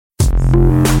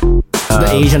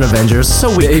Asian Avengers.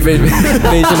 So weak. Asian Avengers.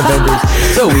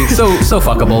 So weak. So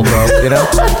fuckable, bro. You know?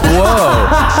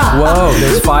 Whoa.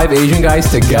 There's 5 Asian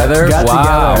guys together.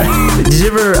 Wow. Together. Did you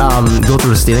ever go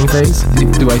through a stealing phase?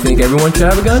 Do I think everyone should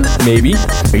have a gun? Maybe.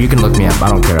 Or you can look me up. I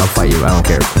don't care. I'll fight you. I don't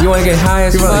care. You want to get high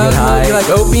as fuck? You like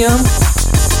opium?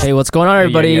 Hey, what's going on,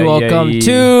 everybody? Welcome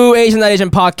to Asian Not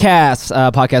Asian Podcast.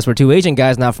 Podcast where 2 Asian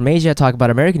guys not from Asia talk about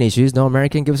American issues no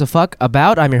American gives a fuck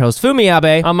about. I'm your host, Fumi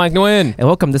Abe. I'm Mike Nguyen. And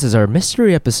welcome. This is our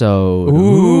mystery episode.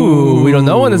 Ooh. We don't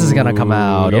know when this is going to come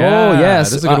out. Yeah, oh,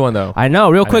 yes. This is a good one, though. I know.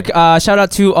 Real quick, shout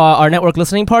out to our network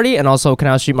listening party and also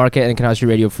Canal Street Market and Canal Street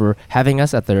Radio for having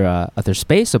us at their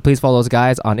space. So please follow those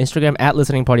guys on Instagram at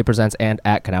Listening Party Presents and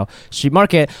at Canal Street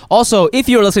Market. Also, if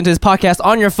you're listening to this podcast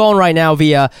on your phone right now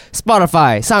via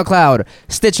Spotify, SoundCloud,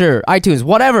 Stitcher, iTunes,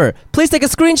 whatever, please take a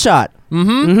screenshot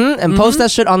and post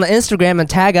that shit on the Instagram and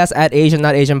tag us at Asian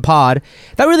Not Asian Pod.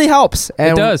 That really helps. And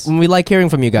it does. We like hearing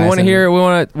from you guys.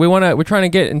 We're trying to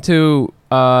get into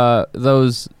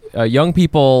those young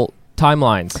people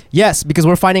timelines. Yes, because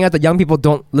we're finding out that young people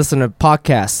don't listen to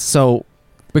podcasts. So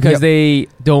because they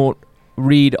don't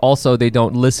read, also they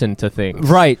don't listen to things.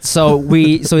 Right. So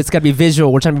it's got to be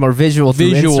visual. We're trying to be more visual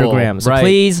through Instagram. So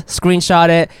please screenshot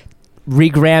it.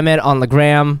 Regram it on the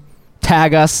gram,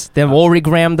 tag us, then we'll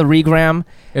regram the regram.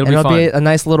 It'll be a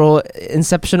nice little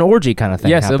Inception orgy kind of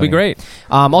thing. Yes, it'll be great.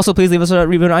 Also, please leave us a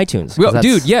review on iTunes. Well,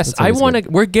 dude, yes, I want to.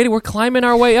 We're climbing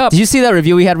our way up. Did you see that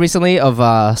review we had recently of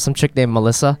some chick named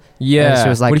Melissa? Yeah. And she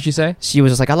was like, what did she say? She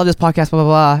was just like, I love this podcast, blah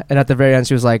blah blah. And at the very end,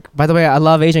 she was like, by the way, I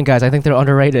love Asian guys. I think they're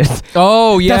underrated.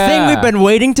 Oh yeah. The thing we've been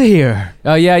waiting to hear.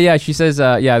 Oh yeah. She says,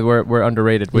 we're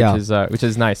underrated, which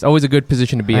is nice. Always a good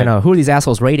position to be in. I know. Who are these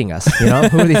assholes rating us? You know,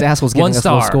 who are these assholes giving us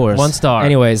low scores? 1 star.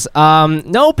 Anyways,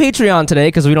 no Patreon today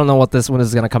because we don't know when this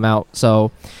is gonna come out.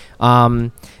 So,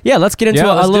 let's get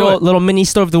into a little mini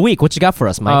story of the week. What you got for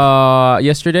us, Mike?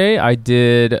 Yesterday I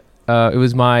did. It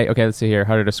was let's see here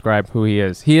how to describe who he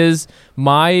is. He is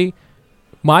my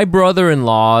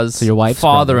brother-in-law's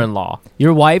father-in-law.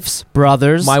 Your wife's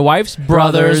brother's. My wife's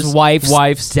brother's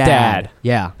wife's dad.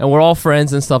 Yeah, and we're all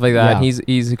friends and stuff like that. Yeah.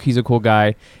 He's a cool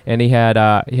guy, and he had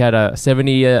a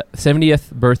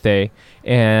 70th birthday,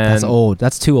 and that's old.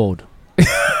 That's too old.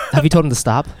 Have you told him to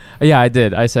stop? Yeah, I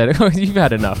did. I said, oh, you've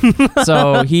had enough.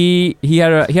 So he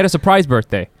had a surprise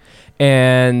birthday,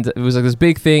 and it was like this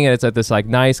big thing, and it's at this like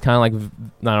nice kind of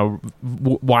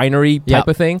like winery type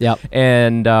of thing. Yep.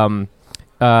 And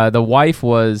his wife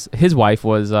was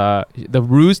the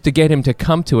ruse to get him to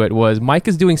come to it was Mike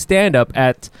is doing stand up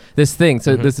at this thing.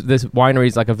 So this winery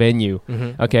is like a venue.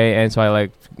 Okay, and so I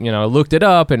looked it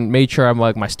up and made sure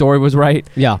my story was right.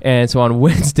 Yeah. And so on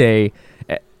Wednesday,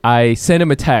 I sent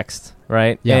him a text,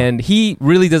 right? Yeah. And he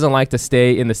really doesn't like to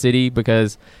stay in the city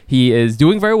because he is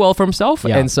doing very well for himself.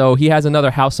 Yeah. And so he has another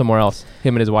house somewhere else,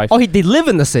 him and his wife. Oh, they live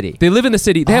in the city. They live in the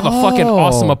city. They have a fucking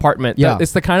awesome apartment. Yeah.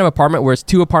 It's the kind of apartment where it's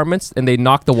 2 apartments and they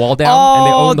knock the wall down and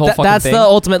they own the whole fucking that's thing. the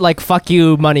ultimate fuck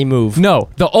you money move. No,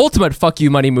 the ultimate fuck you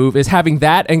money move is having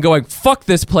that and going, fuck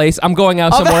this place, I'm going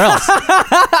out somewhere else.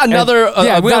 Another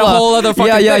we got a whole other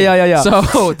fucking thing. Yeah.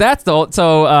 So that's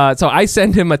so I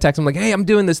send him a text. I'm like, hey, I'm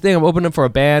doing this thing. I'm opening for a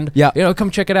band. Yeah.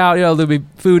 Come check it out. There'll be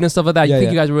food and stuff like that. You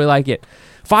think you guys really like it?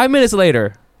 5 minutes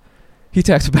later, he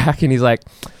texts back and he's like,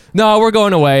 no, we're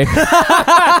going away. And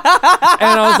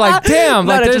I was like, damn,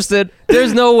 not interested.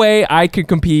 There's no way I could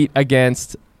compete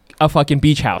against a fucking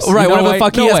beach house. Right, whatever the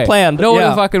fuck he has planned. No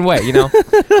fucking way,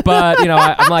 But,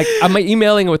 I'm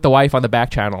emailing with the wife on the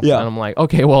back channel. Yeah. And I'm like,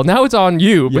 okay, well, now it's on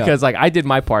you because I did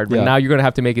my part, but now you're going to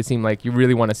have to make it seem like you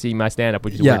really want to see my stand-up,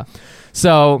 which is weird.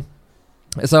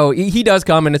 So he does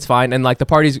come and it's fine, and the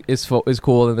party is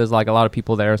cool, and there's a lot of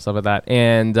people there and stuff like that,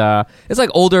 and it's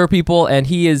older people, and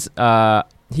he is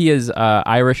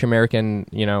Irish American,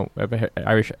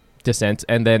 Irish descent,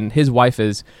 and then his wife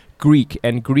is Greek,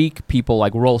 and Greek people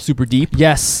roll super deep.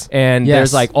 Yes. And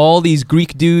there's all these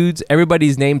Greek dudes.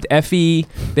 Everybody's named Effie.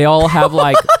 They all have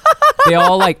they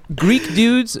all Greek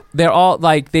dudes. They're all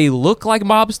they look like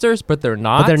mobsters, but they're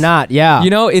not. But they're not. Yeah.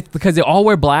 It's because they all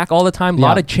wear black all the time. A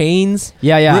lot of chains.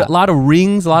 Yeah. A lot of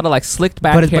rings. A lot of slicked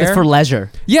back hair. But it's for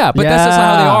leisure. Yeah, but that's just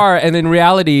how they are. And in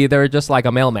reality, they're just like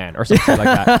a mailman or something like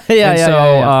that.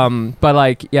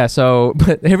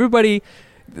 But everybody.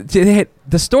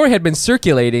 the story had been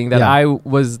circulating that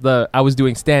Yeah. I was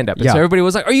doing stand up. And Yeah. so everybody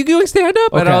was like, "Are you doing stand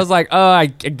up?" And Okay. I was like, I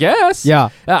guess. Yeah.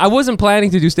 I wasn't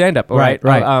planning to do stand up, Right.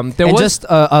 There And was just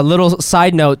a little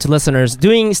side note to listeners: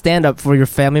 doing stand up for your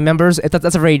family members,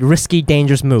 that's a very risky,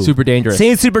 dangerous move. super dangerous.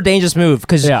 Saying super dangerous move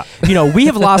because Yeah. we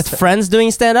have lost friends doing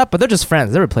stand up, but they're just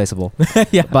friends. They're replaceable.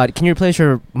 Yeah. But can you replace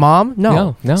your mom?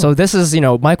 No. No. So this is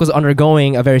Mike was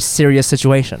undergoing a very serious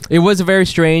situation. It was very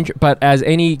strange, but as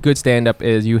any good stand-up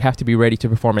is, you have to be ready to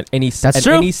perform at any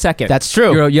true. any second. That's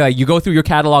true. You go through your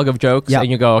catalog of jokes Yep.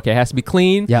 and you go, okay, it has to be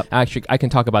clean. Yep. Actually, I can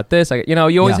talk about this. You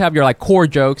always Yeah. have your like core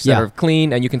jokes that Yeah. are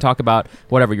clean, and you can talk about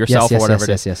whatever yourself or whatever it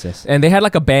is. Yes. And they had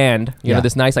like a band, Yeah.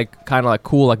 this nice like kind of like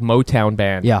cool like Motown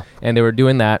band. Yeah. And they were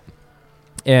doing that,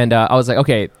 and I was like,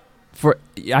 okay,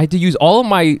 I had to use all of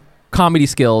my comedy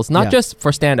skills, not Yeah. just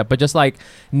for stand-up, but just like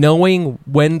knowing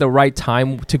when the right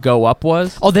time to go up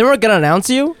was. Oh, they were gonna announce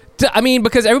you? I mean,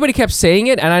 because everybody kept saying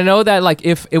it, and I know that like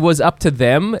if it was up to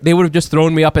them, they would have just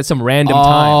thrown me up at some random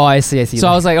time. Oh, I see. So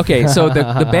I was like, okay, so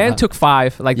the band took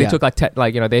 5, like they Yeah. took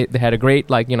like they had a great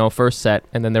like first set,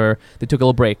 and then they took a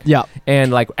little break. Yeah.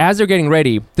 And like as they're getting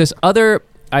ready,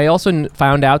 I also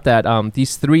found out that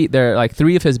they're like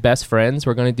 3 of his best friends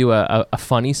were going to do a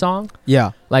funny song.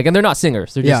 Yeah. Like, and they're not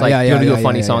singers. They're just Yeah, going to do a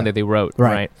funny yeah. song that they wrote,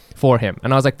 Right. right, for him.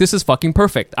 And I was like, this is fucking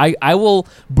perfect. I will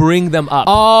bring them up.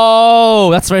 Oh,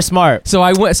 that's very smart. So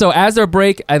I went. So as their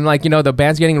break, and like the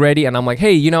band's getting ready, and I'm like,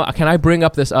 hey, can I bring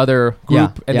up this other group,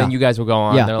 Yeah, and yeah. then you guys will go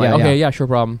on. Yeah, They're like, yeah, okay, yeah. yeah, sure,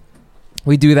 problem.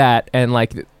 We do that, and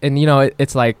like, and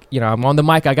it's like I'm on the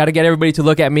mic. I got to get everybody to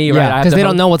look at me, right? I Yeah, have because to they host-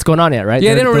 don't know what's going on yet, right?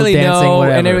 Yeah, they don't They're really dancing, know,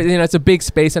 whatever. and it's a big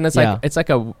space, and it's Yeah. like it's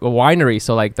like a winery,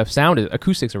 so like the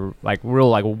acoustics are like real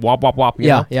like wop wop wop. You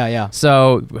know? Yeah.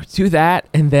 So do that,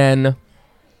 and then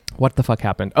what the fuck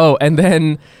happened? Oh, and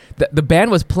then the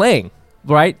band was playing,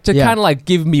 right, to Yeah. kind of like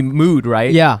give me mood,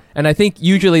 right? Yeah. And I think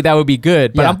usually that would be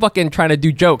good, but Yeah. I'm fucking trying to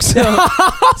do jokes.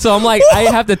 So I'm like, I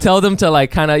have to tell them to like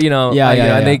kind of,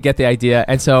 and they get the idea.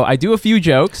 And so I do a few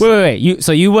jokes. Wait.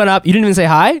 So you went up. You didn't even say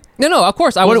hi. No, of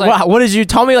course. I was like, What did you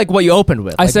tell me? Like what you opened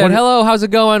with? I Like, said, what- hello, how's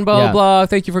it going? Blah, Yeah. blah.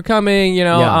 Thank you for coming.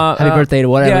 Happy birthday to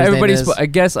whatever. Yeah, his name everybody's. is. I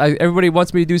guess everybody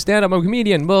wants me to do stand up. I'm a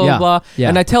comedian. Blah, Yeah, blah. yeah.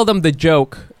 And I tell them the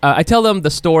joke. I tell them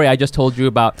the story I just told you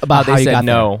about About how how they you said got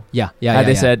no. Yeah. How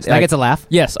they said, So that like- gets a laugh.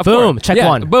 Yes, of Boom, course. check Yeah,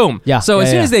 one. Boom. Yeah, So as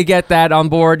yeah, soon yeah. as they get that on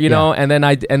board, Yeah. and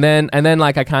then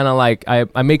like I kind of like I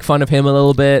make fun of him a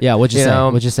little bit. Yeah. What'd you say? know?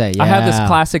 What'd you say? Yeah. I have this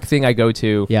classic thing I go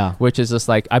to, Yeah. which is just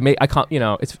like I can't,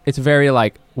 it's very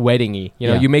like wedding-y.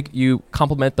 Yeah. You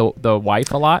compliment the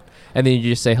wife a lot, and then you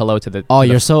just say hello to the. Oh, to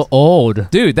the- you're so old,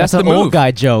 dude. That's an the old move.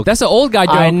 guy joke. That's an old guy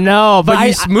joke. I know, but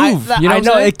you smooth. You know I what I'm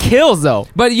know saying? it kills though.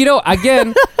 But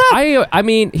again, I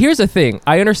mean, here's the thing.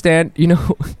 I understand.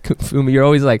 Fumi, you're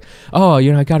always like, oh,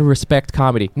 I gotta respect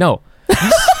comedy. No.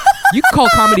 You call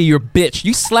comedy your bitch.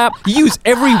 You use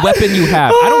every weapon you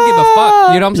have. I don't give a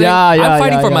fuck. You know what I'm saying? Yeah, I'm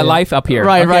fighting yeah, for my yeah. life up here.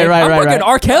 Right, okay? right, I'm fucking right.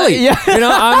 R. Kelly. Yeah.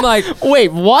 I'm like,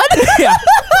 Wait, what? yeah.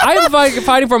 I'm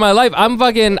fighting for my life.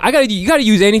 You gotta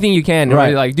use anything you can.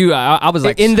 Right. Like, dude, I was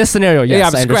like, in this scenario, yes, yeah, I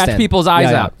I've scratched understand. people's eyes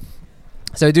Yeah, yeah. out.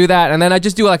 So I do that, and then I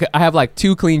just do I have like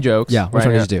 2 clean jokes. Yeah, which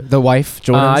right one now. did you do? The wife,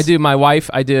 Jordan. I do my wife.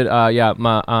 I did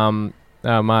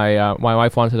my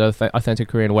wife wanted an authentic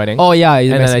Korean wedding. Oh yeah,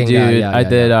 and then I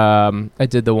I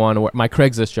did the one where my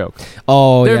Craigslist joke.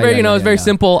 Oh, They're yeah, very, yeah, it's very yeah.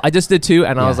 simple. I just did 2,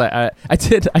 and I Yeah. was like, I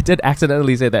did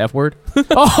accidentally say the F word.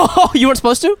 Oh, you weren't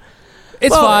supposed to?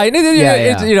 It's Well, fine.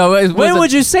 It's, it When wasn't-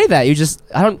 would you say that?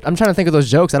 I'm trying to think of those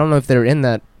jokes. I don't know if they're in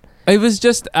that. It was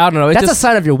just, I don't know. It That's a just,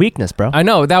 sign of your weakness, bro. I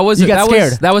know that was You got that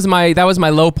scared. was that was my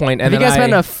low point. Have And you then guys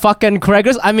been a fucking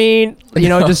Craigslist? I mean,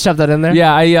 just shove that in there.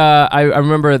 Yeah, I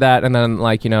remember that, and then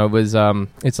it was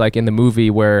it's like in the movie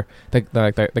where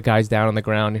the guy's down on the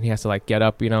ground and he has to like get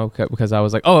up, because I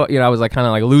was like, I was like kind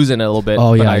of like losing it a little bit.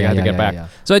 Oh but yeah, I yeah, had to yeah, get yeah, back. yeah.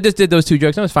 So I just did those 2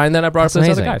 jokes. And it was fine. Then I brought That's up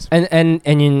those amazing. other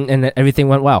guys. And everything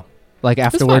went well. Like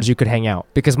afterwards, fun. you could hang out.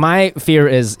 Because my fear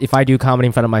is if I do comedy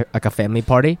in front of a family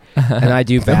party and I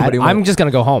do bad, Nobody will. I'm just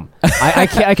gonna go home. I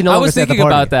can't. I can no I longer was stay at the thinking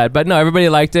party. about that, but no, everybody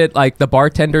liked it. Like the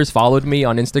bartenders followed me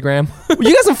on Instagram.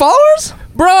 You got some followers,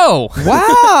 Bro,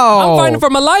 wow! I'm fighting for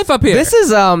my life up here. This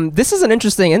is an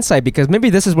interesting insight because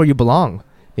maybe this is where you belong.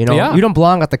 Yeah. You don't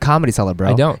belong at the Comedy Cellar, bro.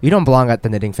 I don't. You don't belong at the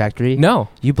Knitting Factory. No.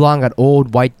 You belong at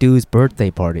old white dudes' birthday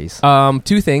parties. 2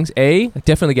 things. A,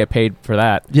 definitely get paid for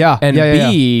that. Yeah. And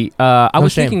B, I No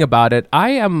was shame. thinking about it.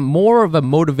 I am more of a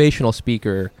motivational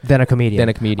speaker Than a comedian.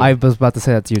 I I was about to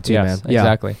say that to you too, yes, man. Yeah.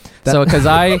 exactly. That- So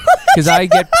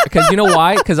because you know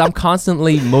why? Because I'm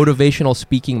constantly motivational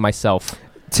speaking myself.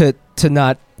 to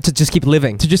not to just keep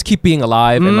living. to just keep being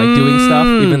alive and like doing stuff,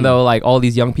 even though like all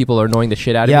these young people are annoying the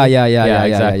shit out of Yeah, me. yeah.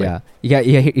 exactly.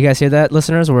 You guys hear that,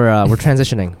 listeners? We're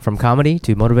transitioning from comedy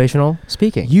to motivational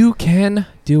speaking. You can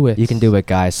do it. You can do it,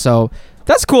 guys. So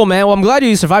that's cool, man. Well, I'm glad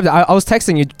you survived it. I was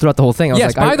texting you throughout the whole thing. I was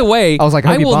Yes. like, By the way, I was like, I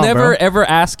I hope you will bomb, never bro. ever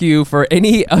ask you for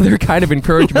any other kind of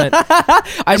encouragement. I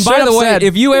And by the way,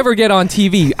 if you ever get on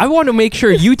TV, I want to make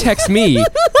sure you text me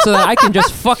so that I can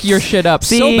just fuck your shit up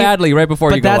so See, badly right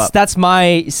before you but go up. that's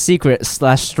my secret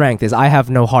 / strength is I have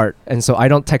no heart, and so I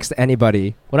don't text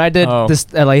anybody. When I did this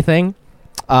LA thing,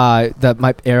 that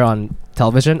might air on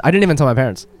television, I didn't even tell my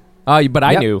parents. But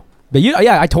I Yep. knew. But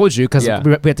I told you because Yeah.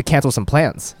 we had to cancel some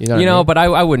plans. You know, what I mean? But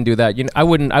I wouldn't do that. I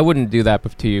wouldn't do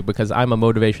that to you because I'm a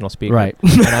motivational speaker. Right.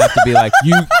 And I have to be like,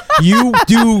 you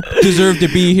do deserve to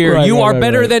be here. Right, you right, are right,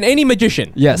 better right. than any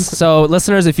magician. Yes. So,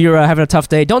 listeners, if you're having a tough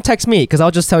day, don't text me because I'll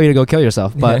just tell you to go kill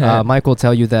yourself. But Mike will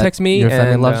tell you that Text me your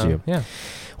family and, loves you. Yeah.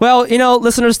 Well,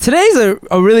 listeners, today's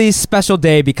a really special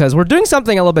day because we're doing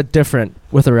something a little bit different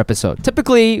with our episode.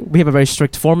 Typically, we have a very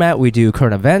strict format. We do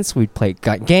current events. We play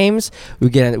games. We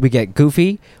get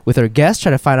goofy with our guests, try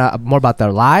to find out more about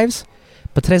their lives.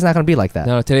 But today's not going to be like that.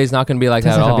 No, today's not going to be like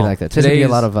Today's that at not all. going to be like that. Today's going to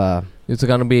be a lot of... It's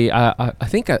going to be. I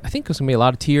think there's going to be a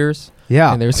lot of tears.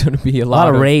 yeah. And there's going to be a a lot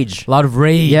lot of rage. A lot of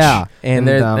rage. Yeah. And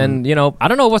I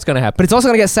don't know what's going to happen. But it's also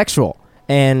going to get sexual.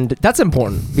 And that's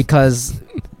important because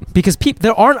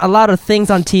there aren't a lot of things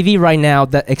on TV right now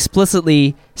that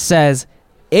explicitly says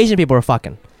Asian people are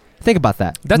fucking. Think about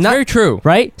that. That's very true.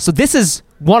 Right? So this is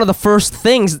one of the first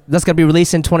things that's going to be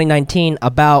released in 2019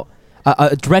 about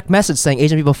a direct message saying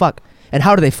Asian people fuck. And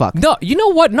how do they fuck? No, you know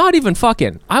what? Not even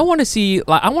fucking. I want to see.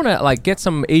 I want to get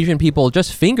some Asian people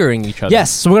just fingering each other. Yes,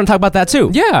 so we're going to talk about that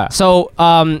too. Yeah. So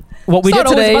what we It's did not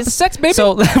always today about the sex, baby.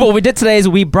 So what we did today is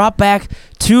we brought back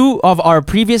 2 of our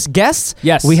previous guests.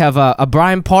 Yes. We have a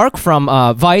Brian Park from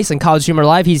Vice and College Humor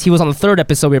Live. He was on the 3rd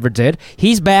episode we ever did.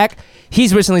 He's back.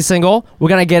 He's recently single. We're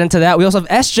gonna get into that. We also have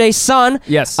SJ Sun.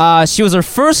 Yes. She was our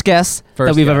first guest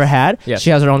that we've ever had. Yes.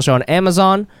 She has her own show on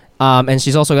Amazon. And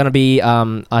she's also going to be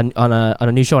on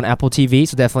a new show on Apple TV,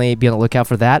 so definitely be on the lookout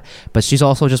for that. But she's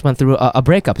also just went through a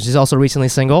breakup. She's also recently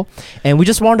single, and we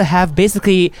just wanted to have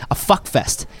basically a fuck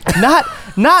fest, not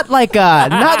like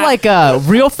a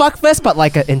real fuck fest, but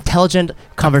like an intelligent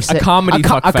conversation, A comedy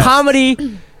fuck a fest.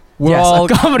 comedy. We're Yes, all a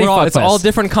comedy fuck It's all fest.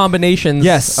 different combinations.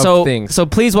 Yes, of things. so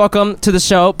please welcome to the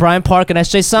show Brian Park and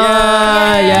SJ Sun.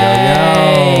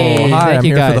 Yay! Yay! Hi, Thank I'm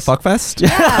you here for guys. the fuck fest.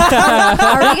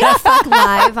 Are we gonna fuck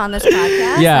live on this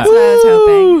podcast? Yeah. That's what I was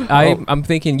hoping. I'm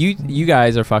thinking you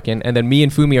guys are fucking, and then me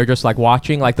and Fumi are just like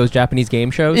watching like those Japanese game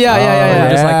shows. Yeah.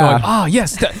 We're just like Yeah. going, oh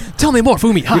yes, tell me more,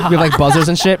 Fumi. We have like buzzers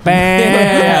and shit. Bam,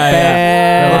 Yeah.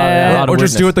 bam. A lot of Or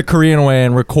just do weirdness. it the Korean way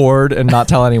and record and not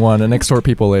tell anyone and extort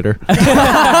people later.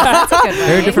 That's a good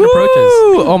Very way. different approaches.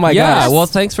 Woo! Oh my Yeah. gosh. Well,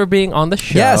 thanks for being on the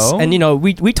show. Yes, and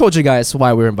we told you guys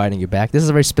why we were inviting you back. This is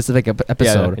a very specific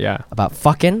episode Yeah. about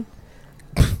fucking,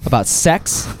 about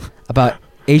sex, about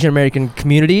Asian American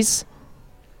communities,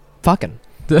 fucking.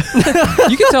 You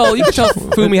can tell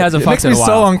Fumi hasn't It fucked makes in me a while.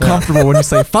 so uncomfortable when you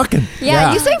say fucking.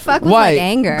 Yeah, you say fuck with Why? like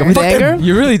anger. With anger?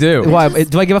 You really do. Why?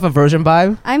 Do I give off a virgin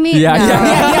vibe? I mean, Yeah, no.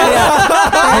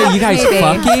 yeah. Hey, you guys Maybe.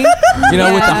 fucking? You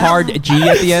know, with the Yeah. hard G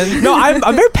at the end. No, I'm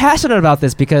very passionate about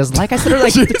this because, like I said,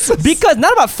 like because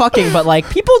not about fucking, but like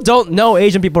people don't know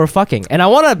Asian people are fucking, and I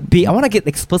want to get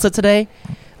explicit today.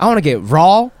 I want to get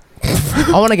raw.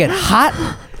 I want to get hot.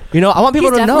 I want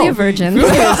people He's to definitely know. a virgin.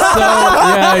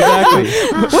 Yeah,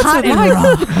 exactly. Hot and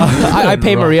raw. I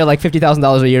pay Maria like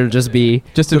 $50,000 a year to just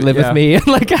to live yeah. with me and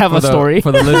like have a story.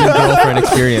 for the living girlfriend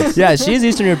experience. Yeah, she's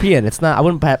Eastern European. It's not. I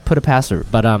wouldn't put it past her.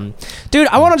 But dude,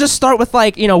 I want to just start with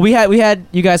like we had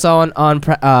you guys on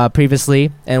previously,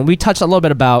 and we touched a little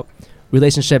bit about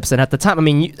relationships. And at the time, I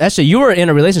mean, actually, you were in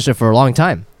a relationship for a long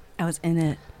time. I was in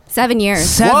it. 7 years.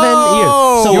 7 Whoa! years.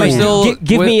 So You were wait, still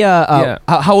give with- me yeah.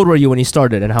 how old were you when you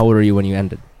started, and how old were you when you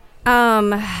ended?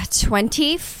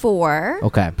 24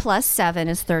 Okay. plus 7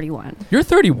 is 31. You're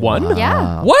 31? Wow.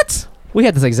 Yeah. What? We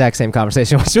had this exact same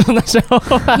conversation once you were on the show.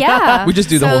 Yeah. We just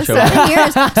do the whole show. 7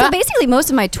 years. So basically, most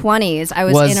of my 20s, I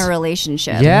was Was- in a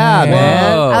relationship. Yeah, Whoa.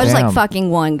 man. I was Damn. like fucking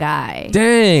one guy.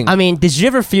 Dang. I mean, did you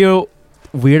ever feel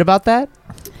weird about that?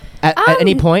 At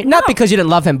any point? Not no. because you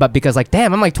didn't love him, but because like,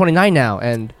 damn, I'm like 29 now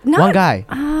and one guy.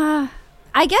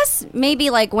 I guess maybe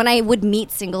like when I would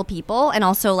meet single people, and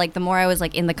also like the more I was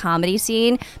like in the comedy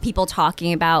scene, people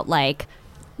talking about like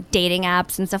dating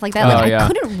apps and stuff like that. Oh, Like yeah. I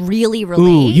couldn't really relate.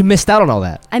 Ooh, you missed out on all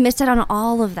that. I missed out on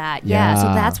all of that. Yeah. So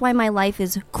Yeah. that's why my life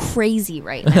is crazy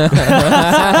right now.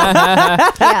 Yeah.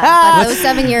 But those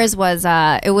 7 years was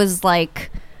it was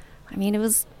like, I mean, it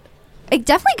was it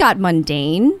definitely got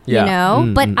mundane, Yeah. you know.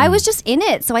 Mm, But mm, I mm. was just in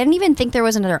it, so I didn't even think there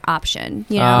was another option.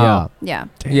 You know? Yeah.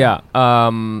 Yeah.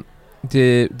 Yeah.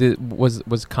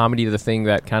 Was comedy the thing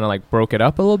that kind of like broke it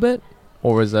up a little bit,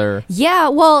 or was there? Yeah,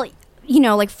 well, you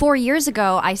know, like 4 years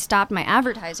ago, I stopped my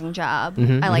advertising job.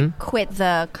 Mhm, I like mhm. quit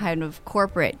the kind of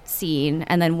corporate scene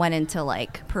and then went into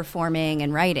like performing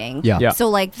and writing. Yeah. Yeah. So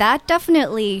like that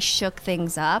definitely shook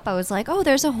things up. I was like, oh,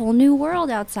 there's a whole new world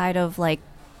outside of like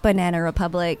Banana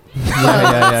Republic,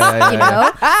 yeah. you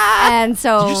know? And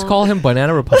so Did you just call him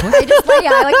Banana Republic? I just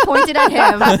I like pointed at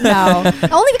him. No,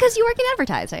 only because you work in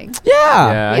advertising.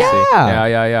 Yeah. I see.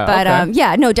 Yeah. But Okay.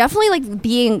 yeah, no, definitely like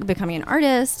becoming an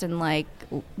artist and like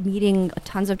meeting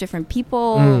tons of different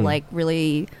people, like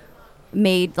really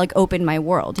opened my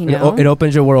world, you know? It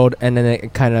opens your world, and then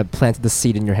it kind of planted the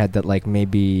seed in your head that like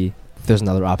maybe there's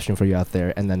another option for you out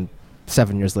there, and then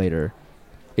 7 years later,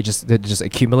 it just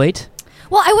accumulate.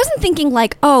 Well, I wasn't thinking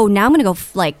like, oh, now I'm gonna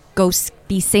go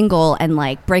be single and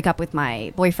like break up with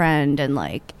my boyfriend and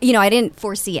like, you know, I didn't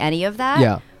foresee any of that.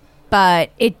 Yeah.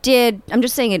 But it did. I'm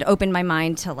just saying it opened my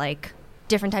mind to like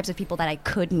different types of people that I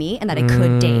could meet and that I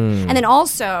could date, and then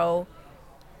also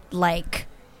like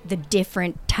the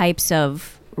different types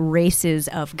of races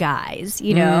of guys,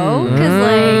 you know, because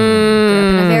like grew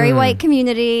up in a very white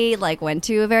community, like went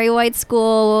to a very white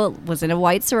school, was in a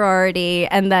white sorority,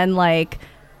 and then like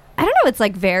I don't know, it's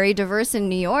like very diverse in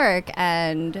New York,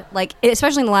 and like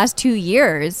especially in the last 2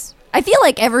 years, I feel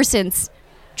like ever since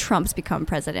Trump's become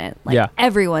president, like Yeah.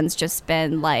 everyone's just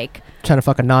been like, Trying to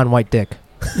fuck a non-white dick.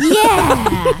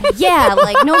 yeah,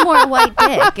 like no more white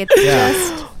dick. It's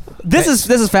just This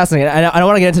is fascinating. I don't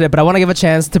want to get into it, but I want to give a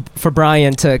chance for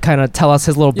Brian to kind of tell us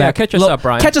his little Yeah, back. catch us up,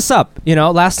 Brian. Catch us up. You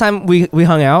know, last time we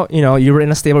hung out, you know, you were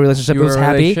in a stable relationship. You It was were in a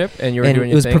happy, relationship and you were doing it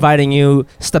your was thing. providing you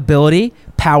stability,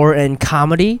 power, and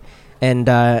comedy. And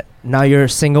now you're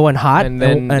single and hot. And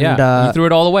then and you threw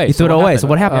it all away. you threw it all away. So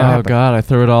what happened? Oh God, I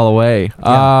threw it all away.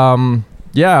 Yeah.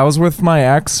 Yeah, I was with my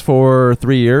ex for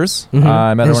 3 years. Mhm.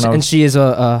 I met her when I and was. she is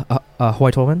a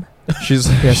white woman. She's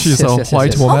Yes, she's yes, a yes,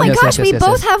 white yes. oh woman. my Yes, gosh, yes, we yes,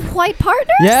 both yes. have white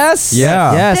partners. Yes.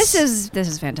 Yeah. Yes. This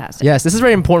is fantastic. Yes. This is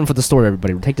very important for the story.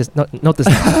 Everybody, take this. Note this.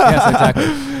 down. Yes,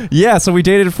 exactly. Yeah, so we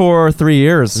dated for 3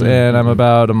 years, Mhm. and I'm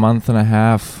about a month and a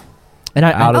half And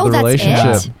out of Oh, the that's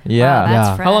relationship. it? Yeah, Wow, that's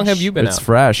Yeah. fresh. How long have you been it's out?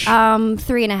 fresh.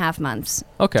 3.5 months.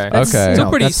 Okay. That's- Okay. So No,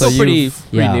 pretty, that's- still so pretty, you've-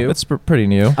 pretty Yeah. new. It's pretty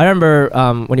new. I remember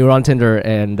when you were on Tinder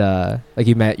and like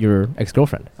you met your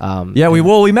ex-girlfriend. Yeah,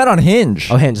 we met on Hinge.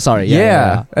 Oh, Hinge. Sorry.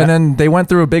 Yeah, and then they went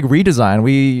through a big redesign.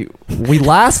 We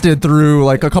lasted through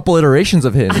like a couple iterations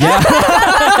of Hinge. Yeah,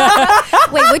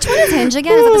 Wait, which one is Hinge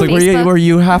again? Is that it's the like Facebook? where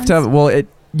you have to. Well, it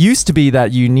used to be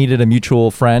that you needed a mutual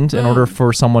friend in order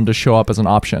for someone to show up as an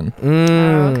option. Oh,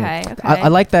 okay. I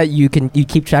like that you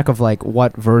keep track of like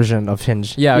what version of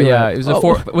Hinge. Yeah, you yeah, were- it was a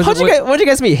four- was how'd it you what- guys, when'd you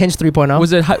guys meet? Hinge 3.0.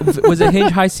 was it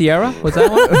Hinge High Sierra? Was that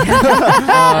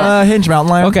one? Hinge Mountain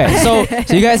Lion. Okay, so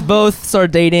you guys both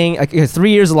started dating. Like,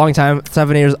 3 years is a long time.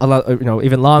 7 years, a lot,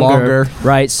 even longer.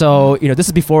 Right. So this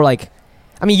is before like,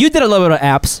 I mean, you did a little bit of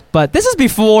apps, but this is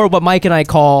before what Mike and I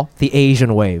call the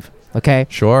Asian wave. Okay.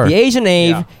 Sure. The Asian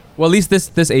wave. Yeah. Well, at least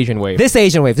this Asian wave. This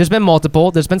Asian wave. There's been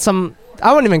multiple. There's been some.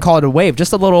 I wouldn't even call it a wave.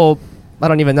 Just a little. I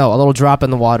don't even know. A little drop in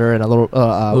the water and a little.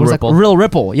 What was that? ripple. Real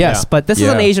ripple. Yes. Yeah. But this is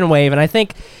an Yeah. Asian wave, and I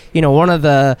think one of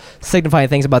the signifying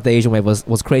things about the Asian wave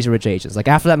was Crazy Rich Asians. Like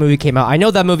after that movie came out, I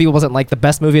know that movie wasn't like the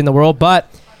best movie in the world, but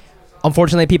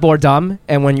unfortunately, people are dumb,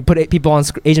 and when you put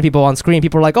Asian people on screen,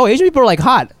 people are like, "Oh, Asian people are like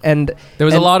hot," and There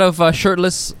was a and- lot of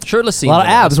shirtless scenes. A lot of in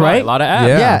it. abs, That's right? A lot of abs.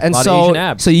 Yeah. yeah, and a lot so of Asian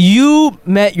abs. so you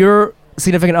met your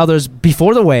significant others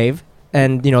before the wave,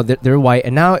 and they're white,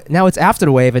 and now it's after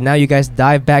the wave, and now you guys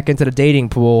dive back into the dating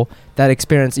pool. That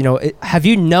experience, have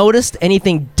you noticed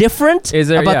anything different Is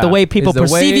there- about the yeah. way people Is the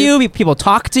perceive wave- you, people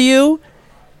talk to you?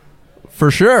 For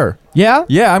sure. Yeah,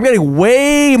 Yeah, I'm getting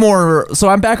way more. So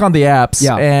I'm back on the apps,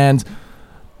 Yeah. and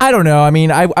I don't know. I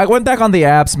mean, I went back on the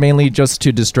apps mainly just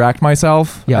to distract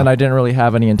myself, Yeah. and I didn't really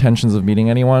have any intentions of meeting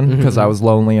anyone Mhm. because I was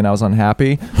lonely and I was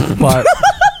unhappy. But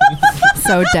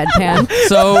So deadpan.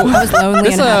 So I was lonely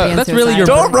This, and happy and that's really your-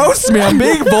 don't roast me. I'm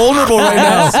being vulnerable right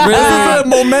now. That's really- This is a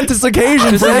momentous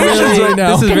occasion for really- Asians right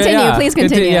now. This is Continue, very, yeah, please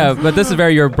continue. Yeah, but this is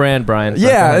very your brand, Brian. So go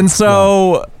Yeah, ahead. and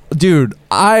so, dude,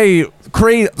 I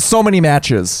create so many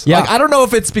matches. Yeah. Like, I don't know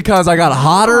if it's because I got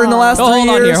hotter in the last Oh, 3 hold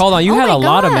on years. here. Hold on. You Oh had my a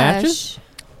lot of gosh. matches.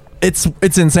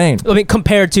 It's insane I mean,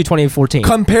 compared to 2014.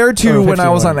 compared to Or when I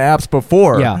was 15. on apps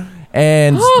before. Yeah.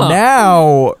 And Huh.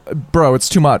 now, bro, it's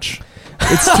too much.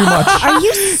 It's too much. Are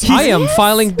you serious? I am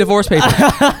filing divorce papers.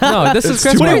 No, this is It's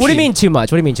too what, do you, what do you much. mean too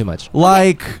much? What do you mean too much?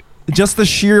 Like just the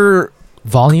sheer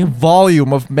Volume?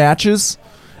 volume of matches.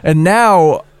 And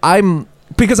now I'm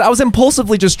because I was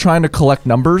impulsively just trying to collect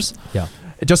numbers. Yeah.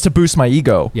 Just to boost my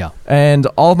ego. Yeah. And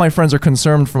all of my friends are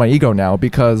concerned for my ego now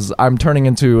because I'm turning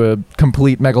into a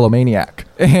complete megalomaniac.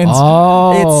 And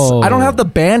I don't have the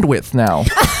bandwidth now.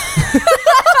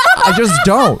 I just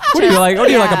don't. What are you like? What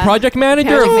are you like a project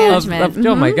manager? Project management.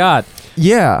 Oh my god.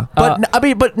 Yeah. But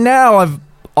but now I've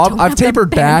have the tapered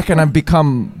back and I've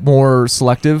become more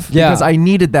selective Yeah. because I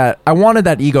needed that. I wanted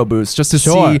that ego boost just to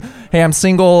Sure. see, hey, I'm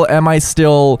single. Am I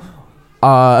still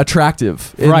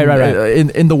attractive Right.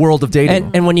 in the world of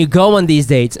dating? And when you go on these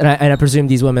dates, and I presume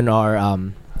these women are,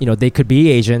 they could be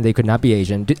Asian, they could not be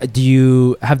Asian.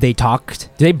 Have they talked?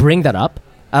 Do they bring that up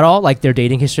at all? Like their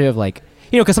dating history of like,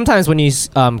 because sometimes when you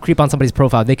creep on somebody's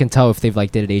profile, they can tell if they've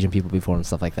like dated Asian people before and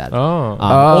stuff like that.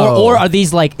 Or are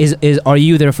these like, are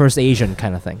you their first Asian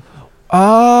kind of thing?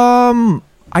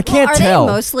 I can't are tell.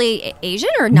 they mostly Asian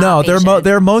or not? No, Asian?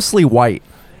 they're mostly white.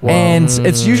 And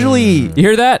it's usually You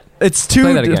hear that? it's too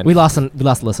Play that again. We lost a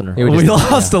listener. Yeah, we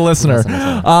lost a listener.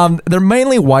 They're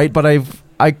mainly white, but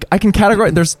I can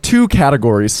categorize. There's two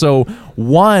categories. So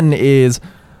one is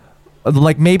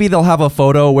like maybe they'll have a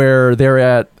photo where they're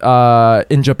at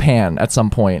in Japan at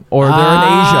some point, or they're in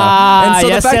Asia, and so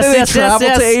yes, the fact yes, that they yes, travel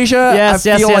yes, to yes. Asia, Yes, I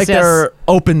yes, feel yes, like yes. they're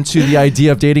open to the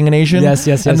idea of dating an Asian. Yes,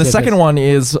 yes, And yes, the yes, second yes. one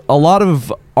is a lot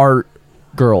of art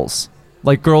girls.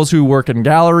 Like girls who work in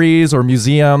galleries or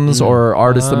museums or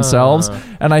artists themselves,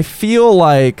 and I feel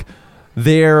like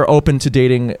they're open to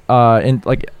dating in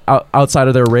like outside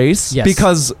of their race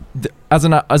because as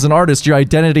an artist, your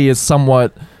identity is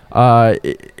somewhat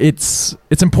it's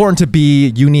important to be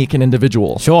unique and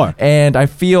individual. Sure. And I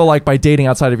feel like by dating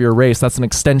outside of your race, that's an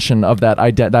extension of that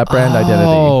that brand identity.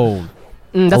 Oh,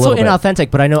 that's so little bit. inauthentic.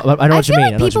 But I know what you feel mean.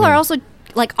 like I know what people you are mean. also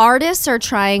like artists are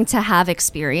trying to have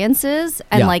experiences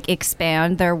and Yeah. like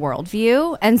expand their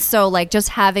worldview, and so like just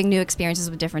having new experiences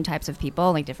with different types of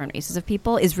people, like different races of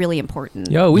people, is really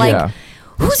important. Yo, like, yeah.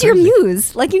 who's your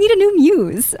muse? Like, you need a new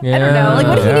muse. I don't know. Like,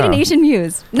 what if you need an Asian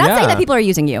muse? Not saying that people are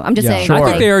using you. I'm just saying. Sure. I like,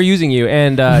 think they are using you,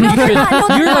 and they're not. No,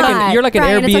 they're you're like an not.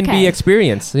 Brian, it's Airbnb okay.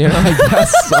 experience. You know?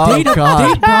 Yes. Oh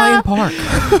God. Date Brian Park.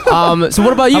 So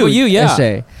what about you? How about you? Yeah.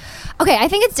 Shay? Okay, I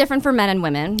think it's different for men and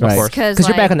women. Right. Because Because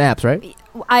you're back on the apps, right?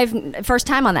 I've first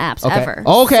time on the apps Okay. ever.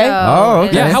 Okay. So Oh,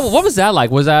 okay. Yeah. it's- What was that like?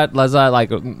 Was that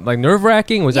like nerve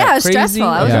wracking? Was Yeah, that it was crazy? stressful.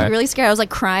 I was Okay. really scared. I was like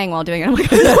crying while doing it. I'm like,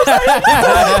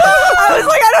 I was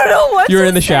like, I don't know what. You were to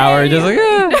in the shower, say. just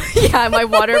like yeah, my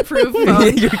waterproof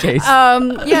phone. your case.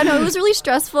 Yeah, no, it was really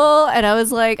stressful, and I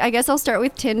was like, I guess I'll start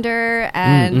with Tinder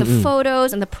and the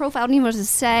photos and the profile. I don't even know what to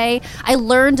say. I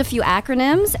learned a few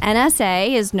acronyms.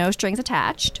 NSA is no strings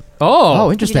attached. Oh,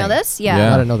 Did interesting. you know this? Yeah. Yeah.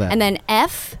 I didn't know that. And then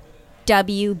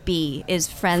FWB is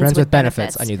friends with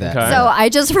benefits. I knew that. Okay. So I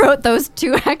just wrote those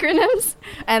two acronyms,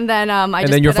 and then I and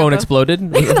just then your put up phone a- exploded.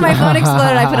 And then my phone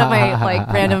exploded. I put up my like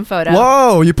random photo.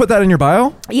 Whoa! You put that in your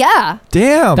bio? Yeah.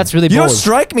 Damn. That's really You don't bold.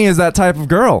 strike me as that type of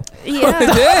girl. Yeah.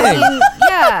 Dang. I mean,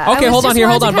 yeah. I Okay, was hold on just here,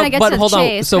 wanted hold to on, kinda get but to the hold on.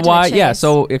 chase, So cut to the why? Yeah. chase.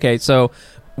 So okay. So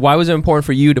why was it important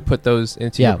for you to put those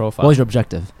into Yeah. your profile? What was your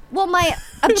objective? Well, my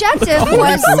objective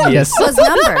Yes. was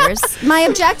numbers. My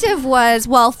objective was,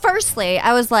 well, firstly,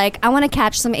 I was like, I want to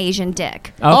catch some Asian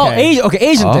dick. Oh, Asian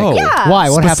Oh. thing. Yeah. Why?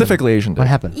 What happened? Specifically Asian. What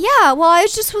happened? Yeah, well, I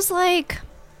just was like,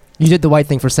 You did the white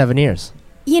thing for 7 years.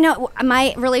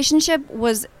 my relationship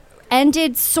was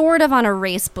ended sort of on a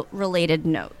race-related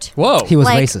note. Whoa. He was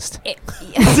Like, racist.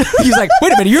 He's like,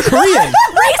 wait a minute, you're Korean.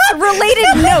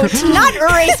 Race-related note, not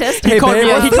racist. Hey, called babe,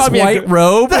 me- what's he this called me a white gr-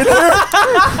 robe?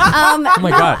 Oh my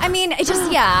God. I mean, it just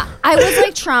I was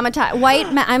like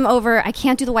traumatized. I'm over. I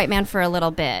can't do the white man for a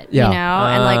little bit, Yeah. you know.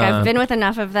 And like I've been with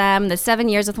enough of them. The 7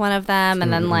 years with one of them,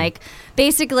 and then like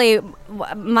basically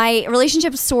my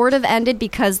relationship sort of ended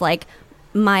because like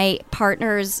my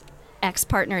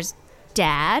ex-partner's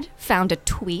dad found a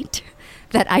tweet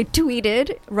that I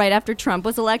tweeted right after Trump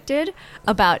was elected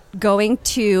about going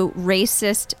to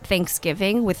racist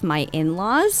Thanksgiving with my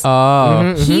in-laws.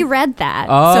 Oh. He read that.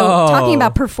 Oh. So talking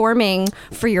about performing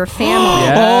for your family.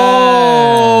 Yeah.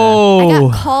 Oh. I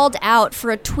got called out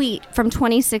for a tweet from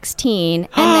 2016, and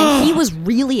then he was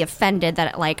really offended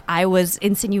that like I was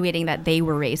insinuating that they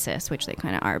were racist, which they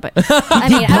kind of are. But I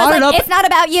mean, I brought was it like, up it's not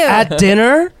about you. At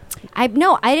dinner? I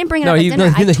didn't bring it No, up at he- dinner.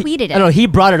 no, I tweeted it. No, he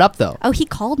brought it up though. Oh, he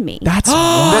called me. That's He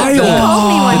wild.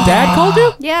 called me one The dad day. called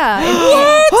you?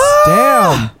 Yeah.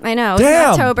 Damn. I know. It was Damn.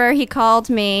 in October. He called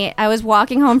me. I was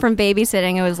walking home from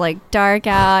babysitting. It was like dark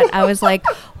out. I was like,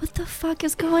 what the fuck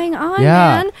is going on,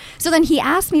 Yeah. man? So then he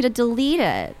asked me to delete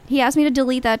it. He asked me to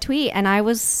delete that tweet. And I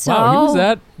was so. Wow, he was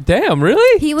that. Damn,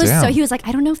 really? He was Damn. so. He was like,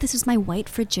 I don't know if this is my white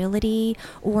fragility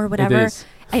or whatever. is.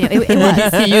 I know it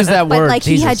was. He used that But word. like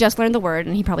he Jesus. had just learned the word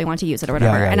and he probably wanted to use it or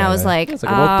whatever. Yeah, and I was like, It's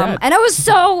like a woke dad. and I was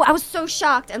so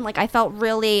shocked and like I felt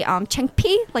really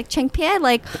창피해,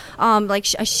 like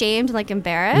ashamed and like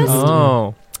embarrassed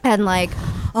Oh. and like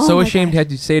oh So my ashamed gosh. had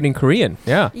to say it in Korean.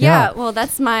 Yeah. Yeah, well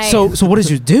that's my. So what did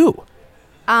you do?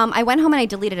 I went home and I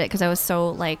deleted it because I was so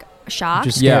like shocked.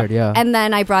 Just scared. Yeah. and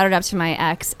then I brought it up to my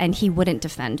ex and he wouldn't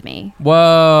defend me.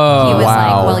 Whoa. He was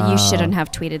wow. like, well, you shouldn't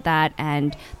have tweeted that,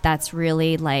 and that's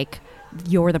really like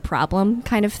you're the problem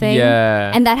kind of thing.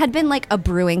 Yeah. And that had been like a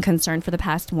brewing concern for the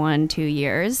past 1-2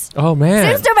 years. Oh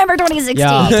man. Since November 2016.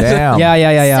 Yeah. Damn.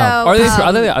 Yeah.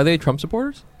 So, Are they Trump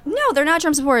supporters? no, they're not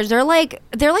Trump supporters. They're like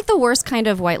the worst kind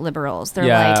of white liberals. They're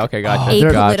Yeah. like Okay. Gotcha.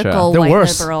 they're- apolitical They're white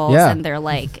worse. liberals, Yeah. and they're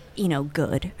like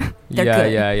good. They're yeah,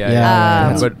 good.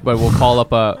 Yeah. But we'll call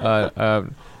up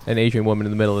an Asian woman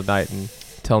in the middle of the night and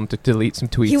tell him to delete some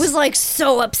tweets. He was like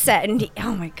so upset, and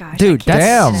oh my gosh, Dude, I can't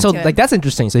Damn. get so into it. like that's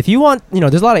interesting. So if you want,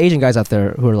 there's a lot of Asian guys out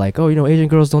there who are like, oh, Asian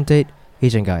girls don't date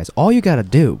Asian guys. All you gotta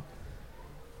do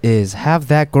is have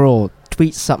that girl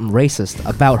tweet something racist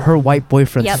about her white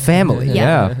boyfriend's Yep. family.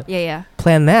 Yeah. Yeah. yeah,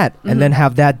 Plan that, Mhm. and then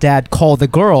have that dad call the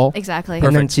girl, exactly. and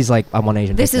then Perfect. she's like, I want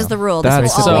Asian. This dick is now. the rule. That's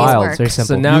This will so always wild. work. It's very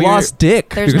simple. So now you you're- lost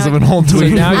dick There's because no- of an old So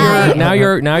tweet. now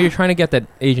you're trying to get that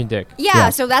Asian dick. Yeah, Yeah.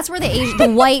 so that's where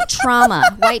the white trauma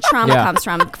Yeah. comes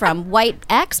from white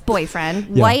ex-boyfriend,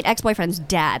 Yeah. white ex-boyfriend's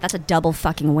dad. That's a double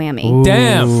fucking whammy. Ooh.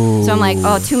 Damn. So I'm like,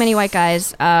 oh, too many white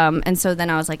guys. And so then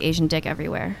I was like, Asian dick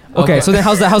everywhere. Okay, so then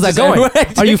how's that Just going? everywhere.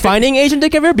 Are you finding Asian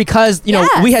dick everywhere? Because Yes.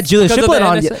 we had Julia Because of Shiplett the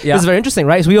on. NSA? This Yeah. is very interesting,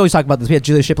 right? So we always talk about this. We had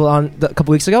Julia Shiplett on a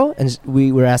couple weeks ago, and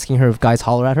we were asking her if guys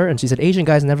holler at her, and she said Asian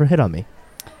guys never hit on me.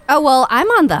 Oh well, I'm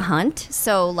on the hunt,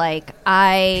 so like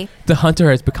The hunter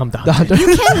has become the hunter.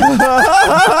 you can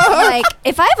like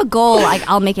if I have a goal, like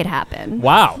I'll make it happen.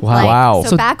 Wow. Wow. Like, Wow. So,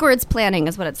 So- backwards planning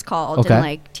is what it's called Okay. in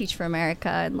like Teach for America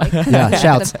and like Yeah,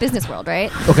 shouts. the business world, right?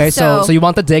 Okay, so you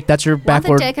want the dick? That's your Want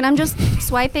backward. the dick, and I'm just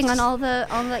swiping on all the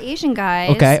Asian guys.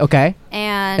 Okay,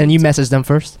 And and you message them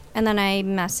first. and then I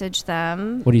message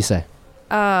them. What do you say?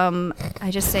 I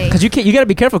just say Because you gotta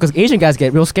be careful because Asian guys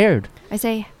get real scared. I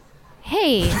say,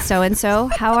 "Hey, so and so,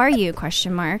 how are you?"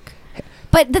 Question mark.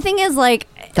 But the thing is, like,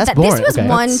 That's this boring. was Okay.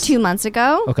 1-2 months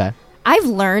ago. Okay. I've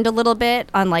learned a little bit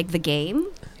on like the game,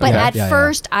 but Yeah. at Yeah, yeah.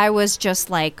 first I was just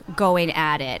like going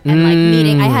at it and like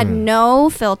meeting. I had no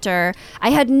filter. I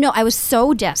was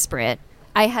so desperate.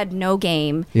 I had no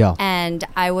game. Yeah. And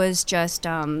I was just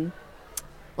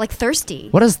like thirsty.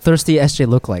 What does thirsty SJ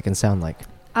look like and sound like?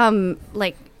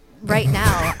 Like right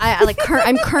now,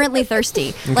 I'm currently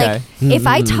thirsty. Like Okay. if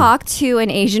I talk to an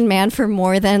Asian man for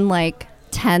more than like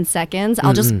 10 seconds,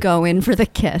 I'll just go in for the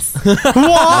kiss.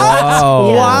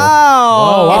 Wow.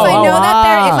 Wow. If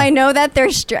I know that they're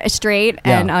straight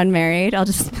Yeah. and unmarried, I'll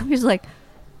just like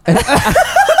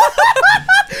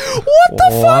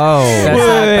Whoa. That's Wait,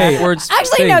 that wait. backwards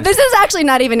actually no. thing. This is actually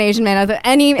not even Asian man.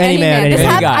 Any man, man. any This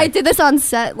man. Any guy. I did this on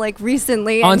set like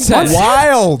recently. On and- set.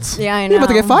 Wild. Yeah, I know. You're about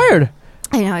to get fired.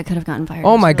 I know. I could have gotten fired.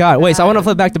 Oh It's my really God! Wait, so I want to bad.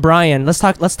 flip back to Brian. Let's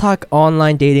talk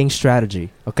online dating strategy.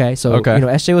 Okay, so Okay.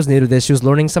 SJ was new to this. She was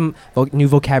learning some new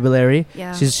vocabulary.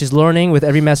 Yeah. She's learning with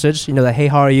every message. That hey,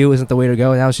 how are you isn't the way to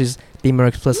go. Now she's being more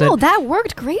explicit. No, that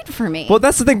worked great for me. Well,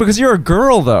 that's the thing because you're a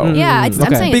girl though. Mm. yeah, I'm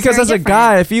Okay. saying it's Because very as a different.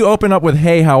 guy, if you open up with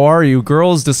 "Hey, how are you?"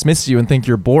 girls dismiss you and think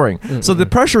you're boring. So the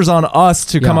pressure's on us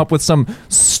to come Yeah. up with some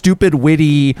stupid,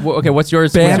 witty. Okay, what's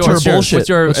yours? Banter What's yours? bullshit. What's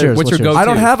your What's yours? what's your What's yours? go-to? I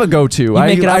don't have a go-to. You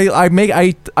make it up?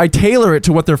 I tailor it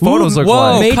to what their photos look whoa.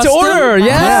 like. Made to Custom? order.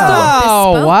 Yeah.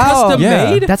 Bespoke. Wow. Custom Yeah.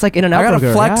 made? That's like in and out. I gotta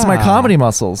burger. flex my Yeah. comedy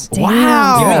muscles. Damn,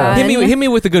 Wow. Hit son. me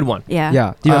with a good one. Yeah.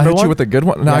 Yeah. Do you I'll remember hit one? you with a good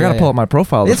one. No, Yeah, I gotta yeah, pull yeah. up my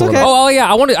profile. to It's pull it okay. up. Oh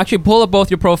yeah, I want to actually pull up both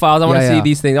your profiles. I want to Yeah, see yeah.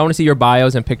 these things. I want to see your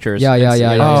bios and pictures. Yeah. You know,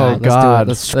 Oh, Let's do it. God.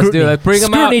 Let's Let's do it. Bring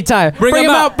 'em out. Scrutiny time. Bring them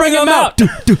out. Bring them out.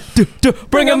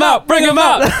 Bring them out. Bring them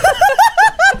out.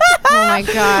 Oh my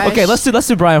gosh. Okay, let's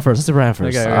do Brian first. Let's do Brian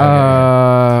first. Okay.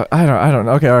 I don't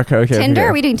know. Okay. Tinder? okay.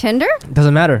 Are we doing Tinder?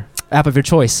 Doesn't matter. App of your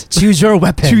choice. Choose your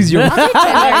weapon. Choose your. I'll do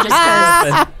Tinder just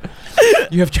 'cause.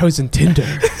 You have chosen Tinder.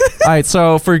 All right.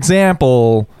 So, for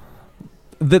example,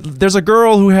 there's a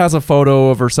girl who has a photo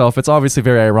of herself. It's obviously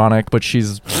very ironic, but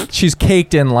she's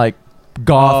caked in like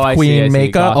goth Oh, I see, queen I see.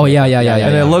 makeup, Oh yeah.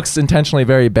 and it looks intentionally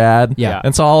very bad. Yeah.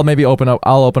 And so I'll maybe open up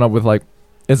with like,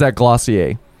 is that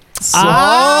Glossier?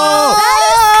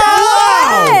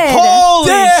 Holy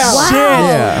Wow. shit!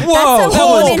 Yeah. Whoa, that's a that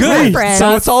was woman good. reference.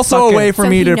 So it's also a fucking- way for So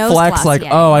me he to knows flex, like,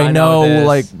 Glossier. oh, I I know know this.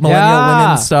 like millennial Yeah.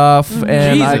 women stuff,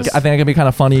 and I Jesus. think it can be kind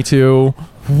of funny too.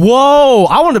 Whoa!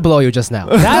 I wanted to blow you just now.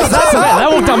 That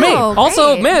worked on me. Wow,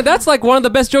 Also, great. man, that's like one of the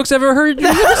best jokes I've ever heard.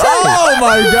 Oh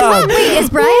my god! Wait, is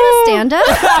Brian a stand-up?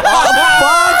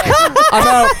 Fuck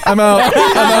I'm out.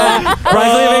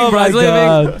 Brian's leaving. Brian's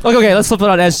leaving. Okay, let's flip it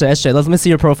on SJ. Let me see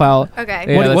your profile. Okay.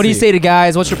 Yeah, what let's do you see. say to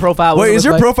guys? What's your profile? What Wait, does it is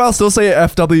look your like? profile still say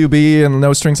FWB and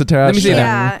no strings attached? Let me see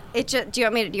that. Yeah. Do you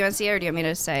want me to? Do you want to see it or do you want me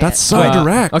to say That's it? so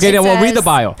direct. Okay, It then we'll read says- the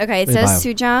bio. Okay. It Read the says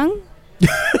Sujong,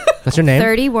 That's your name.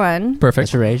 31, Perfect.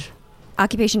 That's your age.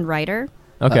 occupation writer,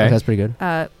 Okay. That's pretty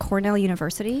good. Cornell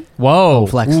University. Whoa.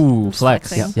 Flex. Ooh, flex.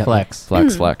 Flexing. Yep. Flex.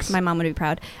 Flex. My mom would be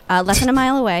proud. Less than a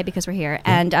mile away because we're here.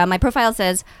 And my profile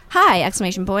says, "Hi!"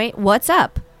 Exclamation point. What's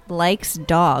up? Likes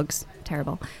dogs.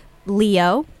 Terrible.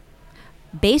 Leo.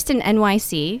 Based in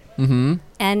NYC. Mm-hmm.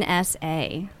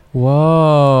 NSA.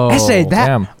 Whoa. SJ, that.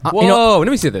 Damn. Whoa. You know, let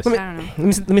me see this. I don't know.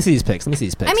 let me see these pics. Let me see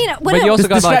these pics. I mean, what But you also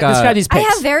got describe, like describe these I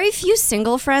pics. have very few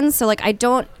single friends, so like I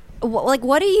don't. Like,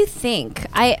 what do you think?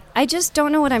 I just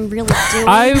don't know what I'm really doing.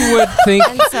 I would think.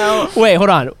 And so Wait,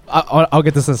 hold on. I'll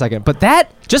get this in a second. But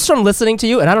that, just from listening to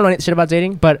you, and I don't know shit about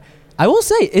dating, but I will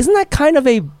say, isn't that kind of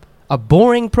a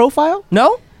boring profile?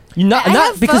 No, you're not. I Not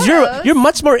have because photos. you're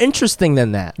much more interesting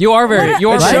than that. You are very. What You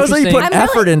are It very shows that you interesting. put I'm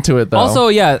effort really- into it, though. Also,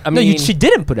 yeah. I No, mean, she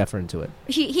didn't put effort into it.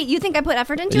 you think I put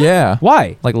effort into it? yeah.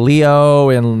 Why? Like Leo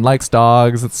and likes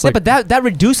dogs. It's Yeah, like but that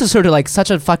reduces her to like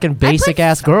such a fucking basic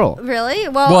ass girl. Really?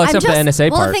 Well, I'm except just, the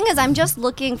NSA well, part. the thing is, I'm just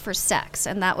looking for sex,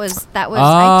 and that was I sort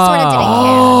of didn't care.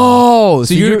 Oh,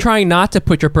 so you're trying not to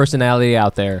put your personality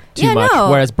out there too Yeah, much, no.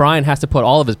 whereas Brian has to put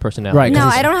all of his personality. Right. No,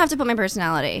 'cause I don't have to put my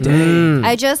personality. Mm.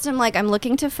 I just am like I'm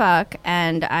looking to fuck,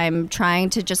 and I'm trying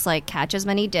to just like catch as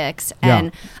many dicks, Yeah.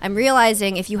 and I'm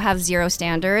realizing if you have zero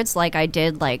standards, like I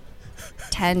did like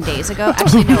 10 days ago.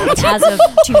 Actually, no, as of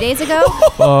 2 days ago.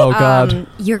 oh god.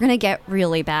 You're gonna get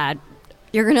really bad.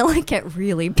 You're gonna like get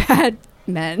really bad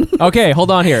men. Okay,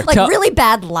 hold on here. Like really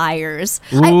bad liars.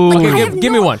 Ooh. I Okay, have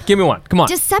give me no- one. Give me one. Come on.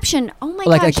 Deception. Oh my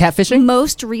Like gosh. catfishing?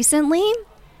 Most recently,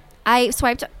 I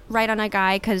swiped right on a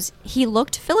guy because he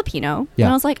looked Filipino. Yeah.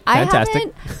 And I was like, Fantastic. I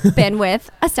haven't been with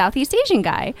a Southeast Asian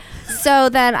guy. So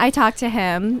then I talked to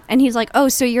him and he's like, oh,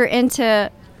 so you're into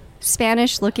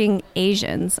Spanish looking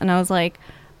Asians. And I was like,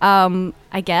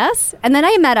 I guess. And then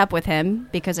I met up with him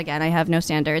because, again, I have no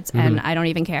standards and I don't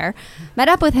even care. Met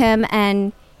up with him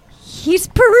and he's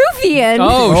Peruvian.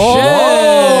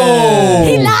 Oh,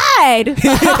 He shit. lied. he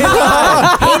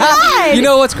lied. You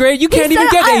know what's great? You can't even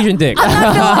said, get I- Asian dick.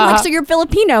 I'm like, so you're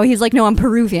Filipino? He's like, no, I'm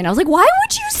Peruvian. I was like, why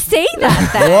would you say that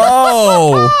then?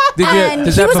 Whoa. And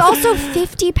does he that was bef- also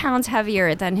 50 pounds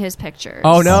heavier than his pictures.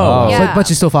 Oh, no. Oh. Yeah. But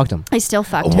you still fucked him. I still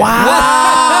fucked him.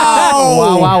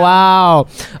 Wow, wow.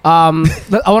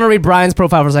 I want to read Brian's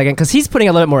profile for a second because he's putting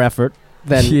a little bit more effort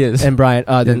than He is. and Brian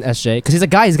than SJ because he's a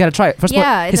guy. He's got to try it. First of all,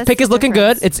 Yeah, his that's pic the is looking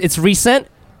difference. good. It's recent.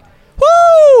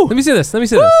 Woo! Let me see this. Let me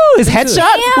see Woo! this. His Let me see this.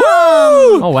 headshot. Damn. Woo!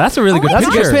 Oh, well, that's a really Oh good my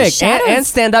That's a picture. good pic. Shadows. And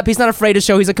stand up. He's not afraid to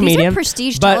show he's a comedian.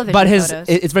 prestige but television his photos.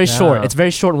 it's very short. Yeah. It's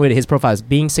very short and weighted. His profile is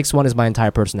being 6'1" is my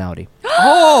entire personality.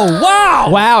 Oh, wow.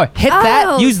 Wow! Hit that.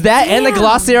 Oh, Use that and the damn.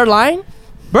 glossier line,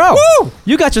 bro.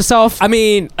 You got yourself. I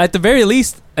mean, at the very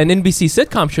least, an NBC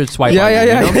sitcom should swipe Yeah, on yeah, you,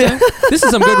 yeah. you know what I'm saying? This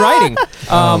is some good writing.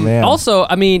 Man. Also,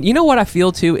 I mean, you know what I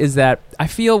feel too is that I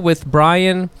feel with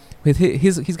Brian, with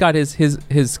he's got his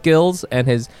skills and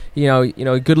his you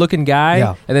know good looking guy,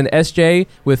 Yeah. and then SJ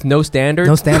with no standards.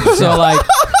 No standards, So yeah. like.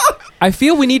 I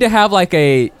feel we need to have like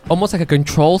almost like a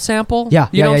control sample. Yeah,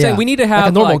 you know what I'm yeah, saying. yeah. We need to Like a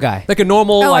have normal guy. like a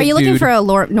normal. Oh, like, are you looking dude. for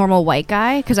a normal white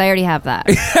guy? Because I already have that.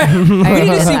 We need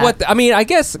to see what I mean. I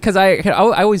guess because I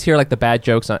always hear like the bad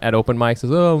jokes at open mics. Says,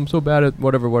 "Oh, I'm so bad at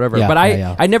whatever." Yeah, But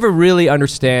yeah. I never really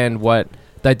understand what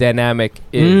the dynamic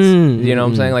is. You know what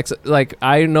I'm saying? Like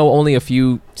I know only a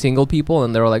few single people,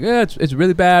 and they're like, it's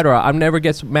really bad, or I never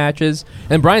get matches.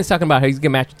 And Brian's talking about how he's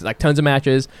getting matches, like tons of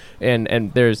matches,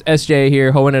 and there's SJ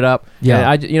here hoeing it up.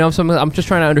 Yeah. And I'm just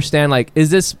trying to understand, like, is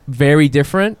this very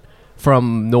different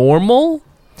from normal?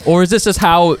 Or is this just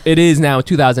how it is now in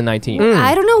 2019?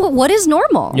 I don't know what is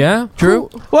normal. Yeah, true.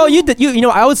 Well, you know,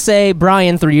 I would say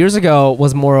Brian 3 years ago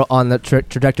was more on the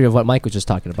trajectory of what Mike was just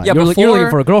talking about. Yeah, you're looking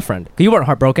before- for a girlfriend. You weren't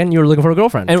heartbroken. You were looking for a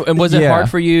girlfriend. And was it Yeah. hard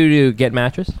for you to get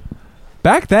matches?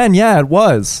 Back then, yeah, it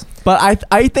was. But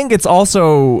I think it's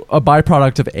also a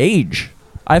byproduct of age.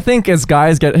 I think as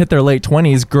guys hit their late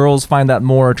 20s, girls find that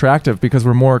more attractive because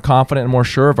we're more confident and more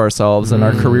sure of ourselves, and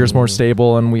our career's more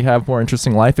stable, and we have more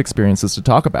interesting life experiences to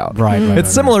talk about. right.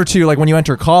 It's similar to like when you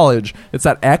enter college, it's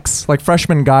that X, like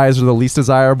freshman guys are the least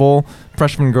desirable,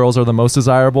 freshman girls are the most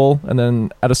desirable, and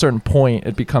then at a certain point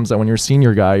it becomes that when you're a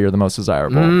senior guy, you're the most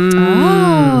desirable.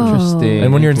 Oh. Interesting.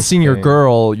 And when you're a senior Interesting.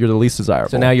 girl, you're the least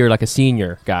desirable. So now you're like a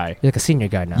senior guy. You're like a senior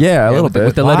guy now. yeah, a little with bit.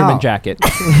 with the Wow. Letterman jacket.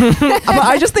 But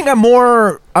I just think I'm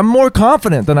more I'm more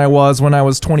confident than I was when I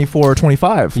was 24 or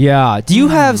 25. Yeah. Do you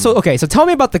have so tell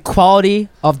me about the quality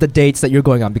of the dates that you're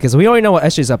going on, because we already know what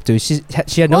SJ's up to. She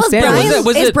had no Well, is standards.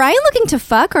 Brian, is Brian looking to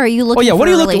fuck, or are you looking? Oh yeah, what for are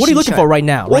you a looking? What are you looking for right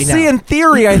now? Well, right see, now? in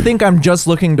theory, I think I'm just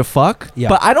looking to fuck, Yeah.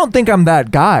 but I don't think I'm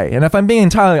that guy. And if I'm being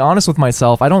entirely honest with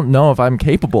myself, I don't know if I'm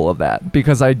capable of that,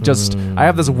 because I I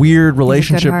have this weird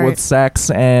relationship heart. with sex,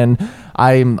 and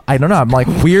I don't know. I'm like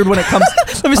weird when it comes.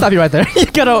 Let me stop you right there. You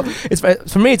gotta. It's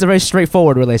for me. It's a very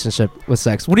straightforward relationship with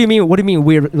sex. What do you mean? What do you mean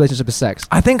weird relationship with sex?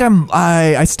 I think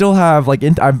I still have like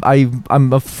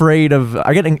I'm afraid of.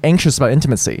 I get anxious about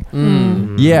intimacy.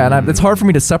 Yeah, and it's hard for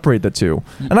me to separate the two.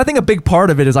 And I think a big part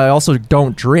of it is I also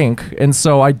don't drink, and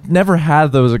so I never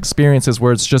had those experiences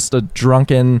where it's just a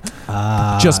drunken,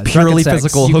 just purely drunken sex.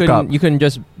 physical You hookup. you couldn't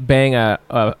just bang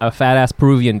a fat ass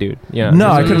Peruvian dude. Yeah. No,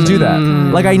 I couldn't do that.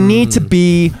 Like I need to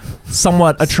be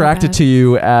somewhat So attracted bad. to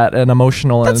you at an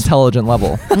emotional and intelligent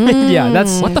level. Yeah,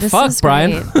 that's What the This fuck, is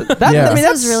Brian? great. that. Yeah. I mean, This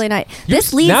that's is really nice.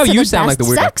 This leads now to you the sound like best the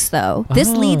weird guy. sex, though. This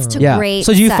leads to yeah. great.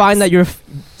 So do you sex. find that you're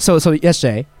so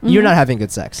SJ, you're not having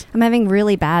good sex, I'm having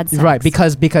really bad sex. right?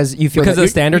 Because you feel Because that the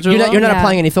standards are you're not, low? you're not Yeah.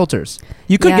 applying any filters.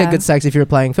 You could Yeah. get good sex if you're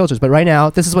applying filters, but right now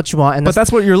this is what you want, and But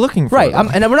that's what you're looking for. right. though.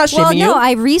 And we're not shaming Well, no, you.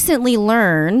 I recently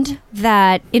learned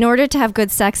that in order to have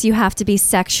good sex, you have to be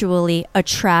sexually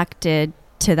attracted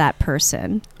to that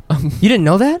person. You didn't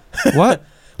know that? What?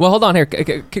 Well, hold on here.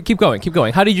 Keep going. Keep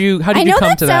going. How did you I know come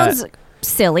that to sounds that?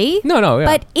 silly, No. Yeah.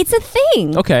 but it's a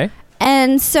thing. okay.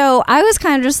 And so I was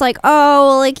kind of just like, oh,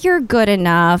 well, like you're good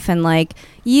enough, and like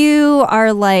you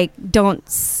are like don't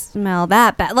smell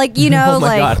that bad, like you know, Oh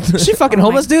my like God. Is she fucking Oh my-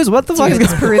 homeless dudes? What the fuck is dude,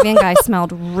 going? this Peruvian guy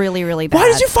smelled really, really bad.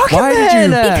 Why did you fuck him Why did you-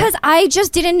 then? Because I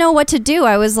just didn't know what to do.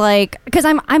 I was like, because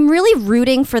I'm really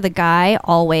rooting for the guy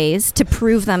always to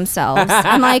prove themselves.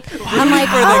 I'm like, oh,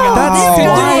 That's this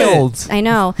guy. wild. I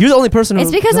know. you're the only person.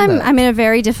 It's who because did that. I'm in a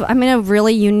very I'm in a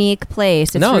really unique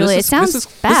place. It's No, really this it sounds is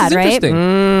bad, right?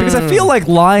 interesting. Because I feel like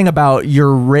lying about your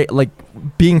like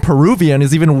being Peruvian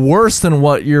is even worse than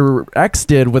what your ex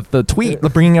did with the tweet,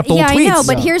 bringing up the Yeah, old I tweets. know.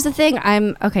 But here's the thing.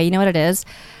 I'm okay. You know what it is?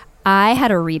 I had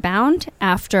a rebound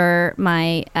after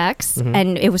my ex,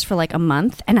 and it was for like a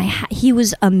month. And he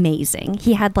was amazing.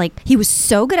 He was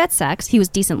so good at sex. He was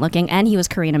decent looking, and he was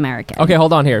Korean American. Okay,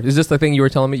 hold on here. Is this the thing you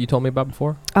told me about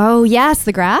before? Oh yes,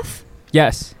 the graph.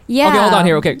 Yes. Yeah. Okay, hold on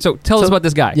here. Okay, so tell us about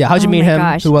this guy. Yeah, how'd you Oh meet my him?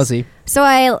 gosh. Who was he?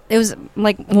 So it was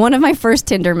like one of my first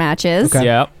Tinder matches. Okay.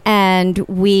 Yeah. And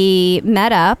we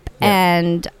met up, Yeah.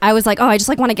 and I was like, oh, I just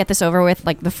like want to get this over with,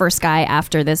 like the first guy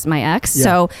after this, my ex. Yeah.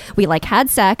 So we like had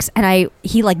sex, and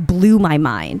he like blew my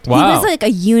mind. He Wow. was like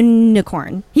a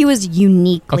unicorn. He was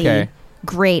uniquely Okay.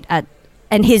 great at,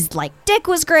 and his like dick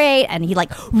was great, and he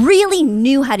like really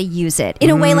knew how to use it in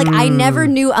a way like I never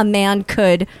knew a man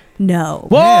could know.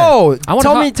 Whoa! I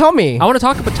wanna Tell me. I want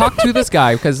to talk to this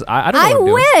guy because I don't know I what I'm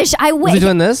doing. wish. I Was he wish.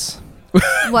 doing this?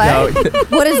 What?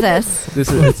 What is this? This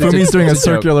is Fumi's doing a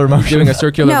circular motion. Doing a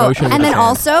circular No, motion. with and his then hand.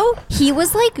 also he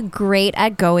was like great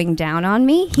at going down on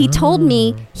me. He told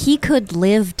me he could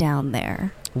live down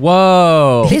there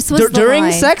Whoa. This was the during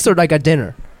line. sex or like at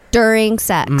dinner? during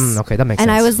sex. Okay, that makes And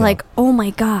sense. I was Yeah. like, oh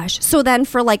my gosh. So then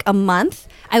for like a month,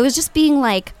 I was just being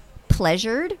like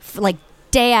pleasured for like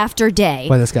day after day.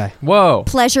 by this guy. Whoa.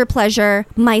 Pleasure.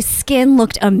 My skin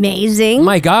looked amazing.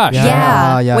 My gosh.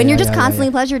 Yeah. Yeah. When you're just yeah, constantly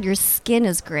yeah. pleasured, your skin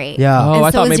is great. Yeah. Oh, And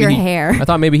I so thought is maybe your he, hair. I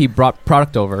thought maybe he brought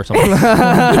product over or something.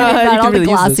 I You all can the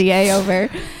really use this. Glossier over.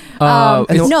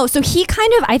 It's- No, so he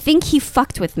kind of, I think he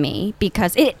fucked with me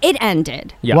because it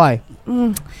ended. Yeah. Why?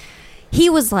 He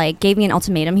was like, gave me an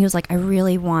ultimatum. He was like, I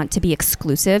really want to be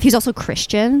exclusive. He's also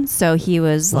Christian. So he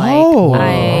was like, Oh.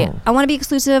 I want to be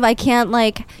exclusive. I can't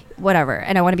like, whatever.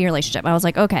 And I want to be in a relationship. I was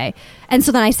like, okay. And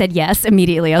so then I said yes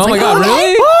immediately. I was Oh my like, God, okay.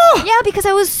 really? Yeah, because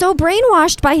I was so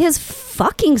brainwashed by his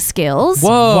fucking skills.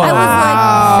 Whoa. I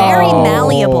was like very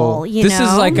malleable, you This know?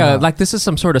 is like this is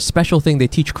some sort of special thing they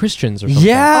teach Christians or something.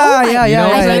 Yeah, Oh my yeah, You know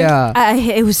what I'm saying?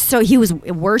 yeah. It was so he was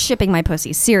worshipping my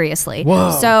pussy seriously.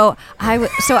 Whoa. So I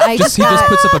just He just got-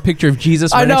 puts up a picture of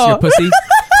Jesus I right next to your know. pussy.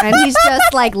 and he's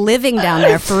just like living down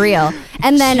there for real.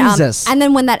 And then Jesus. and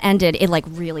then when that ended, it like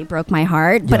really broke my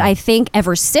heart. But Yeah. I think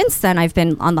ever since then, I've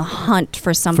been on the hunt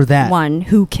for that. someone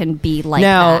who can be like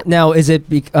now, that. now, is it?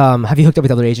 Have you hooked up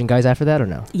with other Asian guys after that or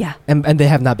no? Yeah. And they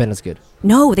have not been as good.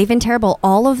 No, they've been terrible.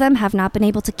 All of them have not been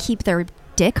able to keep their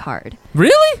dick hard.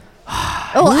 Really?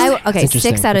 Oh, okay. That's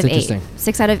interesting. 6 out of That's 8. interesting.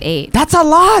 6 out of 8. That's a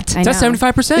lot. I That's know.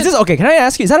 75%. Is this okay? Can I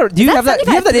ask you? Is that? Do you have that? Do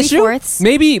you have that issue?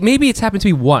 3/4? Maybe it's happened to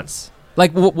me once.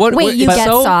 Like what? Wait, you it's get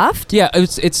so, soft? Yeah,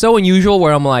 it's so unusual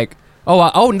where I'm like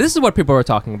Oh, this is what people are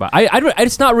talking about.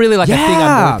 It's not really like a thing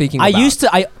I'm really thinking about.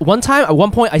 At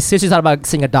one point I seriously thought about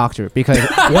seeing a doctor because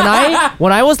when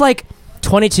I was like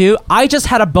 22, I just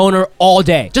had a boner all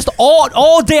day. Just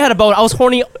all day I had a boner. I was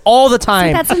horny all the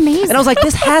time. That's amazing. And I was like,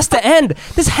 this has to end.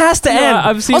 This has to end.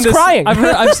 I've seen I was this, crying.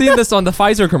 I've seen this on the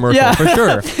Pfizer commercial for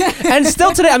sure. And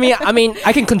still today, I mean,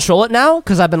 I can control it now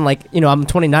because I've been like, I'm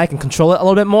 29. I can control it a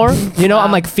little bit more.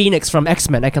 I'm like Phoenix from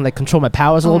X-Men. I can like control my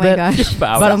powers a little bit. Gosh.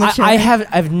 But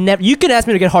I've never. You could ask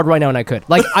me to get hard right now, and I could.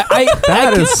 Like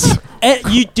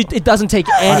it doesn't take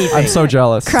anything. I'm so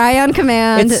jealous. Cry on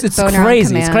command. It's boner on crazy.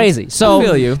 command. It's crazy. So I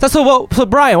feel you. So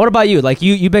Brian, what about you? Like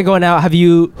you've been going out. Have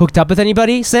you hooked up with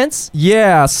anybody since?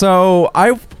 Yeah, so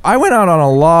I went out on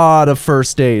a lot of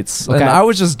first dates, and Okay. I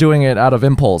was just doing it out of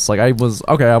impulse. Like I was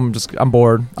I'm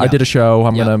bored. I Yeah. did a show.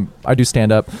 Yeah. I do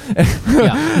stand up.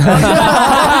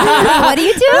 What do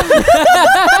you do?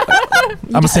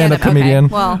 I'm a stand up Okay, comedian.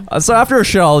 well. So after a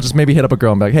show, I'll just maybe hit up a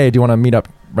girl and be like, "Hey, do you want to meet up?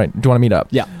 Right? Do you want to meet up?"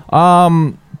 Yeah.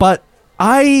 But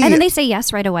And then they say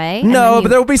yes right away. and then no, you- but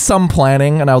there will be some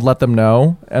planning, and I would let them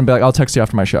know and be like, "I'll text you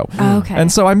after my show." Oh, okay.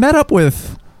 And so I went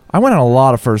on a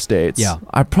lot of first dates. Yeah.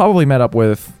 I probably met up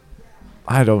with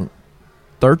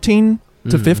 13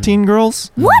 to 15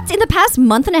 girls. What in the past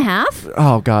month and a half?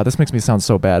 Oh god, this makes me sound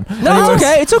so bad. No, Anyways, it's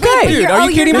okay. It's okay. Dude, You're- are oh,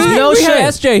 you kidding you're me? not. No We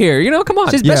had shit. SJ here. Come on.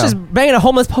 She's, Yeah. she's banging a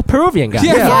homeless Peruvian guy.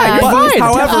 Yeah, Yeah, it's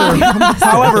fine. fine.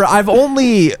 However,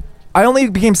 I only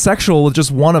became sexual with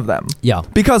just one of them. Yeah.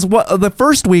 Because the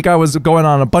first week I was going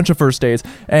on a bunch of first dates,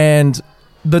 and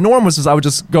the norm was just I would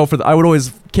just go I would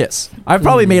always kiss. I've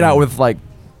probably made out with like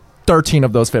 13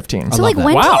 of those 15. So love like, that.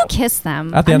 when do Wow. you kiss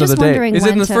them? At the I'm end of just the date. wondering Is it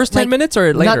when in the to, first 10 like- minutes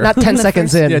or later? Not 10 In the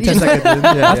seconds first- in. Yeah, 10 seconds in.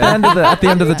 At the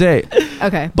end of the date.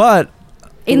 Okay. But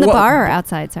In the What- bar or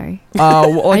outside? Sorry.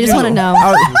 well, I just want to know.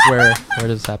 Where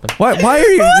does this happen? Why are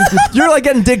you? You're like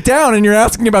getting digged down, and you're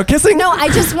asking about kissing. No, I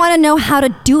just want to know how to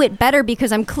do it better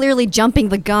because I'm clearly jumping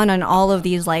the gun on all of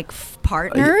these like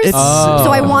partners. It's-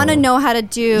 So I want to know how to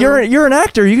do. You're an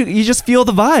actor. You just feel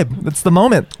the vibe. It's the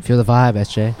moment. Feel the vibe,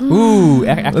 SJ. Ooh,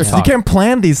 actor You talk. can't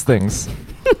plan these things.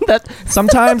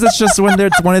 Sometimes it's just when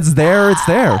it's there, it's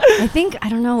there. I think I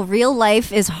don't know. Real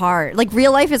life is hard. Like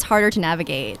real life is harder to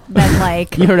navigate than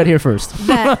like You heard it here first.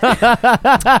 that.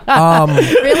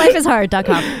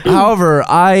 Reallifeishard.com. However,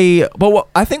 I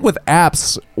think with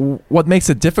apps, what makes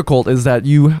it difficult is that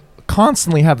you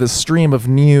constantly have this stream of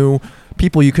new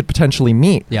people you could potentially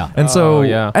meet. Yeah. And so Oh,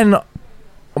 yeah. and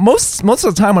most of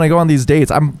the time when I go on these dates,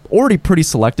 I'm already pretty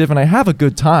selective and I have a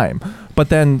good time. But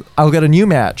then I'll get a new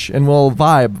match and we'll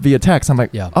vibe via text. I'm like,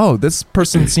 Yeah. oh, this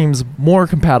person seems more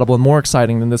compatible and more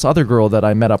exciting than this other girl that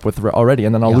I met up with already.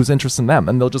 And then I'll Yeah. lose interest in them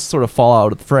and they'll just sort of fall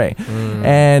out of the fray. Mm.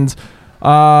 And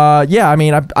yeah, I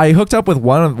mean, I hooked up with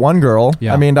one girl.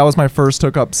 Yeah. I mean, that was my first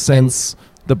hookup since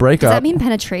the breakup. Does that mean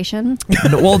penetration?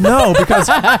 Well, no, because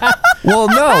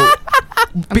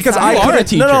because sorry. I You are a couldn't-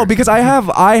 teacher. no, because I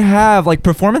have like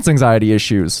performance anxiety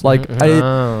issues. Like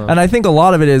Oh. and I think a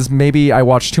lot of it is maybe I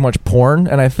watch too much porn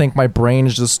and I think my brain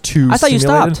is just too I thought you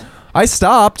stimulated. stopped. I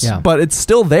stopped, Yeah. but it's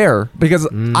still there because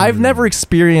Mm. I've never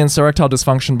experienced erectile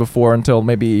dysfunction before until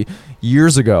maybe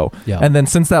years ago. Yeah. And then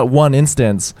since that one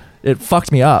instance, it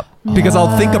fucked me up because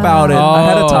I'll think about it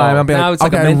ahead of time. I'll be Now like, it's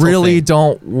like a okay,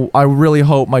 mental I really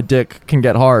hope my dick can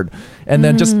get hard. And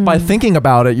then just by thinking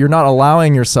about it, you're not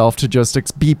allowing yourself to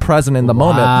just be present in the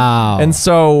moment. Wow. And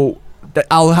so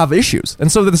I'll have issues.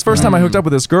 And so this first time I hooked up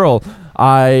with this girl,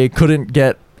 I couldn't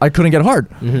get hard.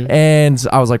 Mm-hmm. And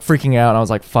I was like freaking out. And I was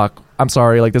like, fuck, I'm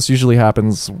sorry. Like this usually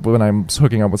happens when I'm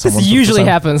hooking up with someone. This for the usually first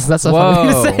time. happens. That's a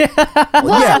funny thing to Whoa. say.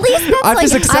 Well, Yeah. at least that's I've like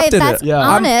just accepted that's it. Yeah.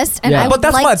 honest, and Yeah. I But would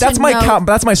that's like to know.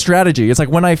 that's my strategy. It's like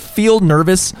when I feel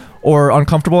nervous or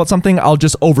uncomfortable at something, I'll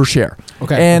just overshare.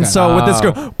 Okay, And okay. so with this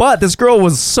girl, but this girl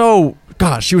was so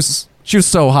she was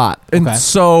so hot and Okay.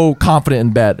 so confident in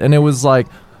bed, and it was like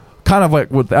kind of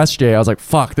like with SJ. I was like,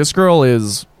 fuck, this girl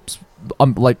is.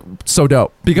 Like so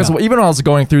dope because Yeah. even when I was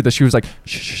going through this, she was like,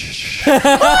 shh, shh, shh, shh.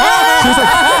 she was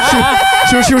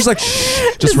like, she was like,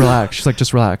 shh, just relax. She's like,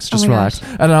 just relax, just Oh my relax.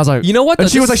 And then I was like, You know what? and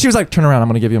though? she was like, turn around. I'm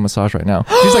gonna give you a massage right now.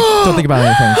 She's like, don't think about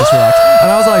anything, just relax.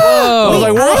 And I was like, Wait,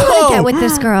 I want to whoa. get with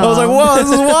this girl. I was like, whoa,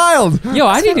 this is wild. Yo,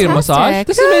 I need a massage. fantastic.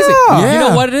 This is amazing. Yeah. You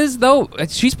know what it is though?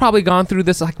 She's probably gone through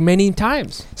this like many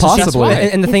times. Possibly. That's why.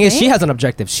 And the You thing is, think? she has an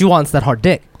objective. She wants that hard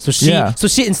dick. So she, Yeah.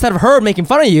 instead of her making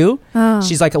fun of you, Oh.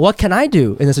 she's like, "What can I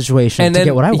do in this situation And to then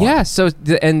get what I want?" yeah, so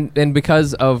and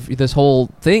because of this whole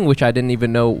thing, which I didn't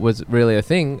even know was really a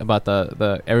thing about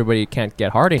the everybody can't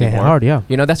get hard Can't anymore. get hard, yeah.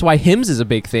 You know, that's why hymns is a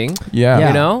big thing. Yeah. Yeah.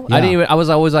 You know, Yeah. I didn't even. I was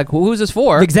always like, who's this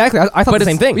for? Exactly. I thought the But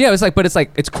same it's- thing. Yeah, it's like, but it's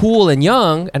like it's cool and young.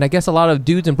 young, and I guess a lot of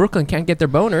dudes in Brooklyn can't get their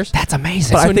boners. That's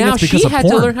amazing. But I So think now it's because she of had to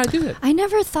porn. learn how to do it. I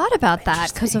never thought about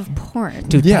that because of porn.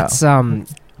 Dude, Yeah. that's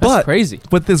That's But crazy.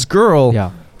 with this girl, yeah.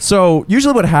 so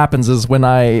usually what happens is when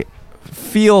I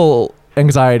feel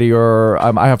anxiety or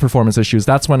I have performance issues,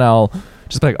 that's when I'll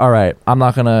just be like, all right, I'm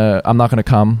not gonna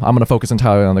come. I'm gonna focus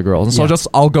entirely on the girls, and so Yeah.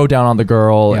 I'll go down on the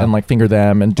girl Yeah. and like finger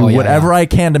them and do Oh, yeah, whatever I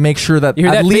can to make sure that You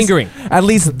hear at that least fingering? at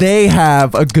least they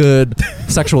have a good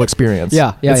sexual experience.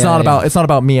 Yeah, yeah, It's yeah, not yeah.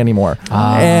 about me anymore.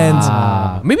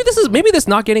 And Maybe this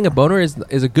not getting a boner is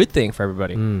a good thing for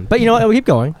everybody. But you know what? We keep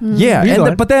going. yeah, Keep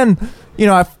going. but then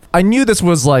I knew this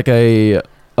was like a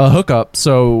hookup,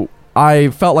 so I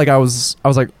felt like I was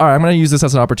like, all right, I'm going to use this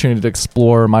as an opportunity to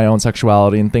explore my own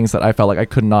sexuality and things that I felt like I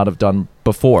could not have done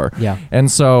before. Yeah. And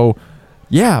so,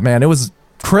 yeah, man, it was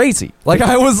crazy. Like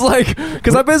I was like,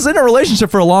 because I've been in a relationship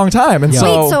for a long time, and Yeah.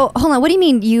 so Wait, so hold on. What do you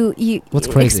mean you What's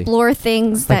crazy? explore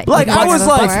things that Like, you've I never was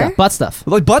like- before? Butt stuff.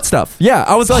 like butt stuff. Yeah,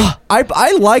 I was like,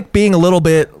 I like being a little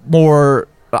bit more.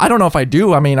 I don't know if I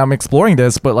do. I mean, I'm exploring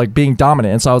this, but like being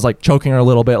dominant. And so I was like choking her a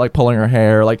little bit, like pulling her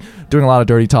hair, like doing a lot of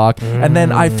dirty talk. And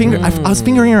then I was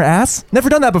fingering her ass. Never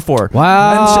done that before.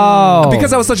 Wow. And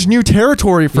because that was such new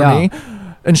territory for Yeah. me,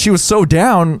 and she was so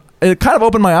down, it kind of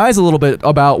opened my eyes a little bit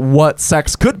about what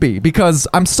sex could be, because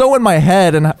I'm so in my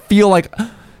head and feel like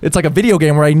it's like a video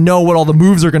game where I know what all the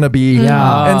moves are going to be.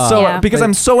 Yeah. And so Yeah. because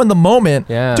I'm so in the moment,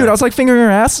 Yeah. dude, I was like fingering her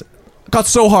ass. Got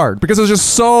so hard because it was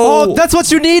just so Oh, that's what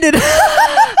you needed.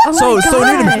 Oh so my so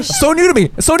new to me, gosh. so new to me,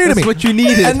 so new to me. That's what you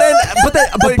needed. And then, but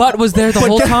the butt was there the but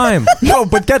whole get- time. no,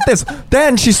 but get this.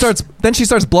 Then she starts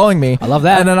blowing me. I love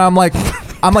that. And then I'm like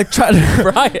trying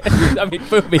to. Right. I mean,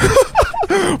 Fumi.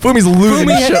 Fumi's losing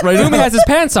his shit right Fumi now. has his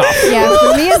pants off. Yeah,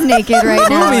 Fumi is naked right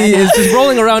now. Fumi is just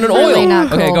rolling around in Really oil.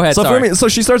 not Okay, cool. go ahead. So sorry. so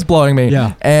she starts blowing me.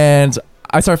 Yeah. And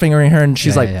I start fingering her, and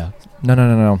she's like, yeah.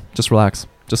 no, just relax,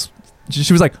 just.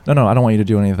 She was like, no, I don't want you to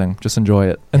do anything. Just enjoy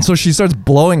it. And so she starts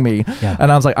blowing me, Yeah. and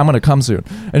I was like, I'm gonna come soon.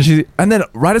 And then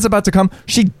right as it's about to come,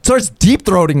 she starts deep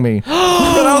throating me, and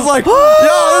I was like, yo,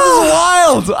 this is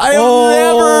wild. I have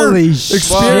never Holy experienced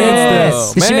shit.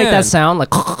 this, Did she make Man. that sound like?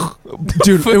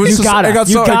 dude. It was You just, gotta. it got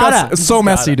You so, gotta. so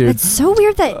messy, dude. It's so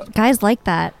weird that guys like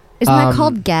that. Isn't that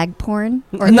called gag porn?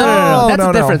 Or No, No, That's no,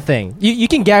 a no. different thing. You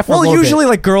can gag for a Well, little usually bit.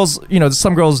 like girls,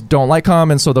 some girls don't like cum,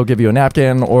 and so they'll give you a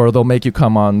napkin, or they'll make you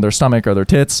cum on their stomach or their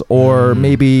tits, or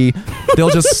maybe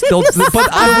they'll. But the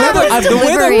way that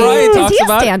Delivery. Ryan Is talks he a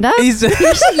about stand-up? he's You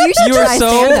should you are try so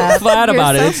stand-up. flat You're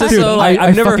about it. so It's just funny. so like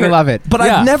I've never fucking heard. love it. But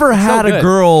Yeah, I've never had good. a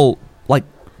girl like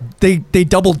they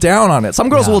double down on it. Some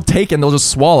girls Yeah. will take and they'll just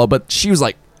swallow, but she was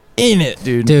like in it,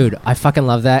 dude. Dude, I fucking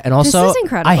love that. And also, is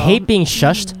incredible. I hate being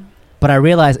shushed, but I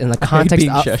realize in the context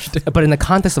being of, shushed. but in the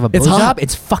context of a It's hot. blowjob,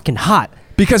 it's fucking hot.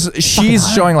 Because she's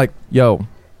hot. showing like, yo,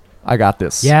 I got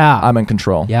this. Yeah. I'm in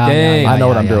control. Yeah, Dang. I know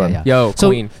what I'm doing. Yo, So,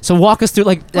 queen. so walk us through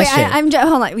like. Wait, SJ. I'm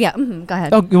hold on. Yeah, go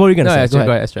ahead. Oh, what were you gonna No, say? Esther, Go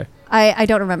go ahead. ahead, Esther. I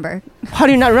don't remember. How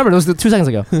do you not remember? That was 2 seconds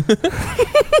ago.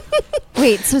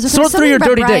 Wait, so there's Sort through your something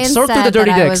dirty Brian dicks. Sort through the said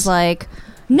dirty that I dicks. was like,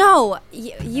 no,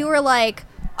 you were like,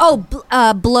 oh,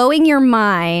 blowing your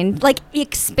mind, like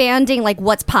expanding, like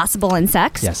what's possible in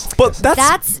sex. Yes. But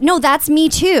That's me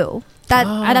too.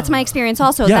 That's my experience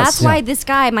also. Yes. That's why this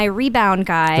guy, my rebound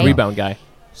guy, The rebound guy.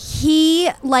 he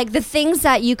like the things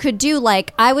that you could do.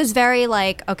 Like I was very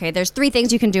like, okay, there's 3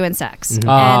 things you can do in sex, Mm-hmm.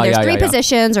 and there's yeah, 3 yeah, yeah.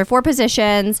 positions or 4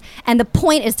 positions, and the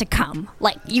point is to come.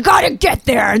 Like you gotta get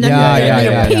there, and then Yeah, you yeah,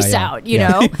 yeah, peace yeah. out. You Yeah.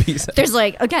 know, Peace out. there's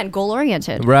like again goal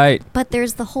oriented, Right. but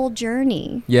there's the whole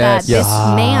journey Yes. that this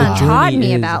Yes. man The taught journey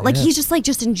me is- about. Like yeah. he's just like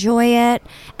just enjoy it,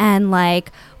 and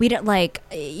like we don't like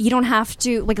you don't have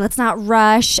to like let's not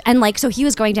rush, and like so he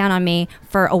was going down on me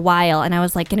for a while, and I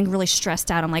was like getting really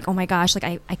stressed out. I'm like, oh my gosh, like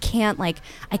I can't like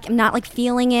I'm not like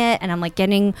feeling it, and I'm like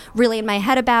getting really in my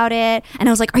head about it, and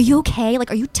I was like, are you okay? Like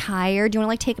are you tired? Do you want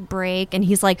to like take a break? And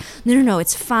he's like, no,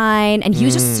 it's fine, and he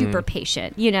was just super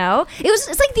patient.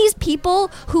 It's like these people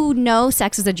who know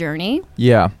sex is a journey.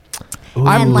 yeah.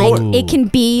 And like it can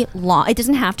be long. It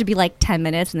doesn't have to be like 10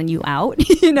 minutes and then you out,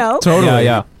 Totally.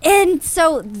 Yeah. And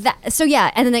so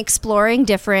yeah, and then exploring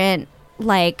different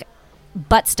like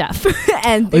butt stuff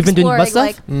and Oh, you've been doing butt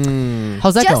exploring, stuff? like,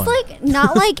 How's that just going? like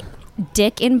not like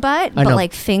dick in butt, I but know.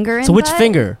 like finger in So which butt.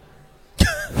 finger?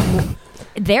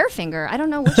 Their finger. I don't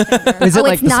know which finger. Is it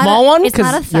like it's the not small a, one? It's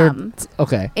not a 'Cause you're- thumb.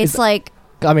 Okay. It's like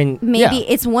I mean, maybe yeah.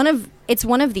 it's one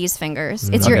of these fingers.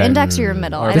 It's your Okay. index or your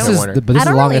middle. Or I This don't is wonder. the, but this I is the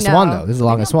don't really longest one know. though. This is the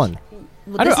longest one.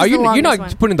 I don't, This are is you? the You're longest not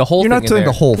one. putting the whole. You're thing not in doing there.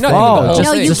 the whole You're not thing. doing the Oh, whole just-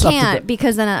 No, you just up to can't the-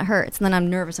 because then it hurts, and then I'm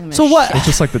nervous. I'm gonna So what? It's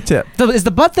just like the tip. Is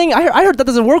the butt thing? I heard that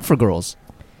doesn't work for girls.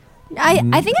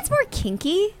 I think it's more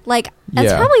kinky. Like that's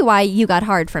Yeah. probably why you got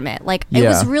hard from it. Like it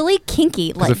was Yeah. really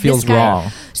kinky. Like it feels this guy,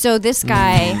 wrong. So this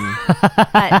guy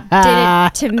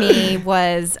that did it to me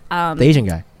was The Asian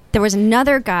guy. there was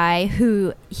another guy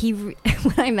who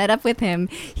when I met up with him,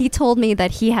 he told me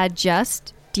that he had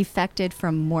just defected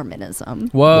from Mormonism.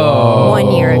 Whoa.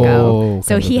 1 year ago. Oh,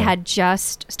 So okay, he okay. had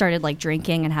just started like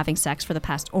drinking and having sex for the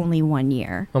past only 1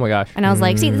 year. Oh my gosh. And I was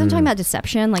like, see, I'm talking about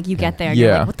deception. Like you get there and you're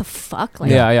Yeah. like, what the fuck?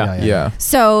 Like, Yeah. Yeah.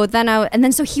 So then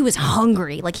so he was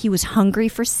hungry. Like he was hungry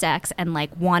for sex and like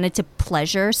wanted to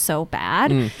pleasure so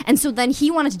bad. And so then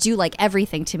he wanted to do like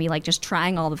everything to me, like just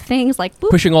trying all the things, like boop,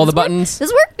 Pushing all this the work, buttons.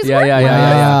 This work. This Yeah, work. yeah,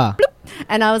 yeah.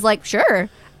 And I was like, sure.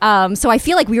 So I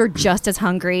feel like we were just as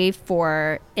hungry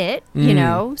for it, you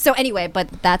know. So anyway, but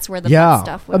that's where the fun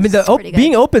stuff was. I mean, the pretty good.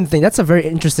 being open thing, that's a very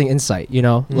interesting insight, you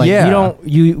know? Like, Yeah.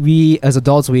 we as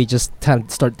adults, we just kind of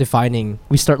start defining,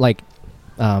 we start like,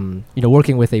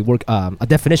 working with a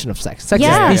definition of sex. Sex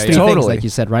Yeah. is these Yeah, three yeah. things, Totally. like you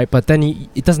said, right? But then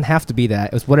it doesn't have to be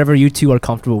that. It's whatever you two are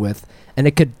comfortable with. And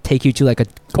it could take you to like a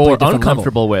completely Or different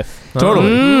uncomfortable with. Totally.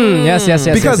 level. Yes,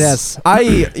 Because yes.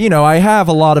 I have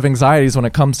a lot of anxieties when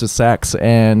it comes to sex,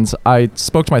 and I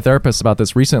spoke to my therapist about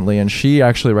this recently, and she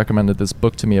actually recommended this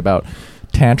book to me about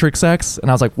tantric sex, and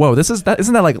I was like, "Whoa, isn't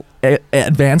that like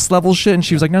advanced level shit?" And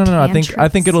she was like, "No, I think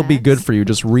Tantric it'll be good sex? for you.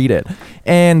 Just read it."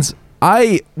 And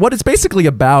what it's basically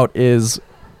about is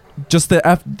just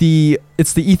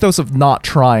it's the ethos of not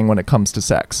trying when it comes to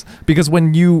sex, because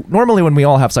when we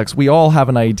all have sex, we all have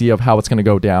an idea of how it's going to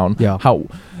go down. Yeah.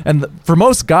 For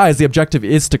most guys, the objective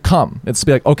is to come. It's to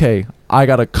be like, okay, I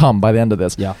gotta come by the end of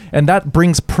this. Yeah. And that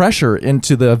brings pressure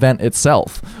into the event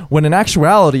itself. When in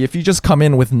actuality, if you just come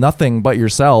in with nothing but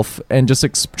yourself and just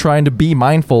trying to be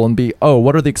mindful and be,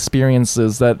 what are the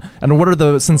experiences and what are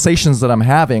the sensations that I'm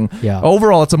having? Yeah.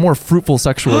 Overall, it's a more fruitful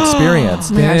sexual experience.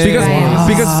 Oh my gosh, Because- Ryan,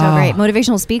 because- so great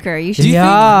motivational speaker. You should. Do you,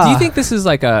 Yeah. think, do you think this is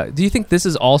do you think this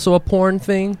is also a porn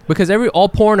thing? Because all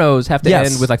pornos have to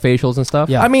Yes. end with like facials and stuff.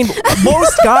 Yeah. I mean,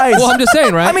 most guys. Well, I'm just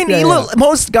saying, right? I mean, Yeah, look,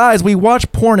 most guys, we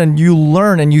watch porn and you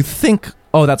learn and you think,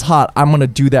 oh, that's hot, I'm gonna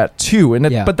do that too.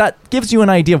 But that gives you an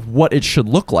idea of what it should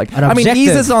look like. An I mean,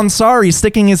 objective. Aziz Ansari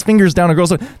sticking his fingers down a girl's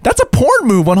throat, that's a porn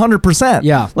move 100%.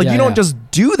 Yeah, Like, yeah, you don't yeah. just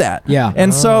do that. Yeah.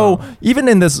 And so, even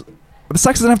in this,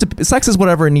 sex doesn't have to, sex is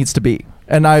whatever it needs to be.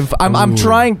 And I'm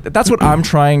trying, that's what I'm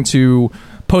trying to,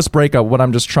 post breakup, what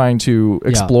I'm just trying to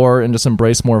explore and just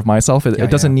embrace more of myself. It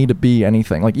doesn't need to be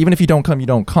anything. Like, even if you don't come, you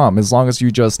don't come. As long as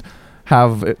you just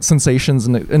have sensations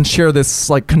and share this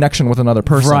like connection with another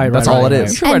person. Right, That's right, all right, it right.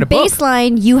 is. You should write a And book.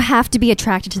 baseline, you have to be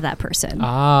attracted to that person.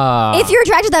 Ah. If you're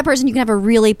attracted to that person, you can have a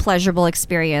really pleasurable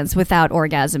experience without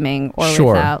orgasming or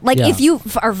Sure. without Yeah. if you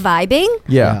are vibing,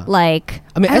 Yeah. like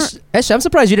I mean, don't- Ash, I'm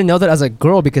surprised you didn't know that as a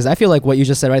girl, because I feel like what you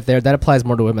just said right there, that applies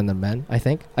more to women than men, I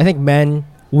think. I think men,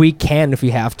 we can, if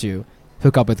we have to,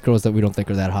 hook up with girls that we don't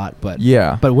think are that hot. But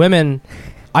Yeah. but women,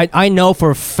 I know for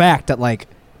a fact that like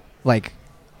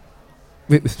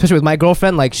especially with my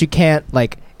girlfriend, like she can't,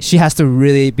 like she has to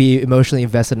really be emotionally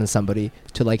invested in somebody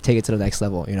to like take it to the next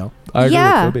level, you know? I agree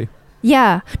Yeah. with Kobe.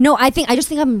 yeah. No, I just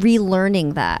think I'm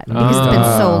relearning that because it's been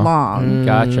so Ah. long.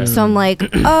 Gotcha. So I'm like,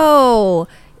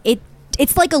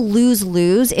 it's like a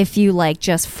lose-lose if you like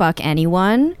just fuck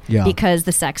anyone Yeah. because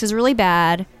the sex is really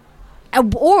bad.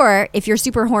 Or if you're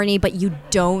super horny but you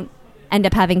don't end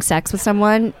up having sex with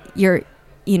someone,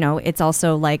 it's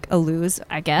also like a lose,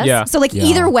 I guess. Yeah. So like Yeah.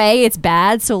 either way, it's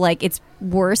bad. So like it's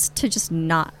worse to just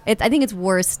not. I think it's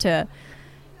worse to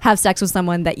have sex with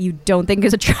someone that you don't think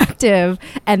is attractive,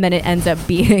 and then it ends up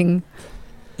being,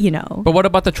 But what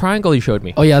about the triangle you showed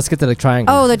me? Oh yeah, let's get to the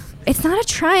triangle. Oh, it's not a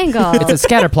triangle. it's a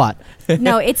scatter plot.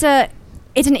 No, it's an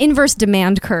inverse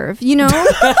demand curve. You know?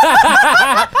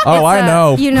 Oh, I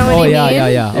know. You know what Oh I yeah, mean? yeah.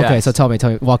 Yes. Okay, so tell me,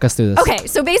 walk us through this. Okay,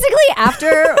 so basically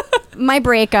after my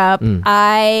breakup,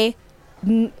 I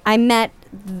met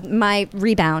my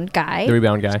rebound guy. The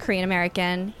rebound guy. He's Korean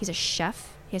American. He's a chef.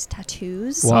 He has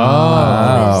tattoos.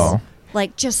 Wow.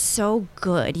 Like just so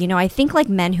good. I think like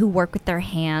men who work with their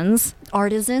hands,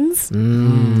 artisans,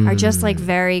 Mm. are just like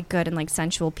very good and like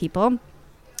sensual people.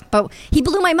 But he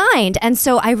blew my mind, and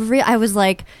so I was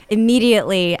like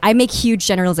immediately. I make huge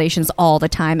generalizations all the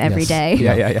time, every Yes. day,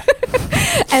 Yeah.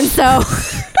 and so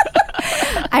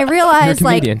I realized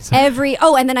like comedian,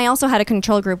 so- and then I also had a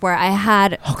control group where I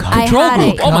had Control I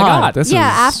had group. Oh my God. This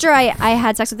yeah, is- after I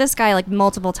had sex with this guy like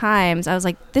multiple times, I was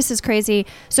like, this is crazy.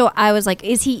 So I was like,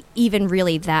 is he even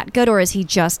really that good, or is he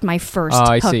just my first Oh,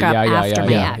 I hookup see. Yeah, after my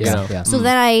yeah, ex? yeah, yeah. So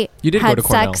then I You did go had to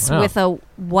Cornell. sex Oh. with a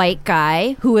white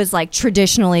guy who was like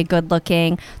traditionally good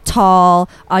looking, tall,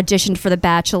 auditioned for The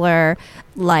Bachelor,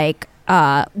 like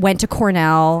went to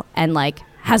Cornell and like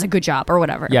has a good job or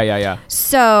whatever. Yeah.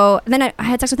 So then I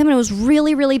had sex with him, and it was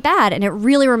really, really bad, and it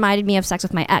really reminded me of sex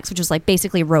with my ex, which was like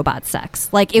basically robot sex.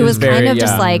 Like it was very- kind of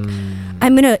just yeah. like,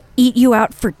 I'm gonna eat you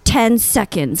out for 10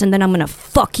 seconds, and then I'm gonna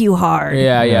fuck you hard.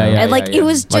 Yeah. And like yeah. it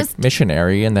was just. Like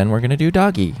missionary, and then we're gonna do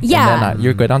doggy. Yeah. And then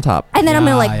you're good on top. And then I'm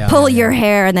gonna like Yeah, pull yeah. your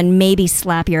hair and then maybe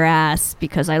slap your ass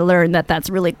because I learned that that's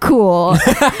really cool.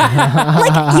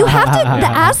 Like you have to, the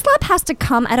ass slap has to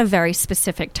come at a very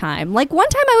specific time. Like one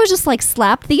time I was just like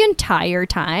slapped the entire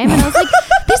time, and I was like,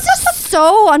 this is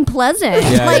so unpleasant.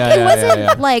 Yeah, like yeah, it yeah, wasn't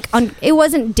yeah. like it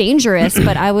wasn't dangerous,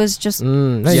 but I was just.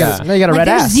 Now Yeah. you got a Like red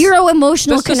there's ass. zero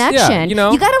emotional That's just- yeah, connection. you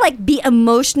know? You gotta like be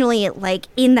emotionally like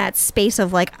in that space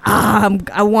of like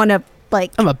I want to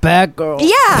like I'm a bad girl.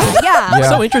 yeah. Yeah.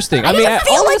 So interesting. I need to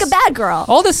feel all like this- a bad girl.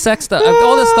 all this sex stuff,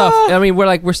 all this stuff. I mean,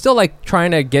 we're still like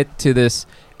trying to get to this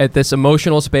at this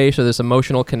emotional space or this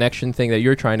emotional connection thing that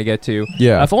you're trying to get to.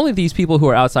 Yeah. If only these people who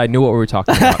are outside knew what we were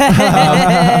talking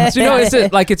about. So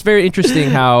it's very interesting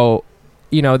how.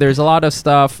 There's a lot of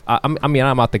stuff. I mean,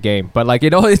 I'm out the game, but like,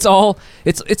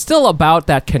 it's still about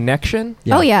that connection.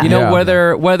 Yeah. Oh yeah.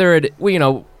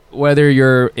 Yeah. Whether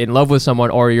you're in love with someone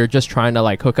or you're just trying to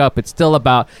like hook up, it's still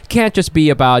about, can't just be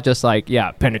about just like,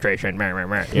 penetration,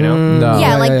 No.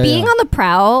 Yeah, like being on the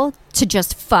prowl to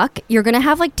just fuck, you're gonna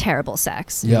have like terrible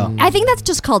sex. Yeah. I think that's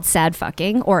just called sad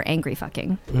fucking or angry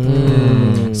fucking.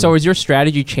 So is your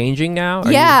strategy changing now?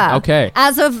 Are Yeah. you- okay.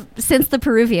 As of since the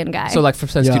Peruvian guy. So like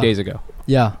since Yeah. 2 days ago.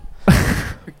 Yeah.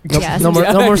 yeah, No more,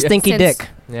 Yeah. no more Yeah. stinky Since- dick.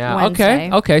 Yeah.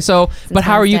 Wednesday. Okay. So, but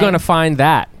how are you Wednesday. going to find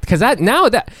that? Because I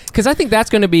think that's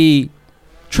going to be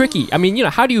tricky. I mean,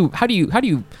 how do you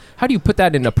put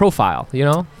that in a profile?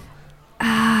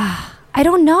 I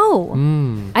don't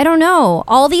know. I don't know.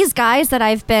 All these guys that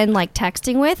I've been like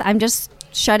texting with, I'm just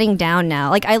shutting down now.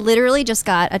 Like I literally just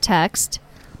got a text.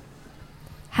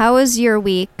 How was your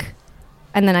week?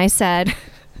 And then I said,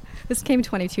 this came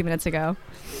 22 minutes ago.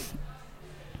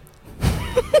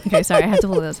 Okay, sorry, I have to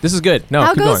hold this. This is good. No,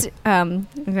 How keep goes? going.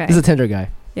 Okay. He's a Tinder guy.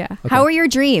 Yeah. Okay. How are your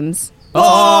dreams?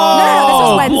 Oh, No, this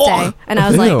was Wednesday, and I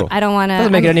was Ew. like, I don't want to.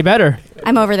 Doesn't make it any better.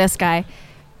 I'm over this guy.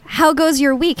 How goes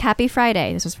your week? Happy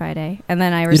Friday. This was Friday, and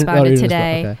then I You didn't- oh, you responded didn't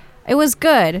today. respond, okay. It was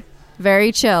good,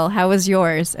 very chill. How was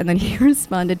yours? And then he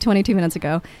responded 22 minutes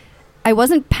ago. I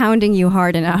wasn't pounding you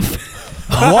hard enough.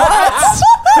 What?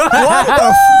 What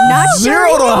the Not Zero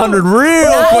sure. to 100 real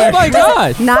Oh quick. my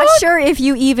god. Not sure if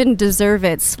you even deserve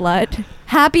it, slut.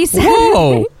 Happy Saturday.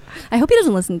 Whoa. I hope he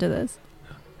doesn't listen to this.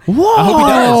 Whoa. I hope he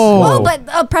does. Well,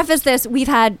 but preface this: we've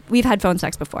had phone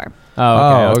sex before.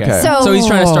 Oh, okay. okay. So- So he's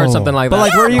trying to start something like But that.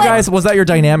 like, were you but- guys? Was that your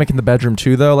dynamic in the bedroom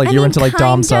too, though? Like, I you were mean, into like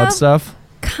dom kind sub of. stuff.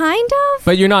 Kind of.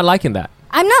 But you're not liking that.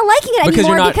 I'm not liking it Because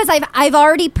you're anymore not- because I've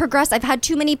already progressed. I've had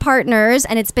too many partners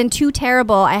and it's been too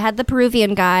terrible. I had the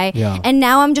Peruvian guy, Yeah. and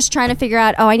now I'm just trying to figure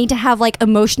out. Oh, I need to have like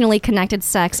emotionally connected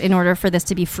sex in order for this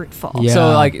to be fruitful.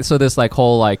 Yeah. So this like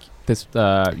whole like this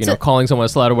So- calling someone a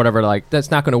slut or whatever, like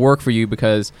that's not going to work for you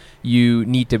because you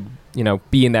need to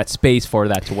be in that space for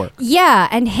that to work. Yeah,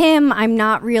 and him, I'm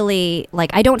not really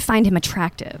like. I don't find him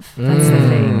attractive. That's the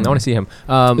thing. I want to see him.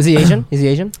 Is he Asian? Is he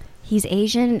Asian? He's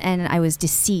Asian, and I was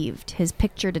deceived. His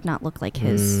picture did not look like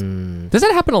his. Does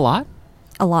that happen a lot?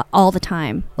 A lot, all the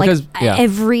time. Like Because- yeah.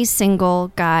 every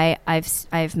single guy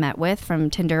I've met with from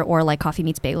Tinder or like Coffee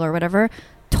Meets Bagel or whatever,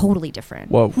 totally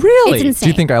different. Whoa. Really? It's insane.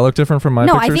 Do you think I look different from my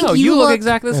No, I pictures? think No, you you look look-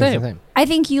 exactly the Yeah, it's same. I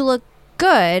think you look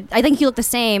good. I think you look the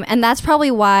same, and that's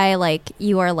probably why like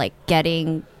you are like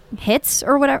getting hits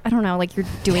or whatever. I don't know. Like you're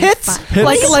doing Hits? fine.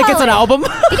 Like What do you it's call an it? album?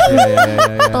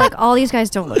 But like all these guys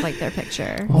don't look like their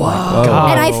picture. Whoa.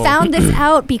 And I found this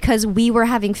out because we were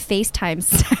having FaceTime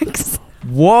sex.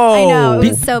 Whoa. I know, it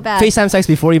was so bad. FaceTime sex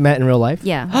before you met in real life?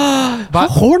 Yeah. How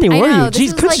horny I were know, you? this Jeez,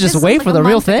 is couldn't like- you just this wait was for like the a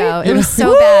real month thing? ago. It was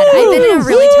so bad. I've been in a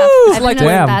really tough. I've been in a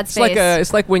Damn. bad It's like space.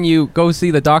 it's like when you go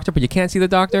see the doctor, but you can't see the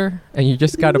doctor, and you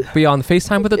just got to be on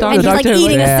FaceTime with the doctor. and he's like doctor,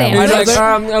 eating a Damn. He's sandwich.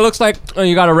 like, it looks like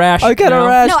you got a rash. I got you a know?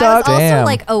 rash. No, I was also Damn.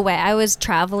 like away. I was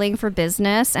traveling for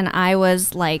business, and I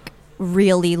was like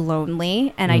really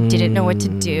lonely, and I didn't know what to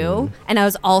do, and I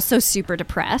was also super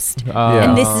depressed. Yeah.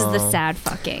 And this is the sad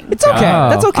fucking. It's okay. Oh.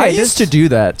 That's okay. I used to do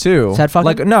that too. Sad fucking?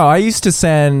 Like no, I used to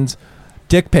send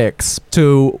dick pics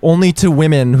only to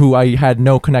women who I had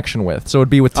no connection with. So it'd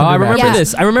be with Oh, Tinder I remember matches. Yeah.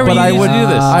 this. I remember But you I used would to do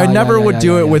this. I never would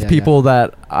do it with yeah. people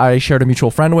that I shared a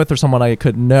mutual friend with or someone I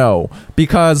could know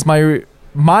because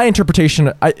my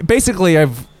interpretation, basically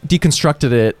I've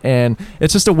deconstructed it, and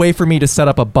it's just a way for me to set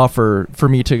up a buffer for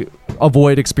me to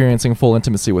avoid experiencing full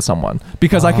intimacy with someone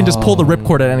because I can just pull the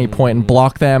ripcord at any point and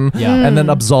block them Yeah. and then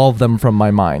absolve them from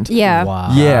my mind. Yeah.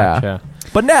 Wow. Yeah. Gotcha.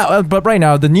 But now, but right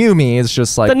now, the new me is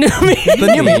just like The new me.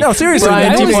 the new me. No, seriously.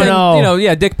 Brian I the always new me. 2.0.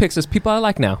 send, dick pics as people I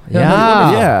like now.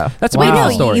 Yeah. Yeah. That's Wait, my Wow.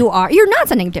 no, story. you're not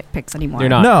sending dick pics anymore. You're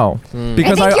not. No,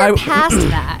 because I think you're I past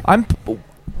that. I'm.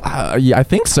 Yeah, I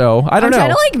think so. I don't I'm know. trying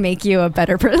to like make you a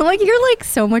better person. Like you're like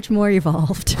so much more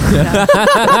evolved.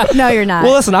 No, you're not.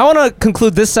 Well, listen, I want to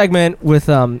conclude this segment with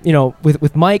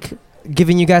with Mike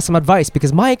giving you guys some advice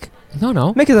because Mike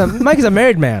No. Mike is a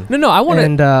married man. No, I want to.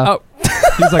 And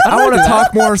He's like, I want to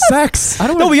talk more sex. I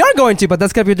don't no, wanna, we are going to, but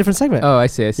that's gonna be a different segment. Oh, I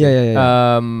see.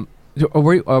 Yeah. Are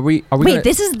we Wait, gonna,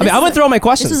 this is. I mean, I went through all my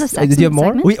questions. This was a sex Did you have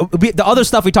more? segment? We the other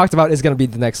stuff we talked about is gonna be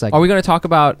the next segment. Are we going to talk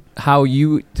about how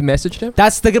you messaged him?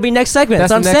 That's gonna be next segment.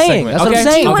 That's, That's what the I'm next saying. segment. That's what I'm Okay.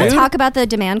 Do saying. you want to dude. talk about the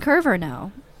demand curve or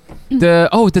no? The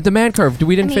demand curve.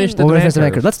 We didn't I finish mean- the Well, demand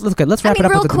demand curve. curve. Let's wrap it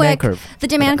up real with the quick, demand curve. the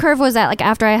demand curve was that like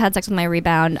after I had sex with my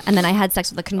rebound, and then I had sex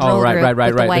with the control right, group right,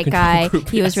 with the the white control guy. group,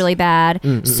 He was yes. really bad.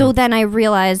 Mm, mm, So then I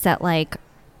realized that like,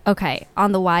 okay,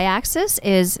 on the y-axis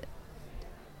is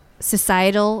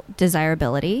societal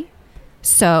desirability.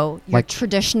 So your Like-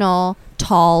 traditional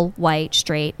tall white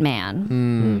straight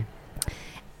man.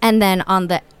 And then on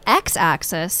the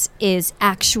x-axis is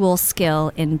actual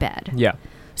skill in bed. Yeah.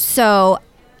 So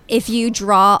if you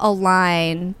draw a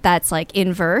line that's like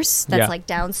inverse, that's Yeah. like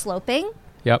down sloping,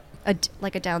 Yep.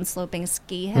 like a down sloping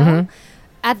ski hill.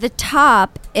 At the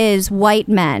top is white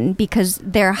men because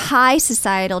they're high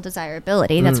societal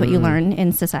desirability. That's what you learn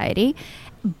in society.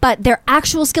 But their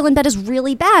actual skill in bed is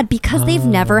really bad because they've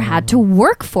never had to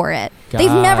work for it. They've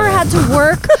Got never it. had to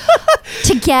work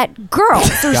to get girls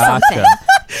or Gotcha. something.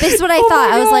 This is what I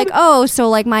thought. I was like, oh, so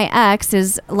like my ex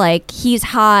is like, he's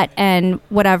hot and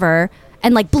whatever,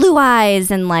 and like blue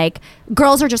eyes, and like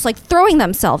girls are just like throwing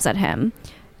themselves at him.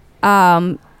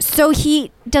 So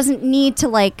he doesn't need to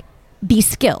like be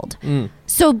skilled.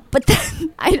 So, but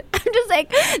then I'm just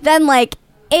like, then like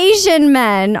Asian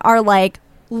men are like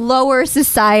lower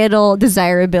societal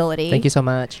desirability. Thank you so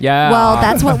much. Yeah. Well,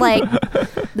 that's what like,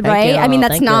 right? I mean,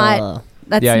 that's not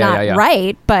Yeah.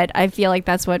 right, but I feel like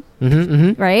that's what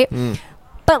right?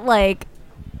 But like,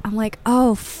 I'm like,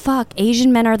 oh fuck,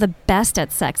 Asian men are the best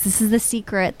at sex. This is the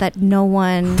secret that no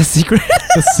one. The secret.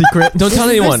 The Secret. Don't tell This is the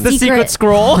anyone. The secret Secret.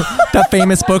 scroll. That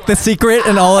famous book, The Secret,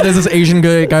 and all it is Asian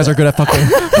guys are good at fucking.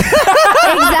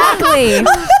 Exactly.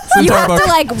 You entire have book. to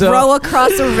like row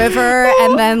across a river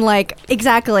and then like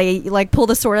like pull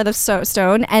the sword out of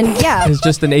stone, and yeah, There's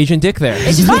just an Asian dick there.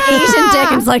 it's just an Asian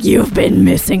dick, and it's like you've been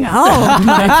missing out,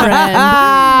 my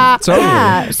friend.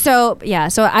 Totally. So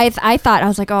I thought, I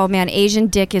was like, oh man, Asian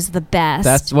dick is the best.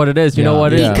 That's what it is. You know Yeah.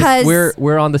 what it is? Because-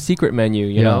 we're on the secret menu.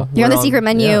 You Yeah. know. You're on We're the secret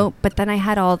menu, yeah. but then I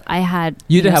had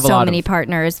You did know, have a so lot many of-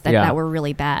 partners that, Yeah. that were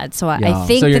really bad. So Yeah. I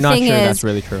think So you're the not thing sure is that's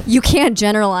really true. you can't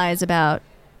generalize about.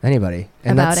 Anybody.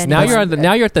 And About that's, any- Now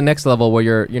Anyone. you're at the next level where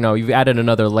you've added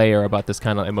another layer about this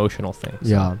kind of emotional thing. So,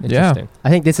 Yeah. Interesting. I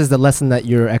think this is the lesson that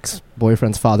your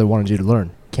ex-boyfriend's father wanted you to learn.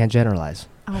 Can't generalize.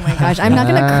 Oh my gosh, I'm not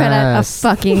gonna credit a Yes.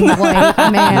 fucking white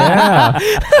man.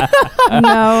 Yeah.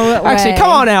 No way. Actually,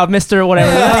 come on out, Mr.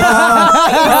 Whatever.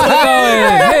 How's it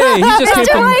going? Hey, he just came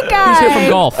Mr. from White he's here from Guy.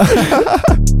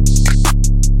 golf.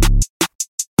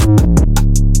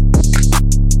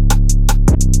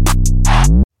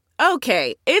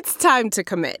 Okay, it's time to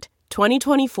commit.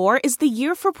 2024 is the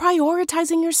year for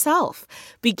prioritizing yourself.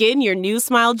 Begin your new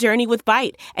smile journey with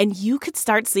Byte, and you could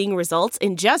start seeing results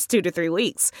in just 2 to 3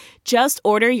 weeks. Just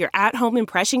order your at-home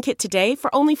impression kit today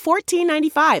for only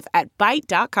 $14.95 at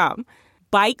Byte.com.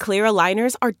 Byte Clear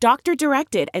aligners are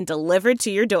doctor-directed and delivered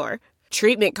to your door.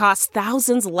 Treatment costs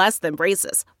thousands less than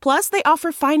braces. Plus, they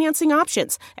offer financing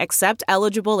options, accept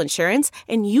eligible insurance,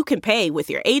 and you can pay with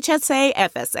your HSA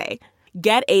FSA.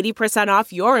 Get 80%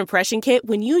 off your impression kit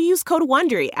when you use code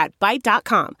WONDERY at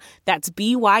Byte.com. That's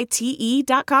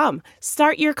BYTE.com.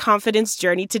 Start your confidence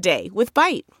journey today with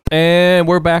Byte. And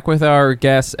we're back with our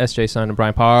guests, SJ Sun and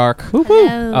Brian Park.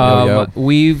 Hello.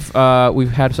 We've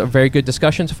had a very good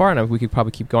discussion so far, and we could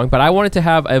probably keep going. But I wanted to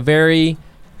have a very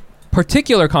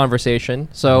particular conversation.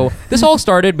 So this all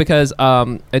started because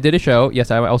I did a show. Yes,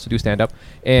 I also do stand up,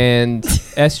 and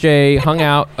SJ hung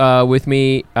out with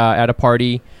me at a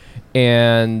party,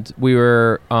 and we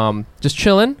were just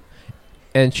chilling.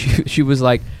 And she was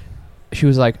like,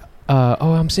 oh,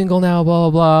 I'm single now, blah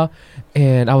blah blah.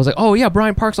 And I was like, oh yeah,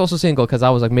 Brian Park's also single, because I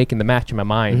was like making the match in my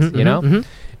mind, you know.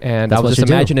 And That's I was what just you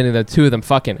do. imagining the two of them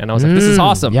fucking, and I was like, this is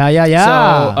awesome. Yeah.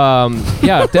 So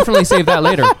yeah, definitely save that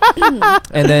later.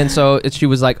 And then she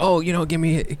was like, oh, give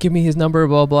me his number,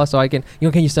 blah blah. So I can,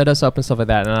 can you set us up and stuff like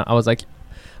that? And I was like,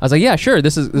 yeah, sure.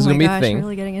 This is gonna be the thing. You're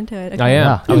really getting into it. I am.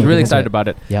 Yeah. I was really Yeah. excited about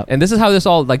it. Yep. And this is how this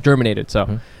all like germinated.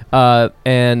 So,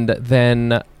 And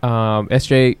then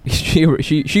SJ,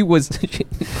 she was.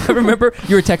 I remember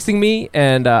you were texting me,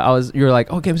 and you were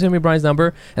like, "Okay, send me Brian's number,"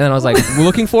 and then I was like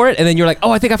looking for it, and then you're like,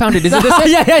 "Oh, I think I found it. Is it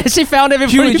this?" yeah, she found it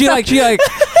before you found She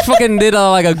fucking did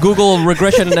like a Google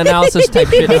regression analysis type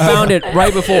shit. I found it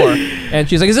right before, and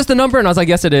she's like, "Is this the number?" And I was like,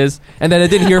 "Yes, it is." And then I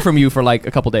didn't hear from you for like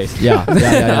a couple days. Yeah.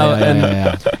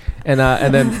 And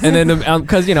then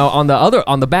because on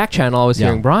the back channel I was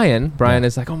hearing Brian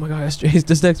is like, "Oh my god, SJ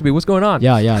just texted me. What's going on?"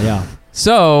 Yeah.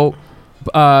 So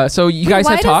you guys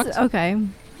have talked, Okay.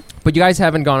 but you guys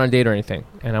haven't gone on a date or anything,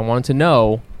 and I wanted to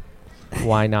know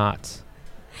why not.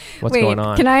 What's going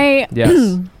on? Can I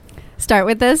Yes. start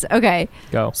with this? Okay.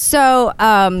 Go. So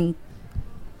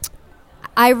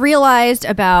I realized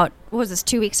about, what was this,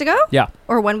 2 weeks ago? Yeah.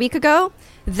 Or 1 week ago,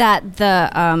 that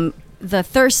the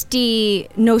thirsty,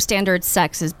 no standard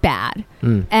sex is bad.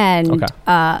 And Okay.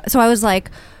 so I was like,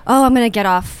 oh, I'm going to get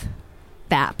off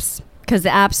the apps, because the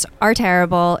apps are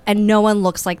terrible and no one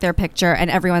looks like their picture and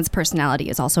everyone's personality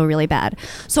is also really bad.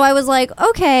 So I was like,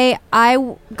 okay,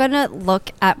 I'm going to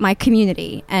look at my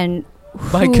community and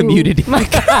My community. My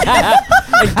Like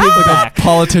a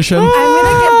politician. I'm going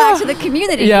to give back to the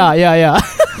community. Yeah.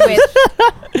 With,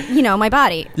 my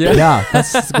body. Yeah,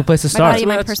 that's a good place to My start. body,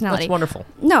 my That's personality. wonderful.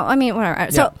 No, I mean, whatever.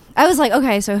 So Yeah. I was like,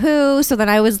 okay, so who? So then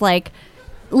I was like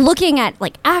looking at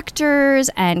like actors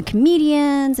and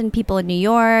comedians and people in New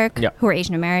York who are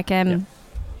Asian American.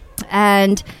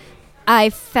 And I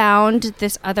found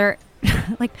this other,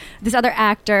 this other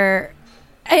actor.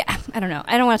 I don't know.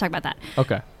 I don't want to talk about that.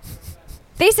 Okay.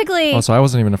 Basically, Oh, so I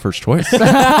wasn't even a first choice. I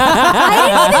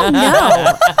didn't even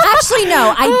know. Actually,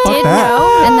 no, I did that.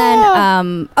 know. And then,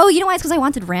 you know why? It's because I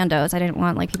wanted randos. I didn't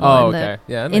want like people Oh, in okay.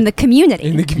 Yeah. the community.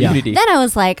 In the community. Then I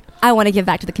was like, I want to give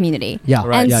back to the community. Yeah.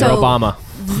 Right. And Yeah. so Obama.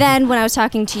 then when I was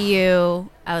talking to you,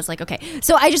 I was like, okay.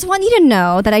 So I just want you to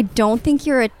know that I don't think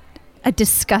you're a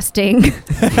disgusting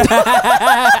person.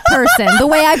 The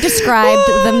way I've described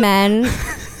the men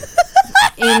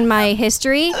in my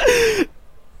history,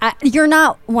 you're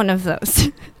not one of those.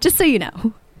 Just so you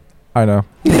know. I know.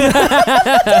 Brian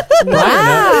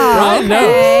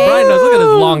knows. Brian knows. Look at his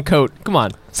long coat. Come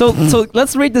on. So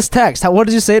let's read this text. What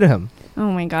did you say to him? Oh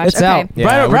my gosh. It's okay. out. Yeah,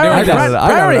 Brian we're doing this.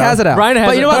 already has it out. Brian has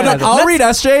but you know it. what? Brian has it. I'll read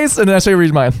SJ's and then SJ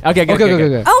reads mine. Okay.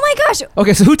 Okay. Oh my gosh.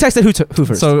 Okay, so who texted who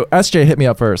first? So SJ hit me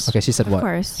up first. Okay, she said Of what?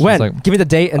 course. When? like, Give me the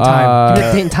date and time. Give me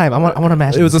the date and time. I want to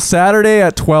imagine. It was a Saturday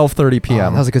at 12:30 Oh,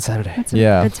 p.m. that was a good Saturday. That's a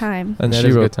Yeah. good time. And That she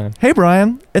is a wrote, good time. "Hey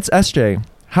Brian, it's SJ.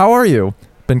 How are you?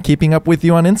 Been keeping up with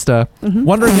you on Insta. Mhm.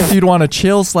 Wondering if you'd want to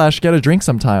chill / get a drink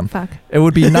sometime. Fuck. It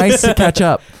would be nice to catch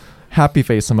up. Happy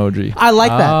face emoji." I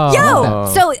like that. Oh. Yo,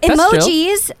 so That's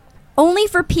emojis only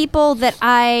for people that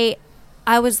I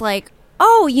was like,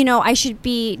 oh, I should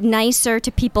be nicer to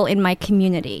people in my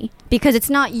community, because it's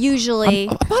not usually.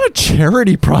 I'm not a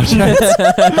charity project.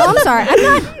 I'm sorry. I'm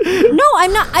not. No,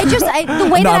 I'm not. The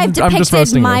way No, that I've I'm just depicted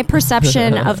roasting my you.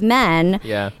 perception of men,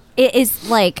 Yeah. it is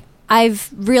like I've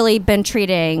really been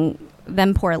treating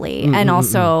them poorly, and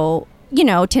also.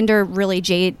 Tinder really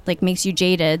makes you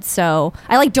jaded. So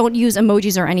I don't use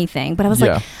emojis or anything. But I was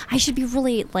Yeah. like, I should be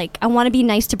really I want to be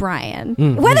nice to Brian,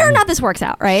 whether or not this works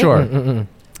out, right? Sure.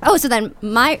 Oh, so then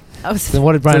Then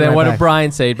what did Brian? So then write what back? did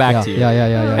Brian say back to you?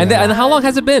 Yeah. And how long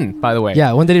has it been, by the way?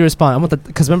 Yeah, when did he respond?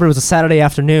 Because remember it was a Saturday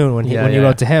afternoon when you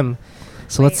wrote to him.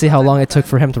 So let's see how long it took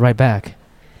for him to write back.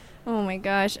 Oh my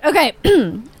gosh. Okay.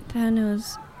 That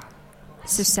was.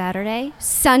 So Sunday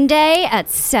at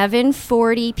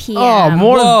 7:40 p.m. Oh,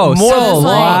 more Whoa, than so than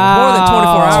long. More than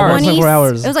 24 hours. 24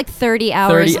 hours. It was like 30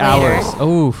 hours 30 later. hours.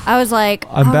 Oof. I was like,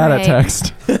 I'm all bad right. at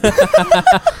text.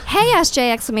 Hey,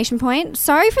 SJ! Exclamation point.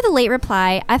 Sorry for the late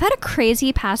reply. I've had a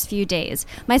crazy past few days.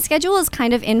 My schedule is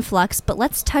kind of in flux, but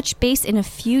let's touch base in a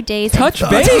few days. Touch and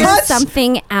base? figure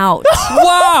something out.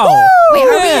 Wow. Wait,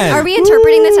 Man. are we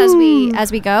interpreting this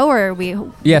as we go, or are we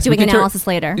Yes, we doing can analysis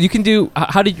later? You can do.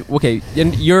 How did you? Okay.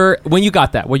 And when you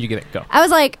got that, what did you get it? Go. I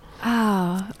was like,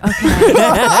 oh,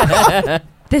 okay.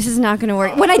 This is not going to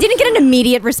work. When I didn't get an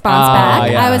immediate response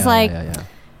back, I was like,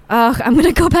 oh, I'm going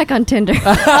to go back on Tinder.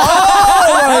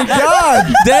 Oh my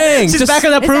God! Dang. She's back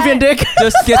on that Is Peruvian that- dick.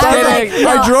 Just get I was getting.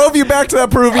 like, I drove you back to that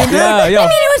Peruvian dick. Yeah. I mean,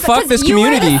 it was Fuck because this you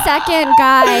community. were the second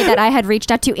guy that I had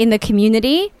reached out to in the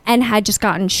community and had just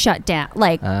gotten shut down. I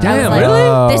was Damn, like,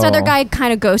 really? This other guy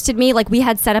kind of ghosted me. Like, we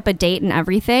had set up a date and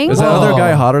everything. Is that other Whoa.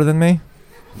 guy hotter than me?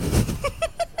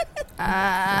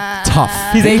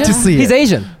 Tough. He's Hate Asian. to see He's it.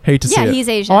 Asian. Hate to see Yeah, it. he's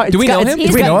Asian. Oh, Do we know him? he's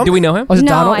Do we know him? Do we know him? Oh, is it no,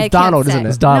 Donald? I It's Donald, can't isn't say. it?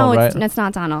 It's Donald, no, right? it's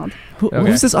not Donald. Okay.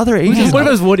 Who's this other Asian? What if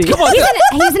it was Woody? Come on.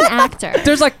 He's an actor.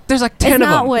 There's like 10 it's of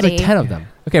not them. Woody. There's like 10 of them.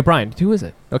 Okay, Brian. Who is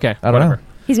it? Okay. I don't know. whatever.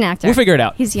 He's an actor. We'll figure it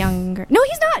out. He's younger. No,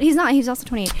 he's not. He's not. He's also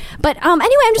 28. But anyway,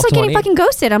 I'm just like getting 28. fucking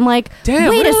ghosted. I'm like, Damn,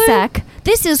 wait really? a sec.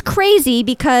 This is crazy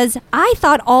because I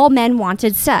thought all men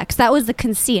wanted sex. That was the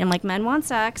conceit. I'm like, men want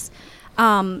sex.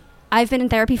 I've been in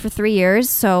therapy for 3 years,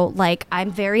 so like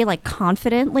I'm very like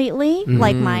confident lately.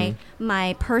 Like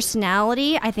my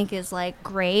personality, I think, is like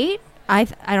great. I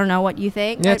don't know what you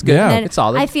think. Yeah, it's good. Yeah. And It's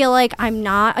solid. I feel like I'm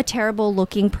not a terrible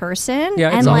looking person. Yeah,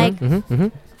 it's and solid.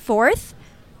 like fourth,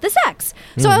 the sex.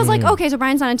 So I was like, okay, so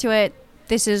Brian's not into it.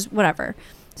 This is whatever.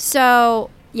 So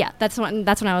yeah, that's when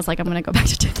I was like, I'm gonna go back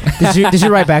to Tinder. Did you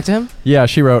write back to him? Yeah,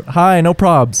 she wrote, "Hi, no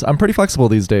probs. I'm pretty flexible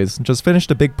these days. Just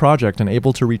finished a big project and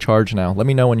able to recharge now. Let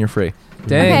me know when you're free."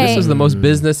 Dang, Okay. this is the most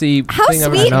businessy How thing I've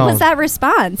ever sweet know. was that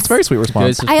response? It's a very sweet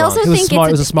response. Good. I also It was think smart-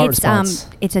 it was a it's smart response.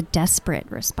 it's a desperate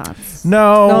response.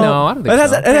 No, No, I don't think it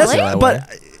has, so. It has, Really? but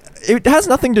it has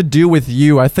nothing to do with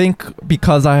you. I think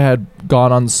because I had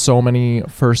gone on so many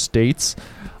first dates,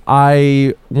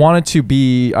 I wanted to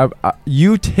be.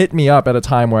 You hit me up at a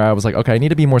time where I was like, okay, I need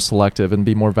to be more selective and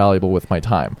be more valuable with my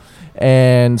time.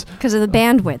 And Because of the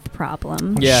bandwidth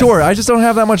problem. Yeah. sure, I just don't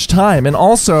have that much time. And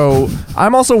also,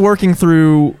 I'm also working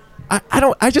through.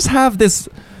 I just have this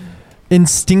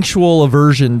instinctual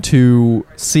aversion to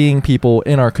seeing people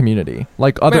in our community.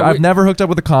 Like I've never hooked up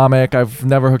with a comic. I've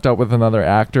never hooked up with another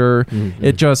actor.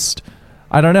 It just,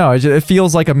 I don't know. It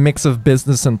feels like a mix of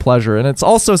business and pleasure, and it's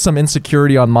also some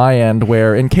insecurity on my end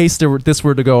where, in case this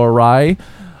were to go awry,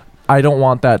 I don't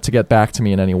want that to get back to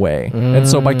me in any way. And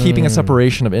so by keeping a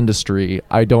separation of industry,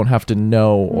 I don't have to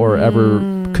know or ever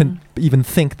even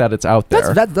think that it's out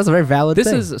there. That's a very valid This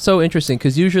thing. is so interesting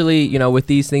because usually, you know, with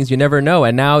these things, you never know.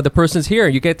 And now the person's here.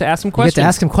 You get to ask them you questions. get to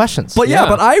ask him questions. But yeah,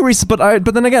 Yeah.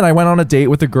 but then again, I went on a date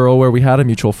with a girl where we had a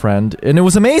mutual friend, and it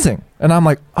was amazing. And I'm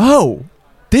like, oh,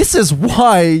 this is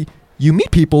why you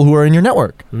meet people who are in your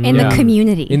network. In Yeah. the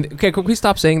community. Okay, can we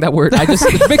stop saying that word?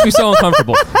 It makes me so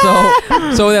uncomfortable.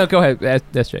 So go ahead,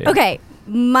 SJ. Okay,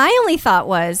 my only thought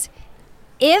was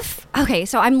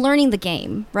so I'm learning the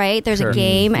game, right? There's Sure. a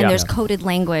game and Yeah. there's coded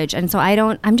language. And so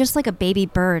I'm just like a baby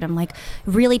bird. I'm like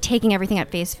really taking everything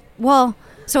at face. Well,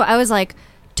 so I was like,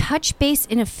 touch base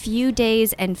in a few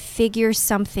days and figure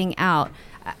something out.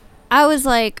 I was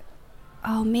like,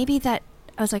 oh, maybe that.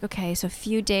 I was like, okay, so a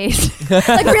few days,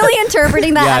 like really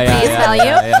interpreting that at face value.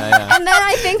 Yeah. And then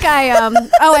I think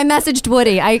I messaged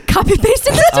Woody. I copy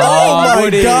pasted it to Woody. Oh,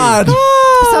 Woody. God.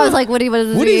 So I was like, Woody, what is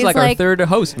this? Woody's He's like our third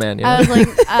host, man. You know? I was like,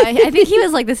 I think he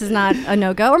was like, this is not a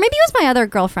no-go. Or maybe it was my other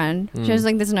girlfriend. She was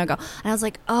like, this is a no-go. And I was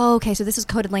like, oh, okay, so this is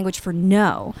coded language for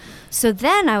no. So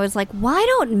then I was like, why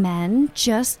don't men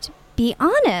just be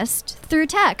honest through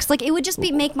text? Like, it would just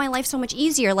make my life so much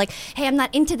easier. Like, hey, I'm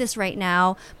not into this right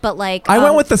now, but like... I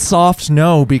went with the soft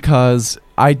no because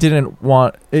I didn't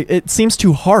want... It seems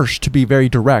too harsh to be very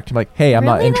direct. I'm like, hey, I'm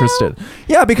not Really, interested.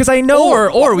 Yeah, because I know...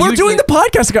 Or we're usually- doing the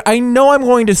podcast. I know I'm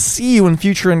going to see you in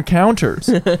future encounters.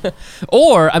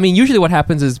 Or, I mean, usually what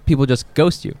happens is people just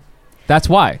ghost you. That's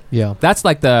why. Yeah. That's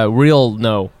like the real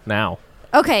no now.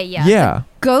 Okay, yeah. Yeah.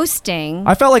 Ghosting.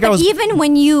 I felt like I But was... even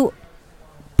when you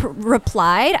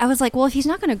replied, I was like, well, if he's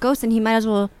not going to ghost, then he might as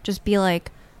well just be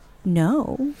like,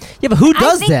 no. Yeah, but who I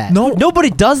does think- that? No. Nobody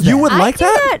does that. You would I like do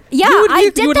that? Yeah, You would- I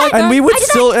you did would that. like that? And we would I did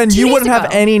still... that And 2 you days wouldn't have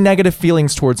ago. any negative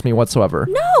feelings towards me whatsoever.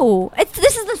 No,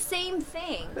 this is the same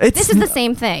thing. It's This is the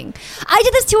same thing. I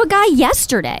did this to a guy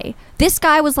yesterday. This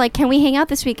guy was like, "Can we hang out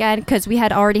this weekend?" Because we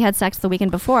had already had sex the weekend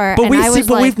before, But and I was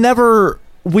like, we've never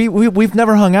we've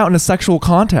never hung out in a sexual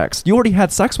context. You already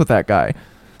had sex with that guy,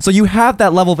 so you have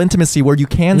that level of intimacy where you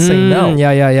can say no.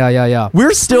 Yeah.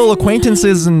 We're still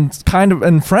acquaintances and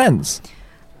and friends.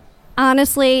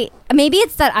 honestly, maybe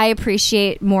it's that I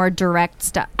appreciate more direct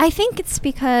stuff. I think it's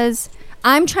because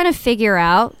I'm trying to figure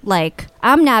out, like,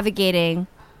 I'm navigating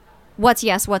what's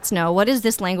yes, what's no. What does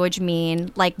this language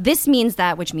mean? Like, this means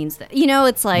that, which means that. You know,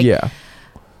 it's like, Yeah.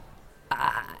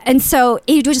 and so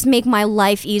it would just make my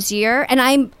life easier. And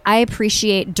I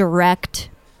appreciate direct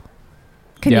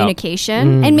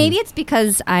communication. And maybe it's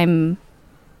because I'm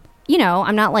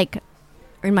not like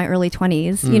in my early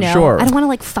 20s, you know. Sure. I don't want to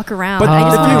like fuck around. But, I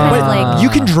just if want you, to kind of but like you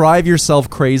can drive yourself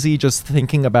crazy just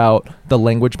thinking about the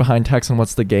language behind text and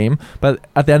what's the game. But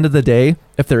at the end of the day,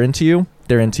 if they're into you,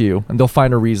 they're into you, and they'll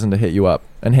find a reason to hit you up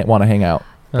and want to hang out.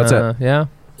 That's it. Yeah.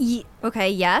 okay,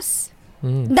 yes.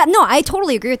 Mm. No, I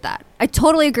totally agree with that. I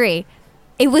totally agree.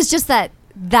 It was just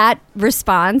that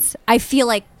response, I feel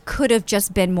like could have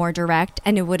just been more direct,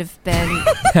 and it would have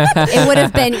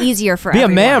been easier for Be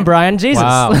everyone. a man, Brian. Jesus.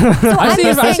 Wow. So I I'm see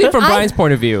just it saying, from Brian's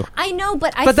point of view. I know,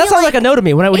 but I But that feel sounds like a no to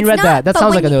me. When you it's read not, that but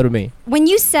sounds like when a no you- to me. when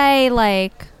you say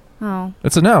like, oh,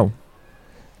 It's a no.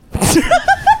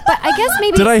 but But I guess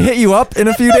maybe. Did I hit you up in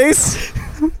a few days?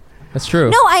 That's true.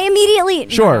 No, I immediately.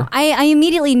 Sure. No, I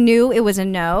immediately knew it was a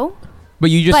no. But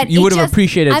you But you it would have just-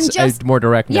 appreciated I'm a just- more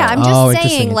direct no. Yeah, I'm Oh, just interesting,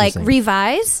 saying, like, interesting.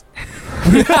 revise.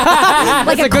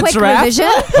 Like a good quick draft.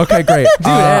 revision. Okay, great.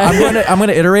 I'm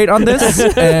gonna iterate on this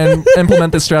and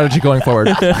implement this strategy going forward.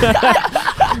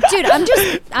 Dude, I'm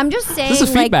just saying, is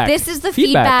like, feedback. this is the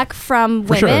Feedback. feedback from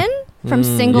For sure. women, from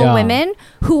single Yeah. women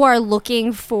who are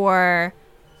looking for,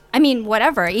 I mean,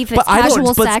 whatever, if it's But I casual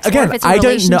don't. But sex again, or if it's a I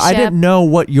relationship. didn't know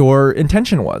what your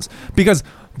intention was, because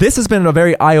this has been a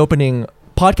very eye-opening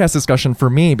podcast discussion for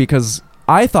me, because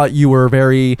I thought you were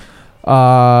very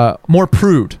more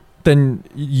prude than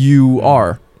you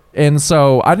are. And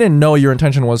so I didn't know your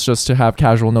intention was just to have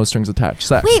casual, no strings attached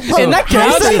sex. Wait, well, In that how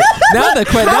case, did you- now the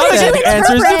how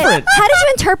answer is different. How did you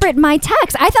interpret my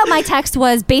text? I thought my text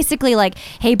was basically like,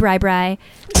 "Hey, Bri,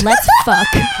 let's fuck."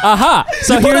 Aha.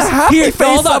 So put a happy face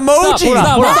hold on, emoji.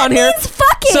 Hold on here. It's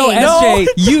fucking. So SJ,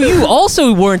 you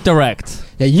also weren't direct.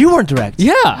 Yeah, you weren't direct.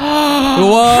 Yeah.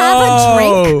 Whoa. Have a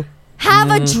drink.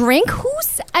 Have a drink.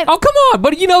 Oh, come on.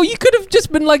 But you could have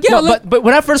just been like, yeah. No, but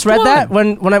when I first read Come that,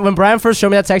 on. when Brian first showed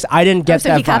me that text, I didn't get so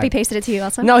that he vibe. copy pasted it to you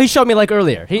also? No, he showed me like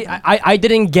earlier. I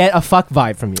didn't get a fuck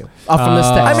vibe from you from this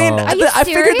text. I mean, Are you I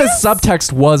figured the serious?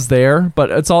 subtext was there, but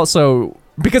it's also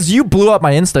because you blew up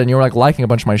my Insta and you were like liking a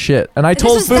bunch of my shit, and I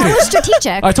told that Fumi. was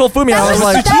strategic. I told Fumi, That I was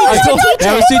was like, strategic.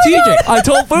 That was strategic. I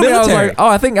told Fumi, I was Military. like, oh,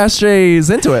 I think SJ's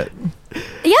into it.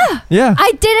 Yeah. Yeah.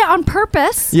 I did it on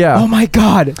purpose. Yeah. oh my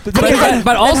god.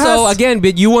 But also, again,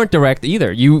 but you weren't direct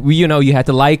either. You had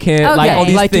to like him, Okay. like all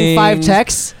these liking things. 5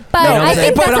 texts. But You know what I I'm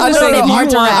saying? think But that's I'm a saying little bit if more you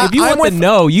direct. want, I'm the with-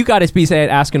 no, you got to be saying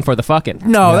asking for the fucking.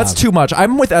 No, Yeah. that's too much.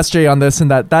 I'm with SJ on this, and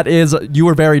that is you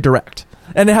were very direct,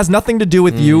 and it has nothing to do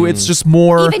with you. It's just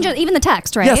more. Even the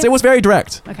text, right? Yes, it was very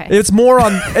direct. Okay. It's more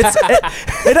on.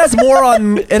 It has more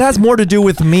on. It has more to do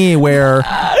with me, where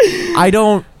I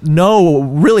don't know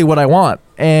really what I want,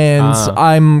 and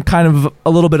I'm kind of a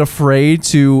little bit afraid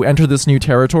to enter this new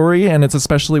territory, and it's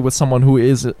especially with someone who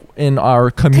is in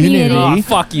our community. Oh,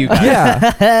 fuck you guys.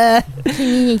 Yeah.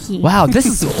 Wow, this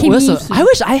is. Listen, I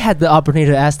wish I had the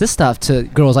opportunity to ask this stuff to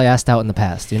girls I asked out in the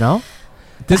past. You know.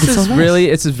 This That's is so nice. really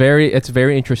it's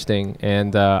very interesting,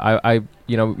 and I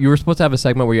you were supposed to have a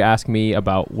segment where you ask me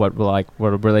about what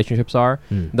relationships are.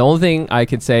 The only thing I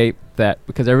could say that,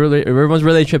 because everyone's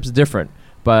relationship is different,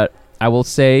 but I will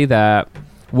say that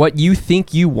what you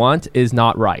think you want is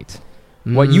not right.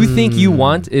 What you think you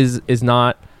want is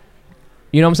not.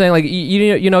 You know what I'm saying? Like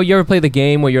you ever play the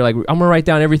game where you're like, I'm gonna write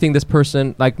down everything this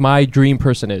person, like my dream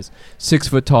person is 6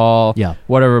 foot tall, Yeah.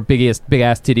 whatever, big ass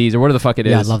titties or whatever the fuck it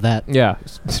is. Yeah, I love that. Yeah,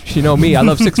 you know me. I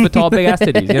love 6 foot tall, big ass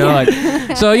titties. You know,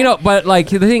 like so. But like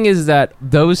the thing is that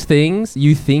those things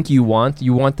you think you want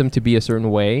them to be a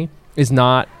certain way is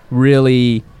not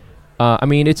really. I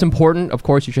mean, it's important. Of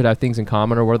course, you should have things in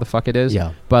common or whatever the fuck it is.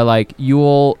 Yeah. But like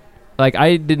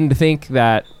I didn't think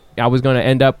that I was going to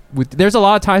end up with. There's a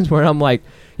lot of times where I'm like,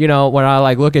 when I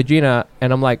like look at Gina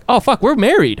and I'm like, oh fuck, we're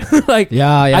married. Like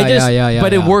Yeah.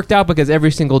 But it worked out because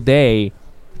every single day,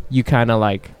 you kind of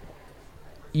like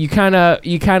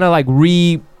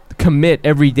recommit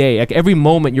every day. Like every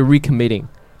moment, you're recommitting.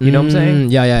 You know what I'm saying?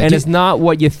 Yeah. And it's not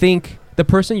what you think. The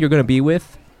person you're going to be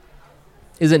with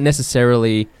isn't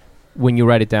necessarily when you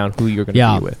write it down who you're going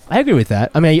to be with. I agree with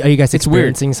that. I mean, are you guys It's weird.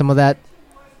 experiencing some of that?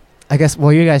 I guess.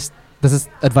 Well, you guys. Does this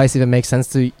advice even make sense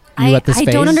to you at this I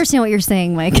phase? don't understand what you're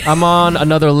saying, Mike. I'm on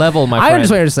another level, my friend. I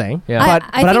understand what you're saying. Yeah. But I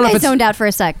I think don't know I if it's zoned out for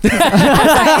a sec. I'm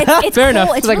sorry, it's Fair cool. enough.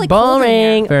 It's It's like really cold in here.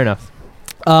 boring. Fair enough.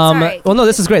 Sorry. Well, no,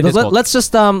 this is great. It is cold. Let's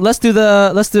just let's do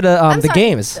the I'm the sorry.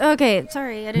 games. Okay,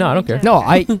 sorry. I didn't No, I don't mean care. to-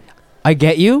 No, I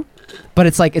get you, but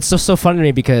it's like it's just so funny to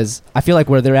me because I feel like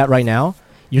where they're at right now,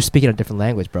 you're speaking a different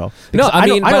language, bro. No, Because I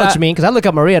know- mean, I know but what you mean because I look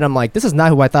at Maria and I'm like, this is not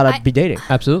who I thought I'd be dating,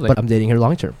 Absolutely. but I'm dating her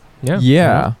long term. yeah.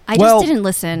 Yeah. I well, just didn't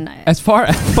listen. As far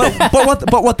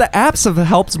but what the apps have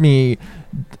helped me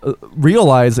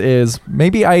realize is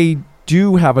maybe I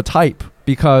do have a type,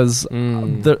 because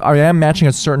I am matching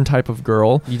a certain type of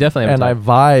girl, you definitely have and I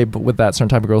vibe with that certain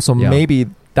type of girl. So Yeah. maybe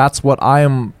that's what I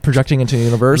am projecting into the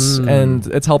universe, and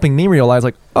it's helping me realize,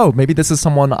 like, oh, maybe this is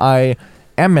someone I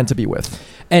am meant to be with.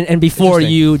 And before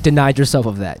Interesting. you denied yourself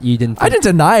of that, you didn't. I didn't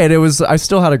deny it. I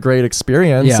still had a great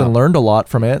experience Yeah. and learned a lot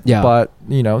from it. Yeah. But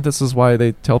this is why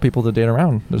they tell people to date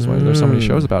around. There's why there's so many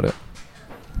shows about it.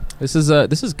 This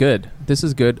is good. This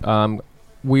is good.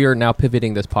 We are now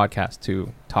pivoting this podcast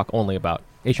to talk only about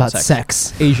Asian about sex.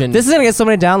 sex. Asian. This is gonna get so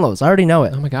many downloads. I already know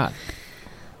it. Oh my god.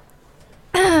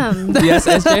 Yes,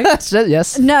 SJ.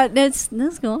 Yes. No, that's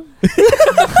cool. You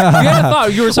had a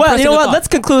thought. You were suppressing Well, you know a what? thought. Let's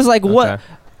conclude. Like, what? Okay.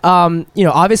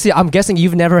 Obviously, I'm guessing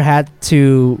you've never had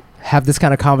to have this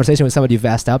kind of conversation with somebody you've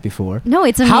asked out before. No,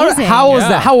 it's amazing. How was Yeah.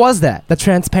 that? How was that? The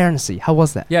transparency. How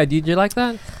was that? Yeah, did you like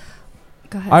that?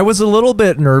 Go ahead. I was a little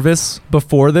bit nervous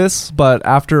before this, but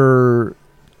after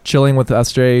chilling with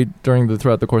SJ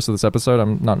throughout the course of this episode,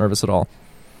 I'm not nervous at all.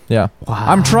 Yeah. Wow.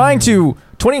 I'm trying to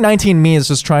 2019 me is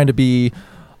just trying to be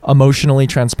emotionally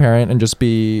transparent and just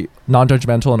be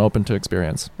non-judgmental and open to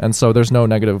experience. And so there's no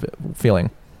negative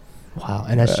feeling. Wow.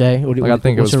 And SJ, what do Like, I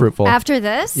think it was fruitful. After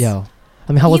this? Yo.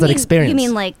 I mean, how was You that mean- experience? You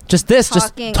mean like just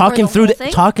talking talking for the through whole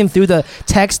thing? talking through the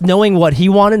text, knowing what he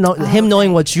wanted, him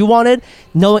knowing what you wanted,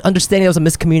 understanding there was a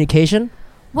miscommunication.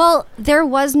 Well, there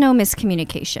was no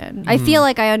miscommunication. I feel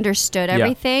like I understood Yeah.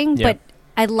 everything, Yeah. but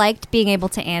I liked being able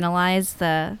to analyze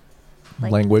the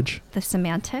Language. the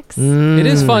semantics. It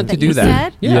is fun to That do you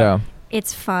that. said? Yeah.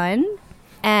 It's fun,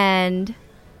 and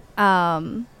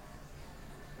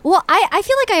well, I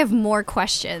feel like I have more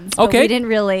questions. But Okay. we didn't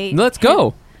really. Let's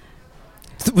go.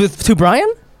 To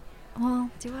Brian,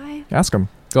 Well, do I? Ask him.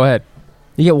 Go ahead.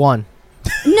 you get one.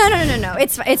 No.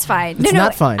 It's fine. It's no,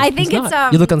 not fine. I think It's it's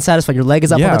not. You look unsatisfied. Your leg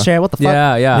is up on Yeah. the chair. What the fuck?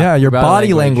 Yeah, yeah. Yeah, your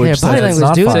body language. Yeah, body says it's language,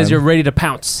 not dude. fine. Says you're ready to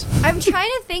pounce. I'm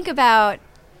trying to think about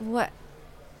what.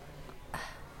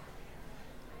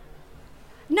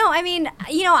 No, I mean, I'm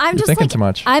You're just thinking like too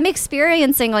much. I'm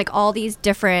experiencing like all these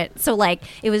different. So like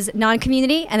it was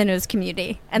non-community, and then it was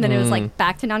community, and then it was like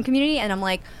back to non-community, and I'm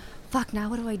like, fuck. Now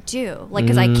what do I do? Like,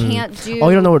 because I can't do. Oh,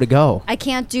 you don't know where to go. I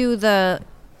can't do the.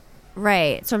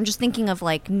 Right. So I'm just thinking of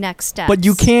like next steps. But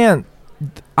you can't.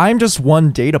 I'm just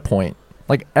one data point.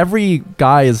 Like every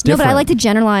guy is No, different. but I like to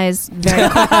generalize very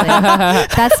quickly.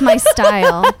 That's my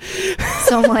style.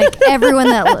 So I'm like everyone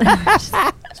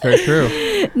that. It's very true.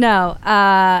 No,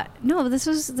 no. This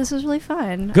was really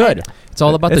fun. Good. It's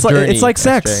all about it's the like, journey. It's like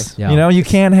sex. SJ. Yeah. You know, you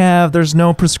can't have. There's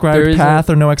no prescribed There isn't- path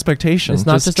or no expectation. It's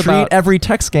not just treat about- every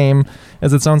text game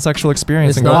as its own sexual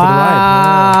experience It's and go not- for the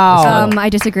ride. Wow. I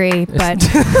disagree, but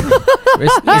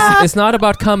It's not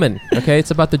about coming, okay?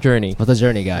 It's about the journey. But the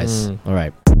journey, guys. All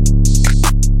right.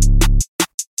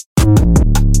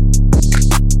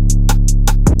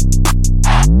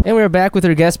 And we're back with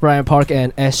our guests, Brian Park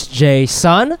and SJ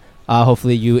Sun.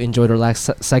 Hopefully you enjoyed our last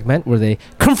segment where they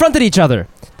confronted each other.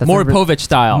 That's More a re- Povich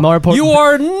style. More Po- You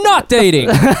are not dating.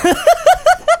 We've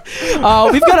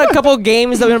got a couple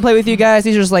games that we're gonna play with you guys.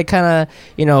 These are just like kind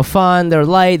of, fun. They're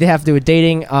light. They have to do with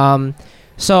dating.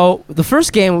 So the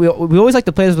first game we always like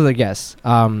to play this with our guests.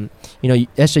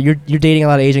 Esther, you're dating a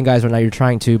lot of Asian guys right now. You're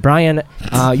trying to. Brian,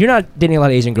 you're not dating a lot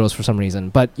of Asian girls for some reason,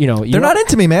 but They're not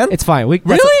into me, man. It's fine. Really?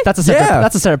 That's a separate. Yeah.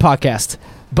 That's a separate podcast.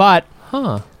 But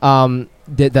Huh.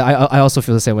 I also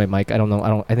feel the same way, Mike. I don't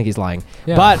know. I think he's lying.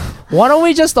 Yeah. But why don't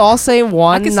we just all say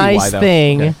one can see why, nice though.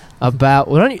 thing Okay. about?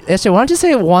 Why don't you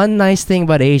say one nice thing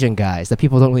about Asian guys that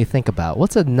people don't really think about?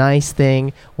 What's a nice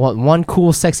thing? One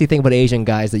cool, sexy thing about Asian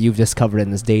guys that you've discovered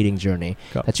in this dating journey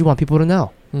Go. that you want people to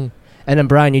know? And then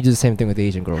Brian, you do the same thing with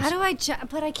Asian girls. how do I?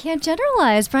 But I can't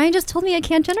generalize. Brian just told me I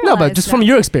can't generalize. No, but just from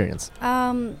your experience.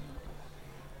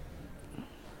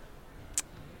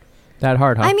 That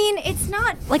hard, huh? I mean, it's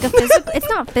not like a physical. It's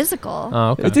not physical. Oh,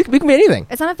 okay. It can be anything.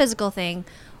 It's not a physical thing.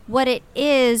 What it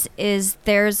is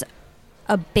there's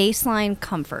a baseline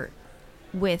comfort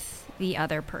with the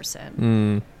other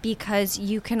person because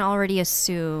you can already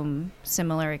assume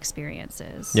similar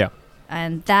experiences. Yeah.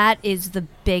 And that is the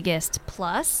biggest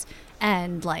plus,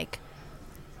 and like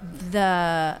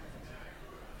that's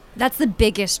the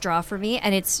biggest draw for me,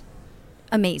 and it's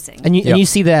amazing. And Yep. you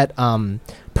see that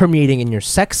permeating in your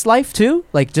sex life too,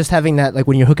 like just having that, like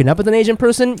when you're hooking up with an Asian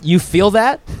person, you feel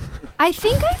that. I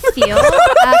think I feel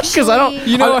actually. Because I don't,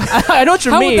 You know, I know what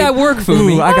you how mean. would that work,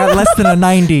 Fumi? Ooh, I got less than a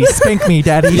 90. Spank me,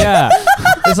 daddy. Yeah.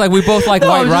 It's like we both like No,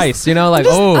 white I'm just- rice, like,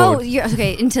 Oh, you're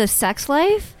okay into sex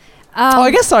life. Oh,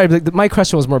 I guess sorry. But my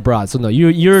question was more broad. So no,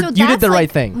 you So did that's, the right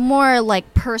like, thing. More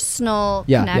like personal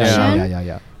Yeah, connection.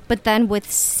 yeah. But then with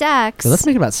sex, So let's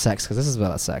make it about sex because this is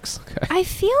about sex. I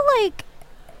feel like,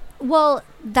 well,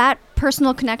 that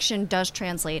personal connection does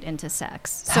translate into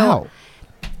sex. So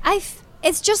How?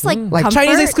 it's just like Like comfort.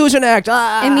 Chinese Exclusion Act.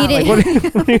 Immediate-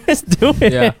 What are you guys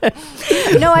doing? Yeah.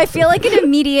 No, I feel like an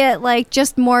immediate, like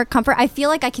just more comfort. I feel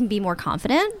like I can be more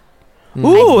confident.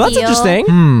 Ooh, I that's feel interesting.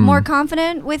 More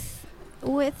confident with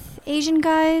Asian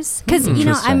guys because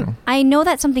Interesting. I know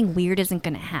that something weird isn't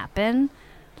gonna happen.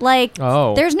 Like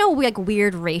there's no like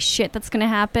weird race shit that's gonna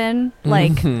happen.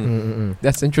 Like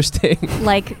That's interesting.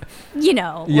 like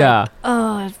Yeah.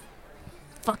 oh, I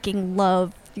fucking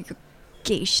love your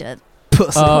geisha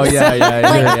pussy. Oh yeah,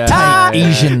 yeah.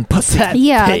 Asian pussy.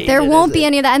 Yeah, there won't be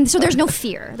any of that, and so there's no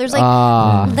fear. There's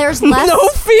like there's less. no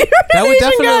fear. That would Asian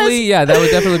guys. definitely, that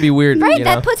would definitely be weird. Right, you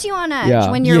that know? puts you on edge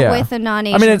Yeah. when you're Yeah. with a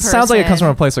non-Asian I mean, it sounds like it comes from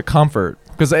a person. place of comfort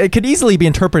because it could easily be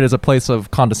interpreted as a place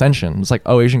of condescension. It's like,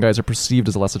 oh, Asian guys are perceived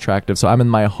as less attractive, so I'm in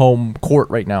my home court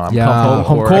right now. I'm Yeah, home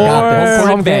court. court. I got this. Home court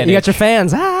You got advantage. your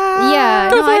fans. Ah, Yeah,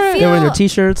 no, I they're wearing their feel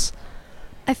t-shirts.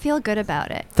 I feel good about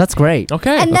it. That's great.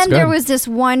 Okay. And that's then there good. was this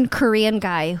one Korean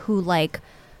guy who like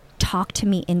talked to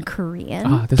me in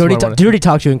Korean. This is Dirty, what I wanna- dirty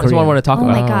talk to you in That's Korean. what I want to talk Oh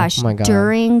about. my gosh! Oh my God.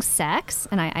 During sex,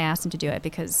 and I asked him to do it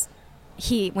because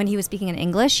when he was speaking in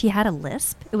English, he had a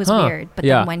lisp. It was Huh. weird, but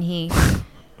Yeah. then when he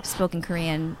spoke in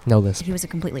Korean, No list. he was a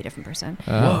completely different person.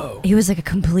 Whoa. He was like a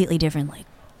completely different, like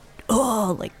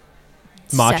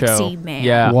Macho. sexy man.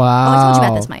 Yeah. Wow. Oh, I told you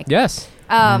about this, Mike. Yes.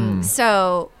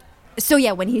 So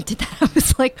yeah, when he did that, I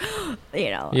was like,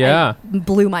 Yeah. it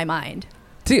blew my mind.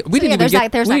 See, we So, didn't yeah, even there's get,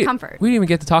 that- there's we, that comfort. We didn't even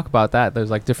get to talk about that. There's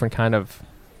like different kind of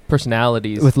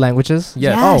personalities. With languages?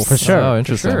 Yes. Oh, for sure. Oh,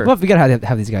 interesting. sure. Well, we gotta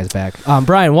have these guys back.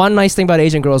 Brian, one nice thing about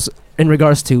Asian girls in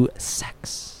regards to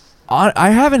sex. I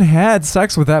haven't had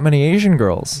sex with that many Asian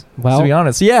girls. Well- to be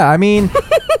honest, yeah. I mean,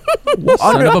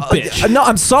 Son of a bitch. No,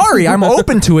 I'm sorry. I'm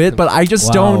open to it, but I just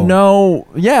Wow. don't know.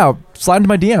 Yeah, slide into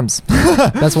my DMs.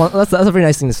 That's a very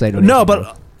nice thing to say. To an No, Asian but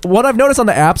girl. what I've noticed on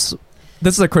the apps,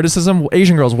 this is a criticism.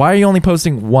 Asian girls, why are you only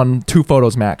posting two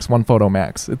photos max? One photo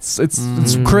max. It's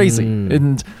crazy.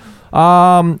 And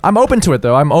I'm open to it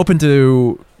though. I'm open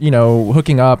to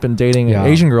hooking up and dating Yeah.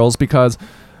 Asian girls because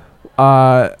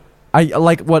I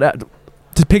like what.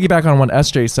 To piggyback on what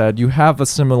SJ said, you have a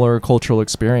similar cultural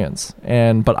experience,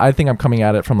 but I think I'm coming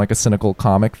at it from like a cynical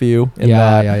comic view.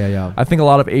 Yeah. I think a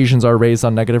lot of Asians are raised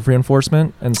on negative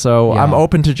reinforcement, and so Yeah. I'm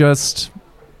open to just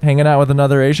hanging out with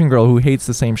another Asian girl who hates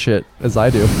the same shit as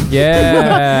I do.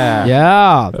 Yeah.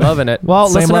 Yeah. Loving it. Well,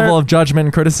 Same listener, level of judgment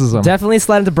and criticism. definitely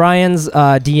slide into Brian's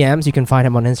DMs. You can find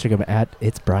him on Instagram at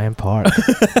It's Brian Park.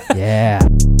 Yeah.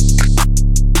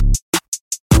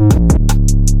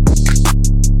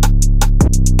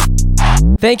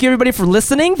 Thank you, everybody, for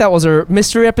listening. That was our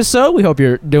mystery episode. We hope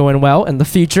you're doing well in the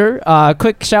future.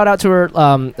 Quick shout out to our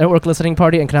network listening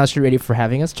party and Canal Street Radio for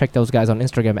having us. Check those guys on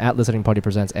Instagram at Listening Party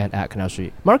Presents and at Canal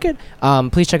Street Market.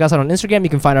 Please check us out on Instagram. You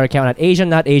can find our account at Asian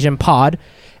Not Asian Pod.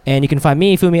 And you can find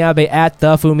me, Fumiabe, at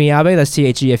the Fumiabe. That's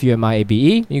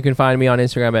TheFumiabe. You can find me on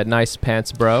Instagram at Nice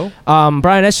Pants Bro. Brian,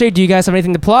 SJ, do you guys have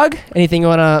anything to plug? Anything you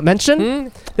want to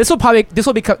mention? This will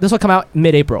come out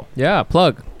mid-April. Yeah,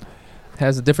 plug.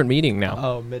 Has a different meaning now.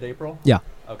 Oh, mid-April? Yeah.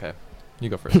 Okay. You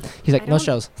go first. He's like, I no don't-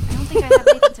 shows. I don't think I have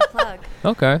anything to plug.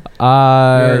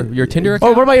 Okay. Your Tinder Or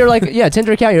account? what about your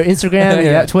Tinder account, your Instagram,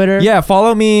 Yeah. your Twitter? Yeah,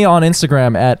 follow me on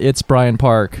Instagram at It's Brian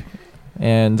Park.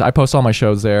 And I post all my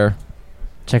shows there.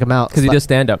 Check them out. Because he does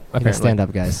stand up. He does stand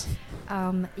up, guys.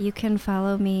 You can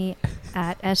follow me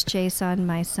at SJ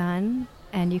My Son,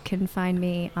 and you can find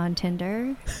me on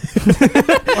Tinder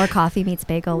or Coffee Meets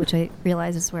Bagel, which I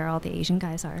realize is where all the Asian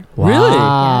guys are. Really?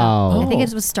 Wow. I think Oh.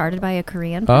 it was started by a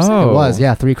Korean person. Oh. It was,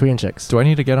 yeah, 3 Korean chicks. Do I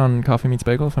need to get on Coffee Meets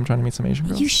Bagel if I'm trying to meet some Asian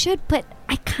girls? You should, but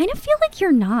I kind of feel like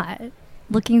you're not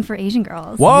looking for Asian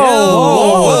girls.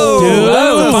 Whoa! Dude,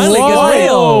 that finally gets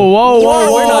real.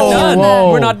 Whoa, We're not done.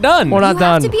 whoa. We're not done. We're not You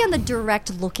done. have to be on the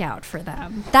direct lookout for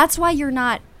them. That's why you're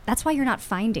not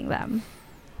finding them.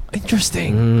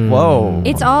 Interesting. Whoa.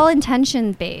 It's all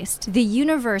intention based. The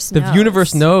universe The knows.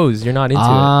 universe knows you're not into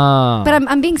it. But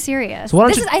I'm being serious. So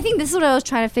why don't I think this is what I was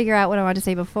trying to figure out what I wanted to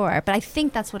say before. But I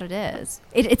think that's what it is.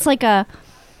 It's like a.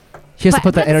 He has to but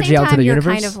put that at the energy same out to time, the you're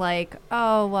universe. kind of like,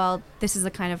 oh well, this is the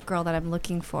kind of girl that I'm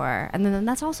looking for, and then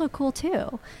that's also cool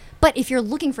too. But if you're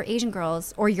looking for Asian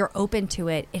girls or you're open to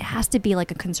it, it has to be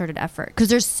like a concerted effort because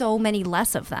there's so many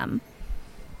less of them.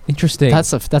 Interesting.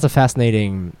 That's a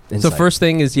fascinating insight. So first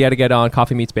thing is you got to get on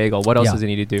Coffee Meets Bagel. What else Yeah. does he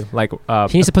need to do? Like,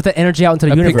 he needs to put that energy out into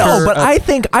the a universe. picture- No, but I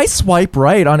think I swipe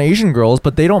right on Asian girls,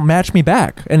 but they don't match me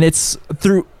back. And it's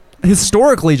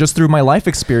historically, just through my life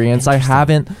experience,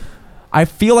 I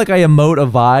feel like I emote a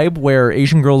vibe where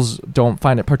Asian girls don't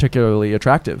find it particularly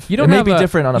attractive. You don't it may have be a-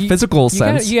 different on a you- physical you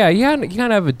sense. kinda, you kind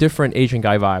of have a different Asian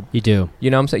guy vibe. You do.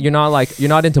 You know what I'm saying? You're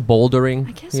not into bouldering.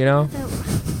 I guess You know, what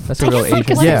are that's the, a real like,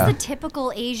 Asian. what Yeah. is the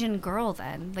typical Asian girl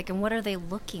then? Like, and what are they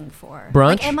looking for? Brunch?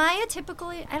 Like, am I a typical?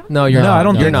 I don't. No, think you're No, not. I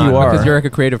don't you're think not, you are. because you're like a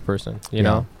creative person. You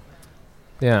know.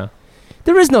 Yeah.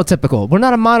 There is no typical. We're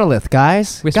not a monolith,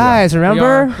 guys. Yes, we Guys, are. We remember?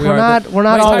 are. We We're are. not. We're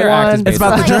not My all entire act is one. based It's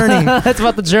about the journey. It's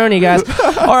about the journey, guys.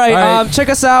 All right. All right. Check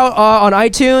us out on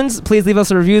iTunes. Please leave us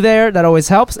a review there. That always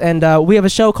helps. And we have a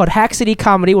show called Hack City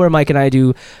Comedy where Mike and I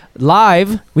do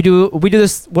live. We do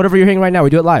this. Whatever you're hearing right now, we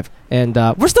do it live, and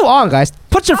we're still on, guys.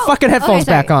 Put your fucking headphones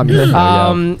sorry. back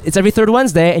on. It's every third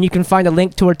Wednesday, and you can find a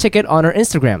link to our ticket on our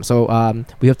Instagram. So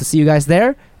we hope to see you guys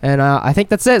there. And I think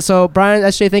that's it. So Brian,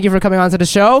 SJ, thank you for coming on to the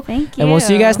show. Thank you. And we'll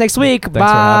see you guys next week. Thanks for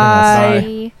having us.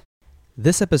 Bye.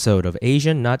 This episode of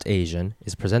Asian Not Asian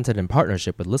is presented in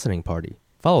partnership with Listening Party.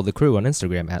 Follow the crew on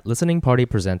Instagram at Listening Party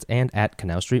Presents and at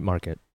Canal Street Market.